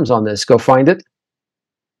coat of arms on this, go find it.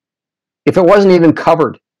 If it wasn't even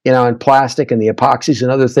covered, in plastic and the epoxies and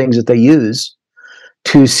other things that they use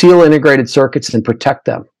to seal integrated circuits and protect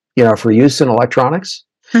them, for use in electronics.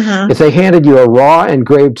 If they handed you a raw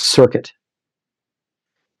engraved circuit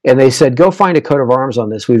and they said, go find a coat of arms on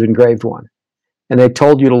this, we've engraved one, and they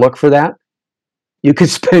told you to look for that, you could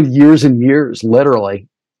spend years and years, literally,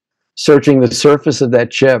 searching the surface of that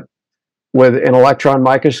chip with an electron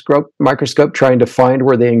microscope trying to find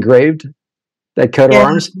where they engraved that coat of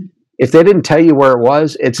arms. If they didn't tell you where it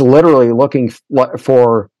was, it's literally looking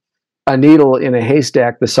for a needle in a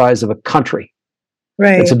haystack the size of a country.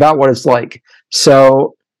 Right. It's about what it's like.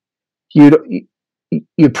 So you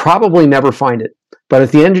probably never find it. But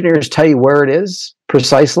if the engineers tell you where it is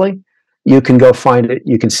precisely, you can go find it,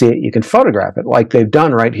 you can see it, you can photograph it like they've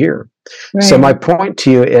done right here. Right. So my point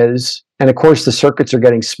to you is, and of course the circuits are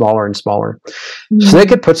getting smaller and smaller. So they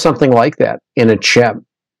could put something like that in a chip,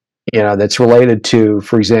 that's related to,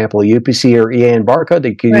 for example, a UPC or EAN barcode.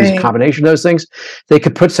 They could use a combination of those things. They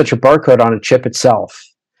could put such a barcode on a chip itself,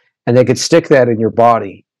 and they could stick that in your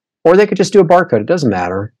body. Or they could just do a barcode. It doesn't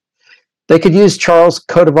matter. They could use Charles'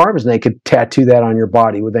 coat of arms, and they could tattoo that on your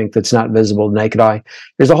body with ink that's not visible to the naked eye.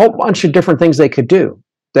 There's a whole bunch of different things they could do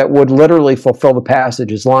that would literally fulfill the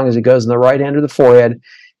passage as long as it goes in the right hand of the forehead.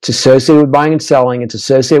 It's associated with buying and selling. It's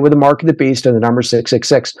associated with the mark of the beast and the number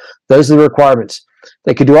 666. Those are the requirements.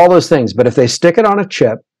 They could do all those things, but if they stick it on a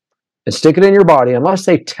chip and stick it in your body, unless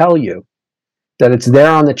they tell you that it's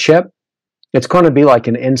there on the chip, it's going to be like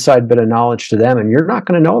an inside bit of knowledge to them, and you're not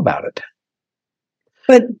going to know about it.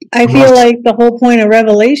 But I feel like the whole point of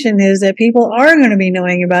Revelation is that people are going to be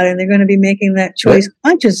knowing about it, and they're going to be making that choice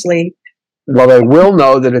consciously. Well, they will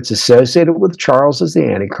know that it's associated with Charles as the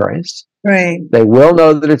Antichrist. Right. They will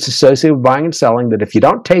know that it's associated with buying and selling, that if you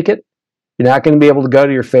don't take it, you're not going to be able to go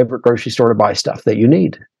to your favorite grocery store to buy stuff that you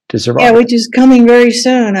need to survive. Yeah, which is coming very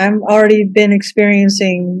soon. I've already been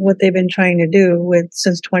experiencing what they've been trying to do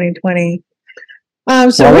since 2020.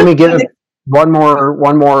 Let me give one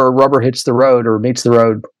more rubber hits the road or meets the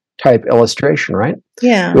road type illustration, right?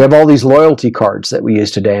 Yeah. We have all these loyalty cards that we use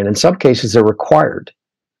today, and in some cases they're required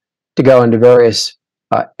to go into various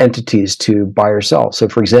entities to buy or sell. So,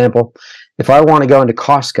 for example, if I want to go into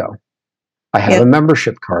Costco, I have a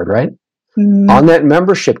membership card, right? On that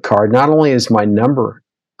membership card, not only is my number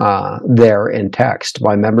there in text,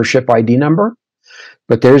 my membership ID number,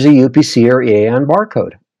 but there's a UPC or EAN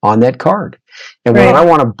barcode on that card. And when I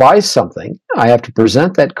want to buy something, I have to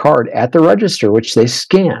present that card at the register, which they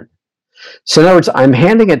scan. So in other words, I'm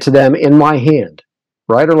handing it to them in my hand,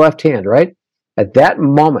 right or left hand, right? At that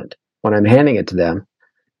moment, when I'm handing it to them,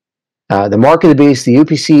 the mark of the beast, the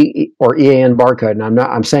UPC or EAN barcode, and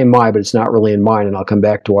I'm saying my, but it's not really in mine, and I'll come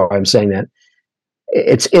back to why I'm saying that.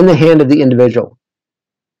 It's in the hand of the individual,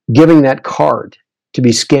 giving that card to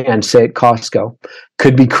be scanned, say at Costco.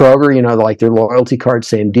 Could be Kroger, like their loyalty card,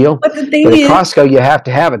 same deal. But at Costco, you have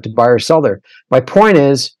to have it to buy or sell there. My point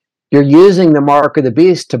is, you're using the mark of the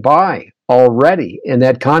beast to buy already in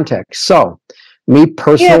that context. So, me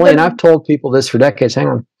personally, and I've told people this for decades, hang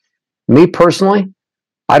on, me personally,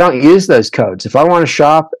 I don't use those codes. If I want to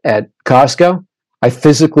shop at Costco, I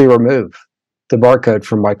physically remove the barcode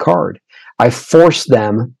from my card. I force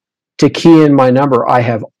them to key in my number. I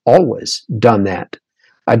have always done that.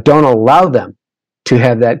 I don't allow them to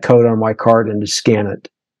have that code on my card and to scan it.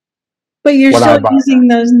 But you're when I still buy using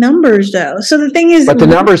those numbers, though. So the thing is, But the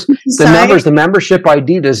numbers, society- the membership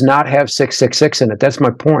ID does not have 666 in it. That's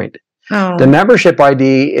my point. Oh. The membership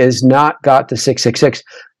ID is not got the 666.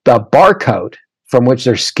 The barcode from which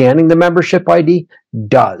they're scanning the membership ID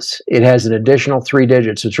does. It has an additional 3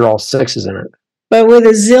 digits, which are all 6s in it. But with a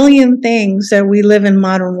zillion things that we live in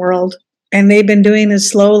modern world, and they've been doing this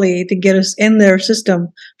slowly to get us in their system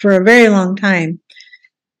for a very long time.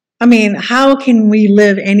 I mean, how can we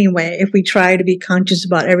live anyway if we try to be conscious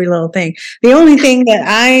about every little thing? The only thing that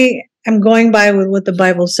I am going by with what the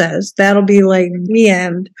Bible says, that'll be like the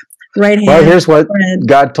end, right hand. Well, here's what bread.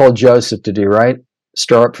 God told Joseph to do, right?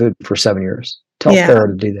 Store up food for 7 years. Tell Yeah. Pharaoh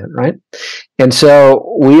to do that, right? And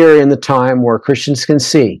so we are in the time where Christians can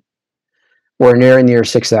see we're nearing the year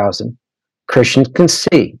 6000. Christians can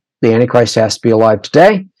see the Antichrist has to be alive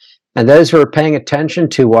today. And those who are paying attention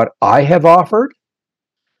to what I have offered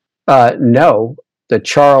know that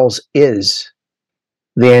Charles is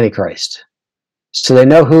the Antichrist. So they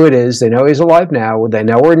know who it is. They know he's alive now. They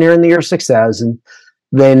know we're nearing the year 6000.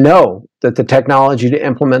 They know that the technology to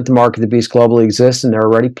implement the mark of the beast globally exists, and they're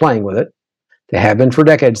already playing with it. They have been for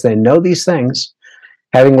decades. They know these things.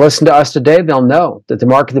 Having listened to us today, they'll know that the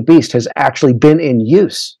mark of the beast has actually been in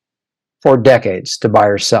use for decades to buy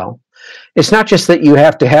or sell. It's not just that you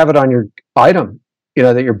have to have it on your item,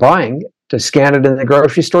 that you're buying to scan it in the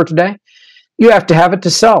grocery store today. You have to have it to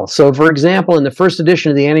sell. So, for example, in the first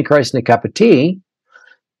edition of the Antichrist in a Cup of Tea,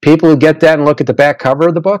 people who get that and look at the back cover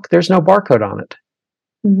of the book, there's no barcode on it.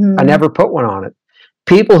 Mm-hmm. I never put one on it.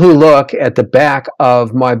 People who look at the back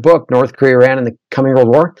of my book, North Korea, Iran, and the Coming World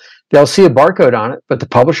War, they'll see a barcode on it, but the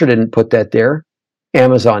publisher didn't put that there.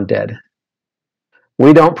 Amazon did.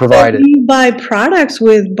 We don't provide it. You buy products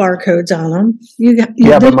with barcodes on them.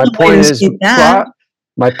 But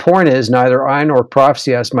my point is neither I nor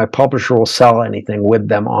Prophecy as my publisher will sell anything with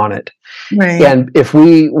them on it. Right. And if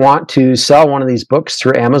we want to sell one of these books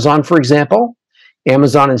through Amazon, for example,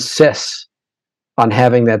 Amazon insists on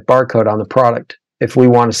having that barcode on the product. If we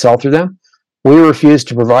want to sell through them, we refuse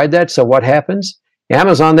to provide that. So what happens?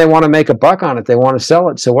 Amazon, they want to make a buck on it. They want to sell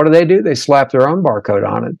it. So what do? They slap their own barcode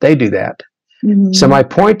on it. They do that. Mm-hmm. So my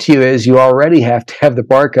point to you is you already have to have the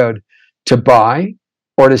barcode to buy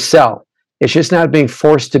or to sell. It's just not being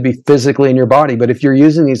forced to be physically in your body. But if you're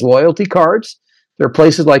using these loyalty cards, there are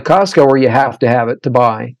places like Costco where you have to have it to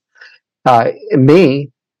buy.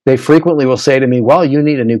 They frequently will say to me, well, you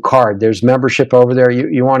need a new card. There's membership over there.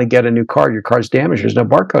 You want to get a new card. Your card's damaged. There's no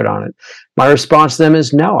barcode on it. My response to them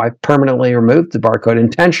is no, I permanently removed the barcode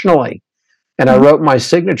intentionally. And I wrote my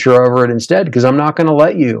signature over it instead because I'm not going to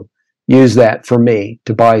let you use that for me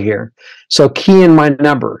to buy here. So key in my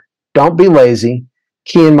number. Don't be lazy.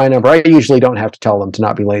 Key in my number. I usually don't have to tell them to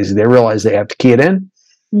not be lazy. They realize they have to key it in.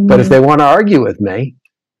 Mm-hmm. But if they want to argue with me,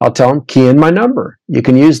 I'll tell them, key in my number. You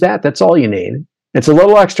can use that. That's all you need. It's a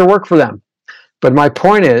little extra work for them. But my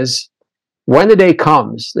point is, when the day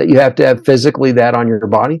comes that you have to have physically that on your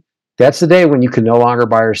body, that's the day when you can no longer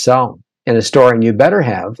buy or sell in a store. And you better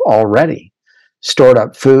have already stored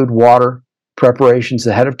up food, water, preparations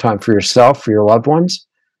ahead of time for yourself, for your loved ones,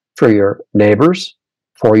 for your neighbors,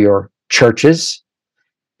 for your churches.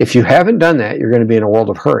 If you haven't done that, you're going to be in a world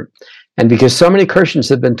of hurt. And because so many Christians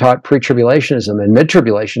have been taught pre-tribulationism and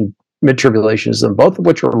mid-tribulationism, both of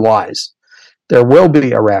which are lies, there will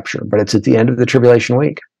be a rapture, but it's at the end of the tribulation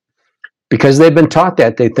week. Because they've been taught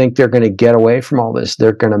that, they think they're going to get away from all this.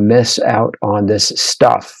 They're going to miss out on this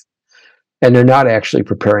stuff. And they're not actually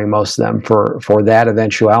preparing, most of them, for that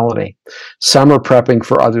eventuality. Some are prepping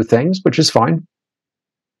for other things, which is fine.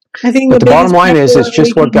 I think but the bottom line is, it's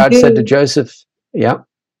just what God said to Joseph. Yeah.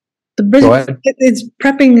 It's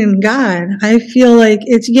prepping in God. I feel like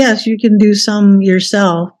it's, yes, you can do some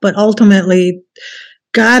yourself, but ultimately,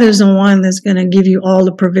 God is the one that's going to give you all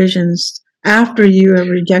the provisions after you have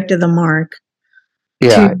rejected the mark.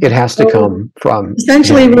 Yeah, it has to come from.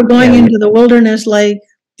 Essentially, we're going into the wilderness like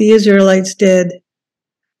the Israelites did,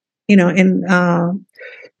 in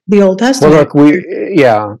the Old Testament.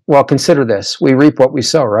 Well, look, consider this. We reap what we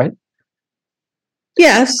sow, right?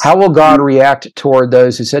 Yes. How will God react toward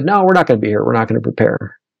those who said, no, we're not going to be here. We're not going to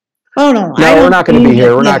prepare. Oh, no. No, we're not going to be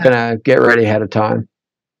here. We're not going to get ready ahead of time.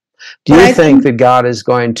 Do you think that God is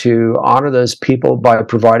going to honor those people by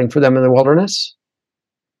providing for them in the wilderness?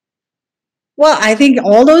 Well, I think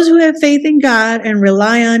all those who have faith in God and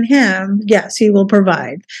rely on Him, yes, He will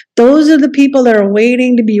provide. Those are the people that are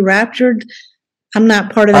waiting to be raptured. I'm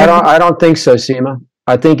not part of that. I don't think so, Seema.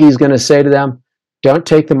 I think He's going to say to them, don't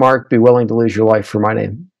take the mark, be willing to lose your life for my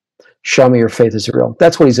name. Show me your faith is real.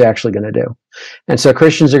 That's what He's actually going to do. And so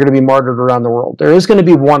Christians are going to be martyred around the world. There is going to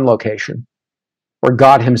be one location where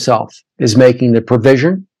God himself is making the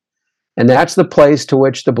provision. And that's the place to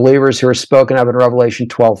which the believers who are spoken of in Revelation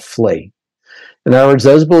 12 flee. In other words,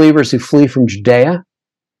 those believers who flee from Judea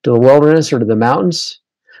to the wilderness or to the mountains,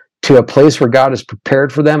 to a place where God has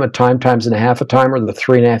prepared for them a time, times and a half a time, or the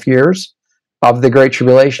 3.5 years of the Great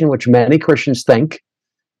Tribulation, which many Christians think,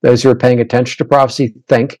 those who are paying attention to prophecy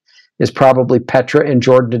think, is probably Petra in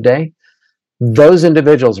Jordan today. Those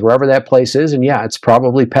individuals, wherever that place is, and yeah, it's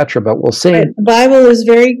probably Petra, but we'll see. Right. The Bible is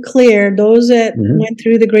very clear. Those that went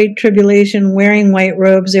through the Great Tribulation wearing white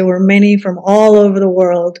robes, there were many from all over the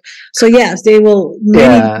world. So yes, many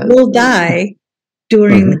will die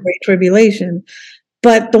during the Great Tribulation.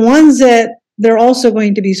 But the ones that they're also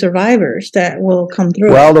going to be survivors that will come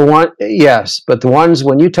through. Well, but the ones,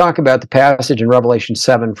 when you talk about the passage in Revelation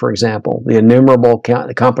 7, for example, the innumerable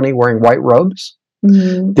company wearing white robes,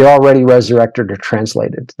 they're already resurrected or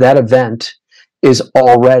translated. That event is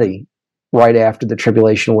already right after the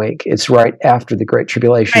tribulation week. It's right after the Great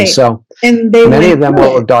Tribulation. Right. So and many of them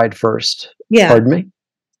will have died first. Yeah. Pardon me?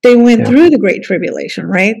 They went through the Great Tribulation,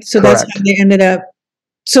 right? So correct. That's how they ended up.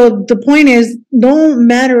 So the point is, don't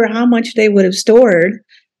matter how much they would have stored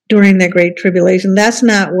during the Great Tribulation. That's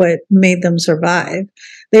not what made them survive.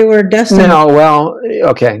 They were destined. No, well,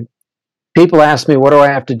 okay. People ask me, what do I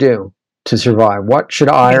have to do to survive? What should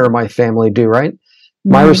I or my family do, right?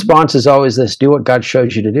 My response is always this: do what God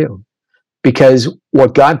shows you to do. Because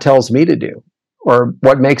what God tells me to do, or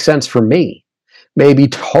what makes sense for me, may be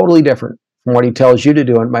totally different from what he tells you to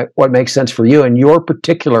do, and what makes sense for you in your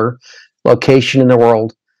particular location in the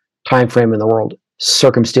world, time frame in the world,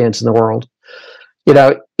 circumstance in the world. You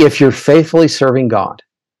know, if you're faithfully serving God,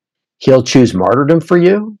 he'll choose martyrdom for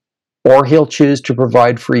you, or he'll choose to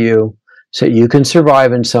provide for you so you can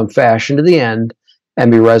survive in some fashion to the end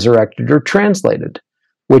and be resurrected or translated.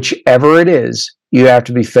 Whichever it is, you have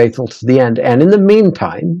to be faithful to the end. And in the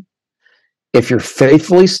meantime, if you're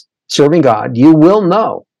faithfully serving God, you will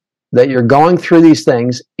know that you're going through these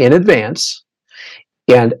things in advance.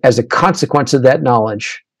 And as a consequence of that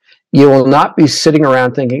knowledge, you will not be sitting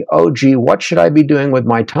around thinking, oh, gee, what should I be doing with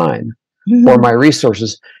my time or my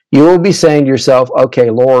resources? You will be saying to yourself, okay,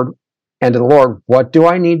 Lord, and to the Lord, what do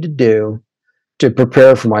I need to do to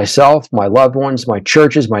prepare for myself, my loved ones, my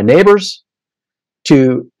churches, my neighbors,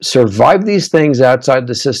 to survive these things outside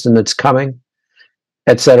the system that's coming,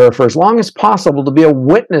 etc., for as long as possible, to be a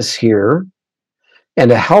witness here and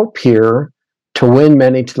to help here to win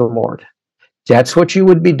many to the Lord. That's what you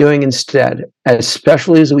would be doing instead,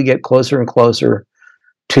 especially as we get closer and closer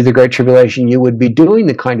to the Great Tribulation. You would be doing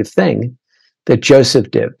the kind of thing that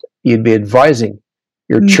Joseph did. You'd be advising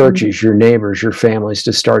your churches, your neighbors, your families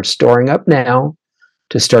to start storing up now,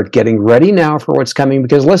 to start getting ready now for what's coming.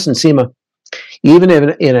 Because listen, Seema, even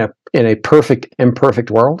in a perfect,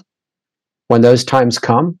 imperfect world, when those times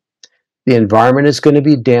come, the environment is going to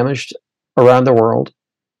be damaged around the world.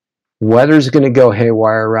 Weather's going to go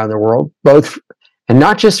haywire around the world, both, and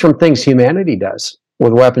not just from things humanity does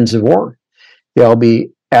with weapons of war. There'll be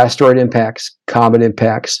asteroid impacts, comet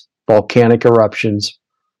impacts, volcanic eruptions,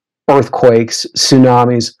 earthquakes,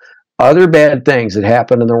 tsunamis, other bad things that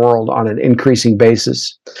happen in the world on an increasing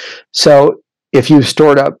basis. So if you've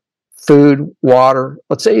stored up food, water,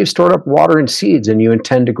 let's say you've stored up water and seeds and you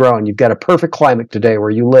intend to grow, and you've got a perfect climate today where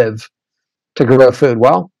you live to grow food,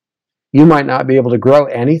 well, you might not be able to grow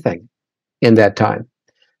anything in that time.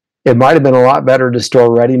 It might have been a lot better to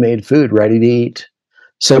store ready-made food, ready to eat.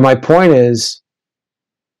 So my point is,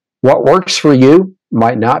 what works for you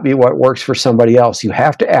might not be what works for somebody else. You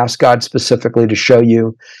have to ask God specifically to show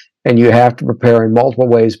you, and you have to prepare in multiple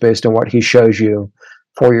ways based on what he shows you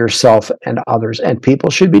for yourself and others. And people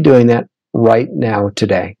should be doing that right now,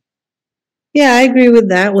 today. Yeah, I agree with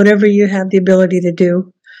that. Whatever you have the ability to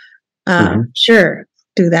do, sure,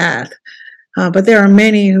 do that. But there are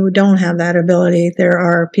many who don't have that ability. There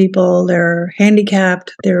are people that are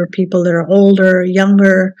handicapped. There are people that are older,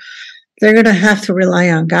 younger. They're going to have to rely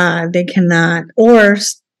on God. They cannot, or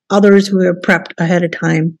others who have prepped ahead of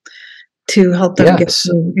time to help them get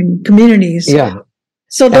through in communities. Yeah.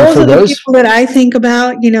 So those are the people that I think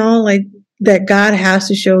about, like that God has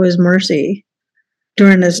to show his mercy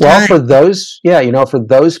during this time. Well, for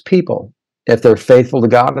those people, if they're faithful to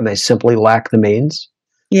God and they simply lack the means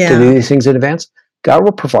to do these things in advance, God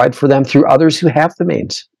will provide for them through others who have the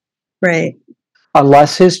means. Right.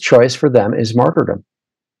 Unless his choice for them is martyrdom.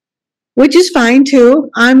 Which is fine too.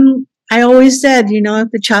 I always said,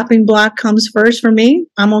 if the chopping block comes first for me,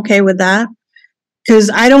 I'm okay with that. Because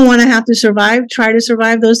I don't want to have to try to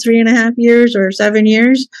survive those 3.5 years or 7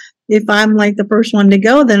 years. If I'm like the first one to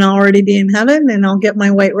go, then I'll already be in heaven and I'll get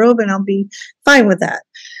my white robe and I'll be fine with that.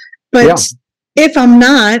 But if I'm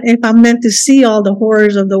not, if I'm meant to see all the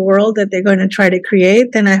horrors of the world that they're going to try to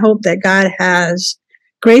create, then I hope that God has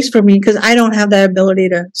grace for me, because I don't have that ability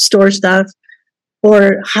to store stuff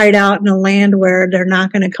or hide out in a land where they're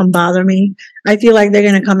not going to come bother me. I feel like they're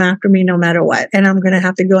going to come after me no matter what, and I'm going to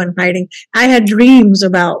have to go in hiding. I had dreams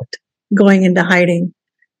about going into hiding,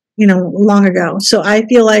 long ago. So I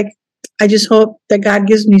feel like I just hope that God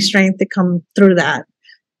gives me strength to come through that.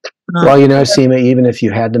 Well, Seema, even if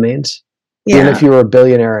you had the means, even if you were a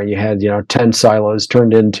billionaire and you had, 10 silos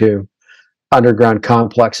turned into underground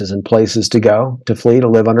complexes and places to go, to flee, to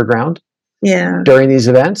live underground during these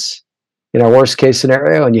events, worst case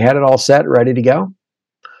scenario, and you had it all set, ready to go,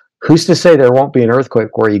 who's to say there won't be an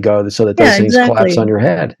earthquake where you go so that those things collapse on your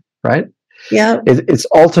head, right? Yeah. It's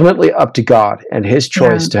ultimately up to God and his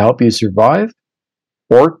choice to help you survive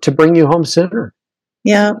or to bring you home sooner.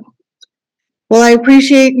 Yeah. Well, I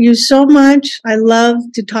appreciate you so much. I love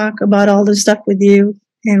to talk about all this stuff with you,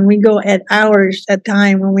 and we go at hours at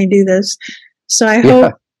time when we do this. So I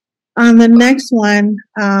hope on the next one,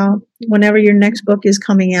 whenever your next book is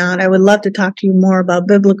coming out, I would love to talk to you more about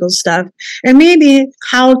biblical stuff and maybe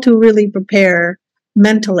how to really prepare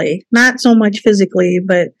mentally, not so much physically,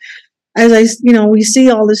 but as we see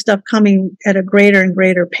all this stuff coming at a greater and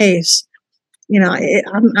greater pace.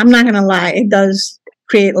 I'm not going to lie, it does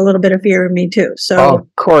create a little bit of fear in me too. So,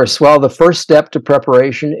 of course. Well, the first step to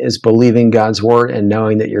preparation is believing God's word and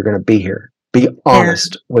knowing that you're going to be here. Be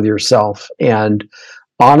honest with yourself and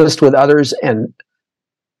honest with others, and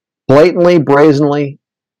blatantly, brazenly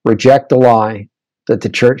reject the lie that the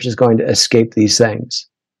church is going to escape these things.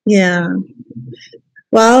 Yeah.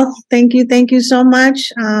 Well, thank you so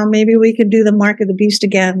much. Maybe we could do the Mark of the Beast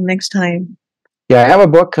again next time. Yeah, I have a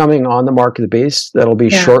book coming on the Mark of the Beast that'll be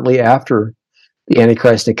shortly after the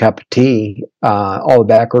Antichrist and a Cup of Tea. All the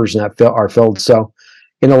back orders in that are filled. So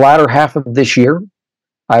in the latter half of this year,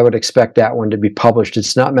 I would expect that one to be published.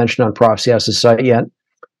 It's not mentioned on Prophecy House's site yet.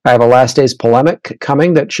 I have a Last Days Polemic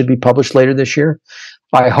coming that should be published later this year.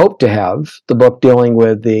 I hope to have the book dealing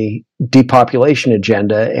with the depopulation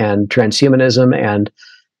agenda and transhumanism and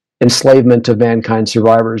enslavement of mankind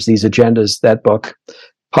survivors, these agendas, that book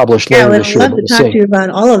published later this year. I would love to talk to you about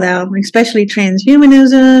all of that, especially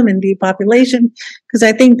transhumanism and depopulation, because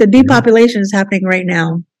I think the depopulation is happening right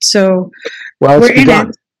now. So it's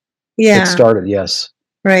begun. Yeah. It started, yes.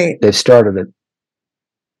 Right. They've started it.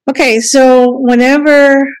 Okay, so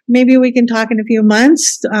whenever, maybe we can talk in a few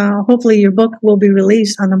months. Hopefully, your book will be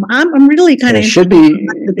released on them. I'm really kind of should be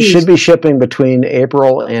shipping between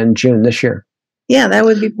April and June this year. Yeah, that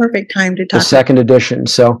would be perfect time to talk. The second edition.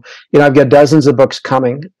 So, I've got dozens of books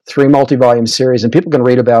coming, 3 multi-volume series, and people can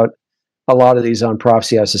read about a lot of these on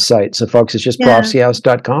Prophecy House's site. So, folks, it's just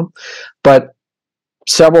prophecyhouse.com. But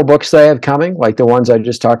several books that I have coming, like the ones I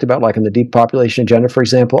just talked about, like in the depopulation agenda, for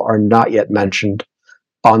example, are not yet mentioned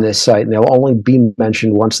on this site, and they'll only be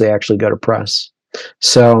mentioned once they actually go to press.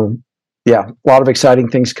 So, a lot of exciting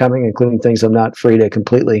things coming, including things I'm not free to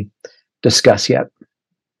completely discuss yet.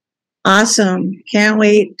 Awesome. Can't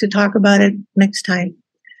wait to talk about it next time.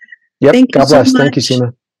 Yep. God bless. Thank you,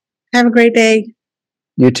 Seema. Have a great day.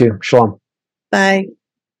 You too. Shalom. Bye.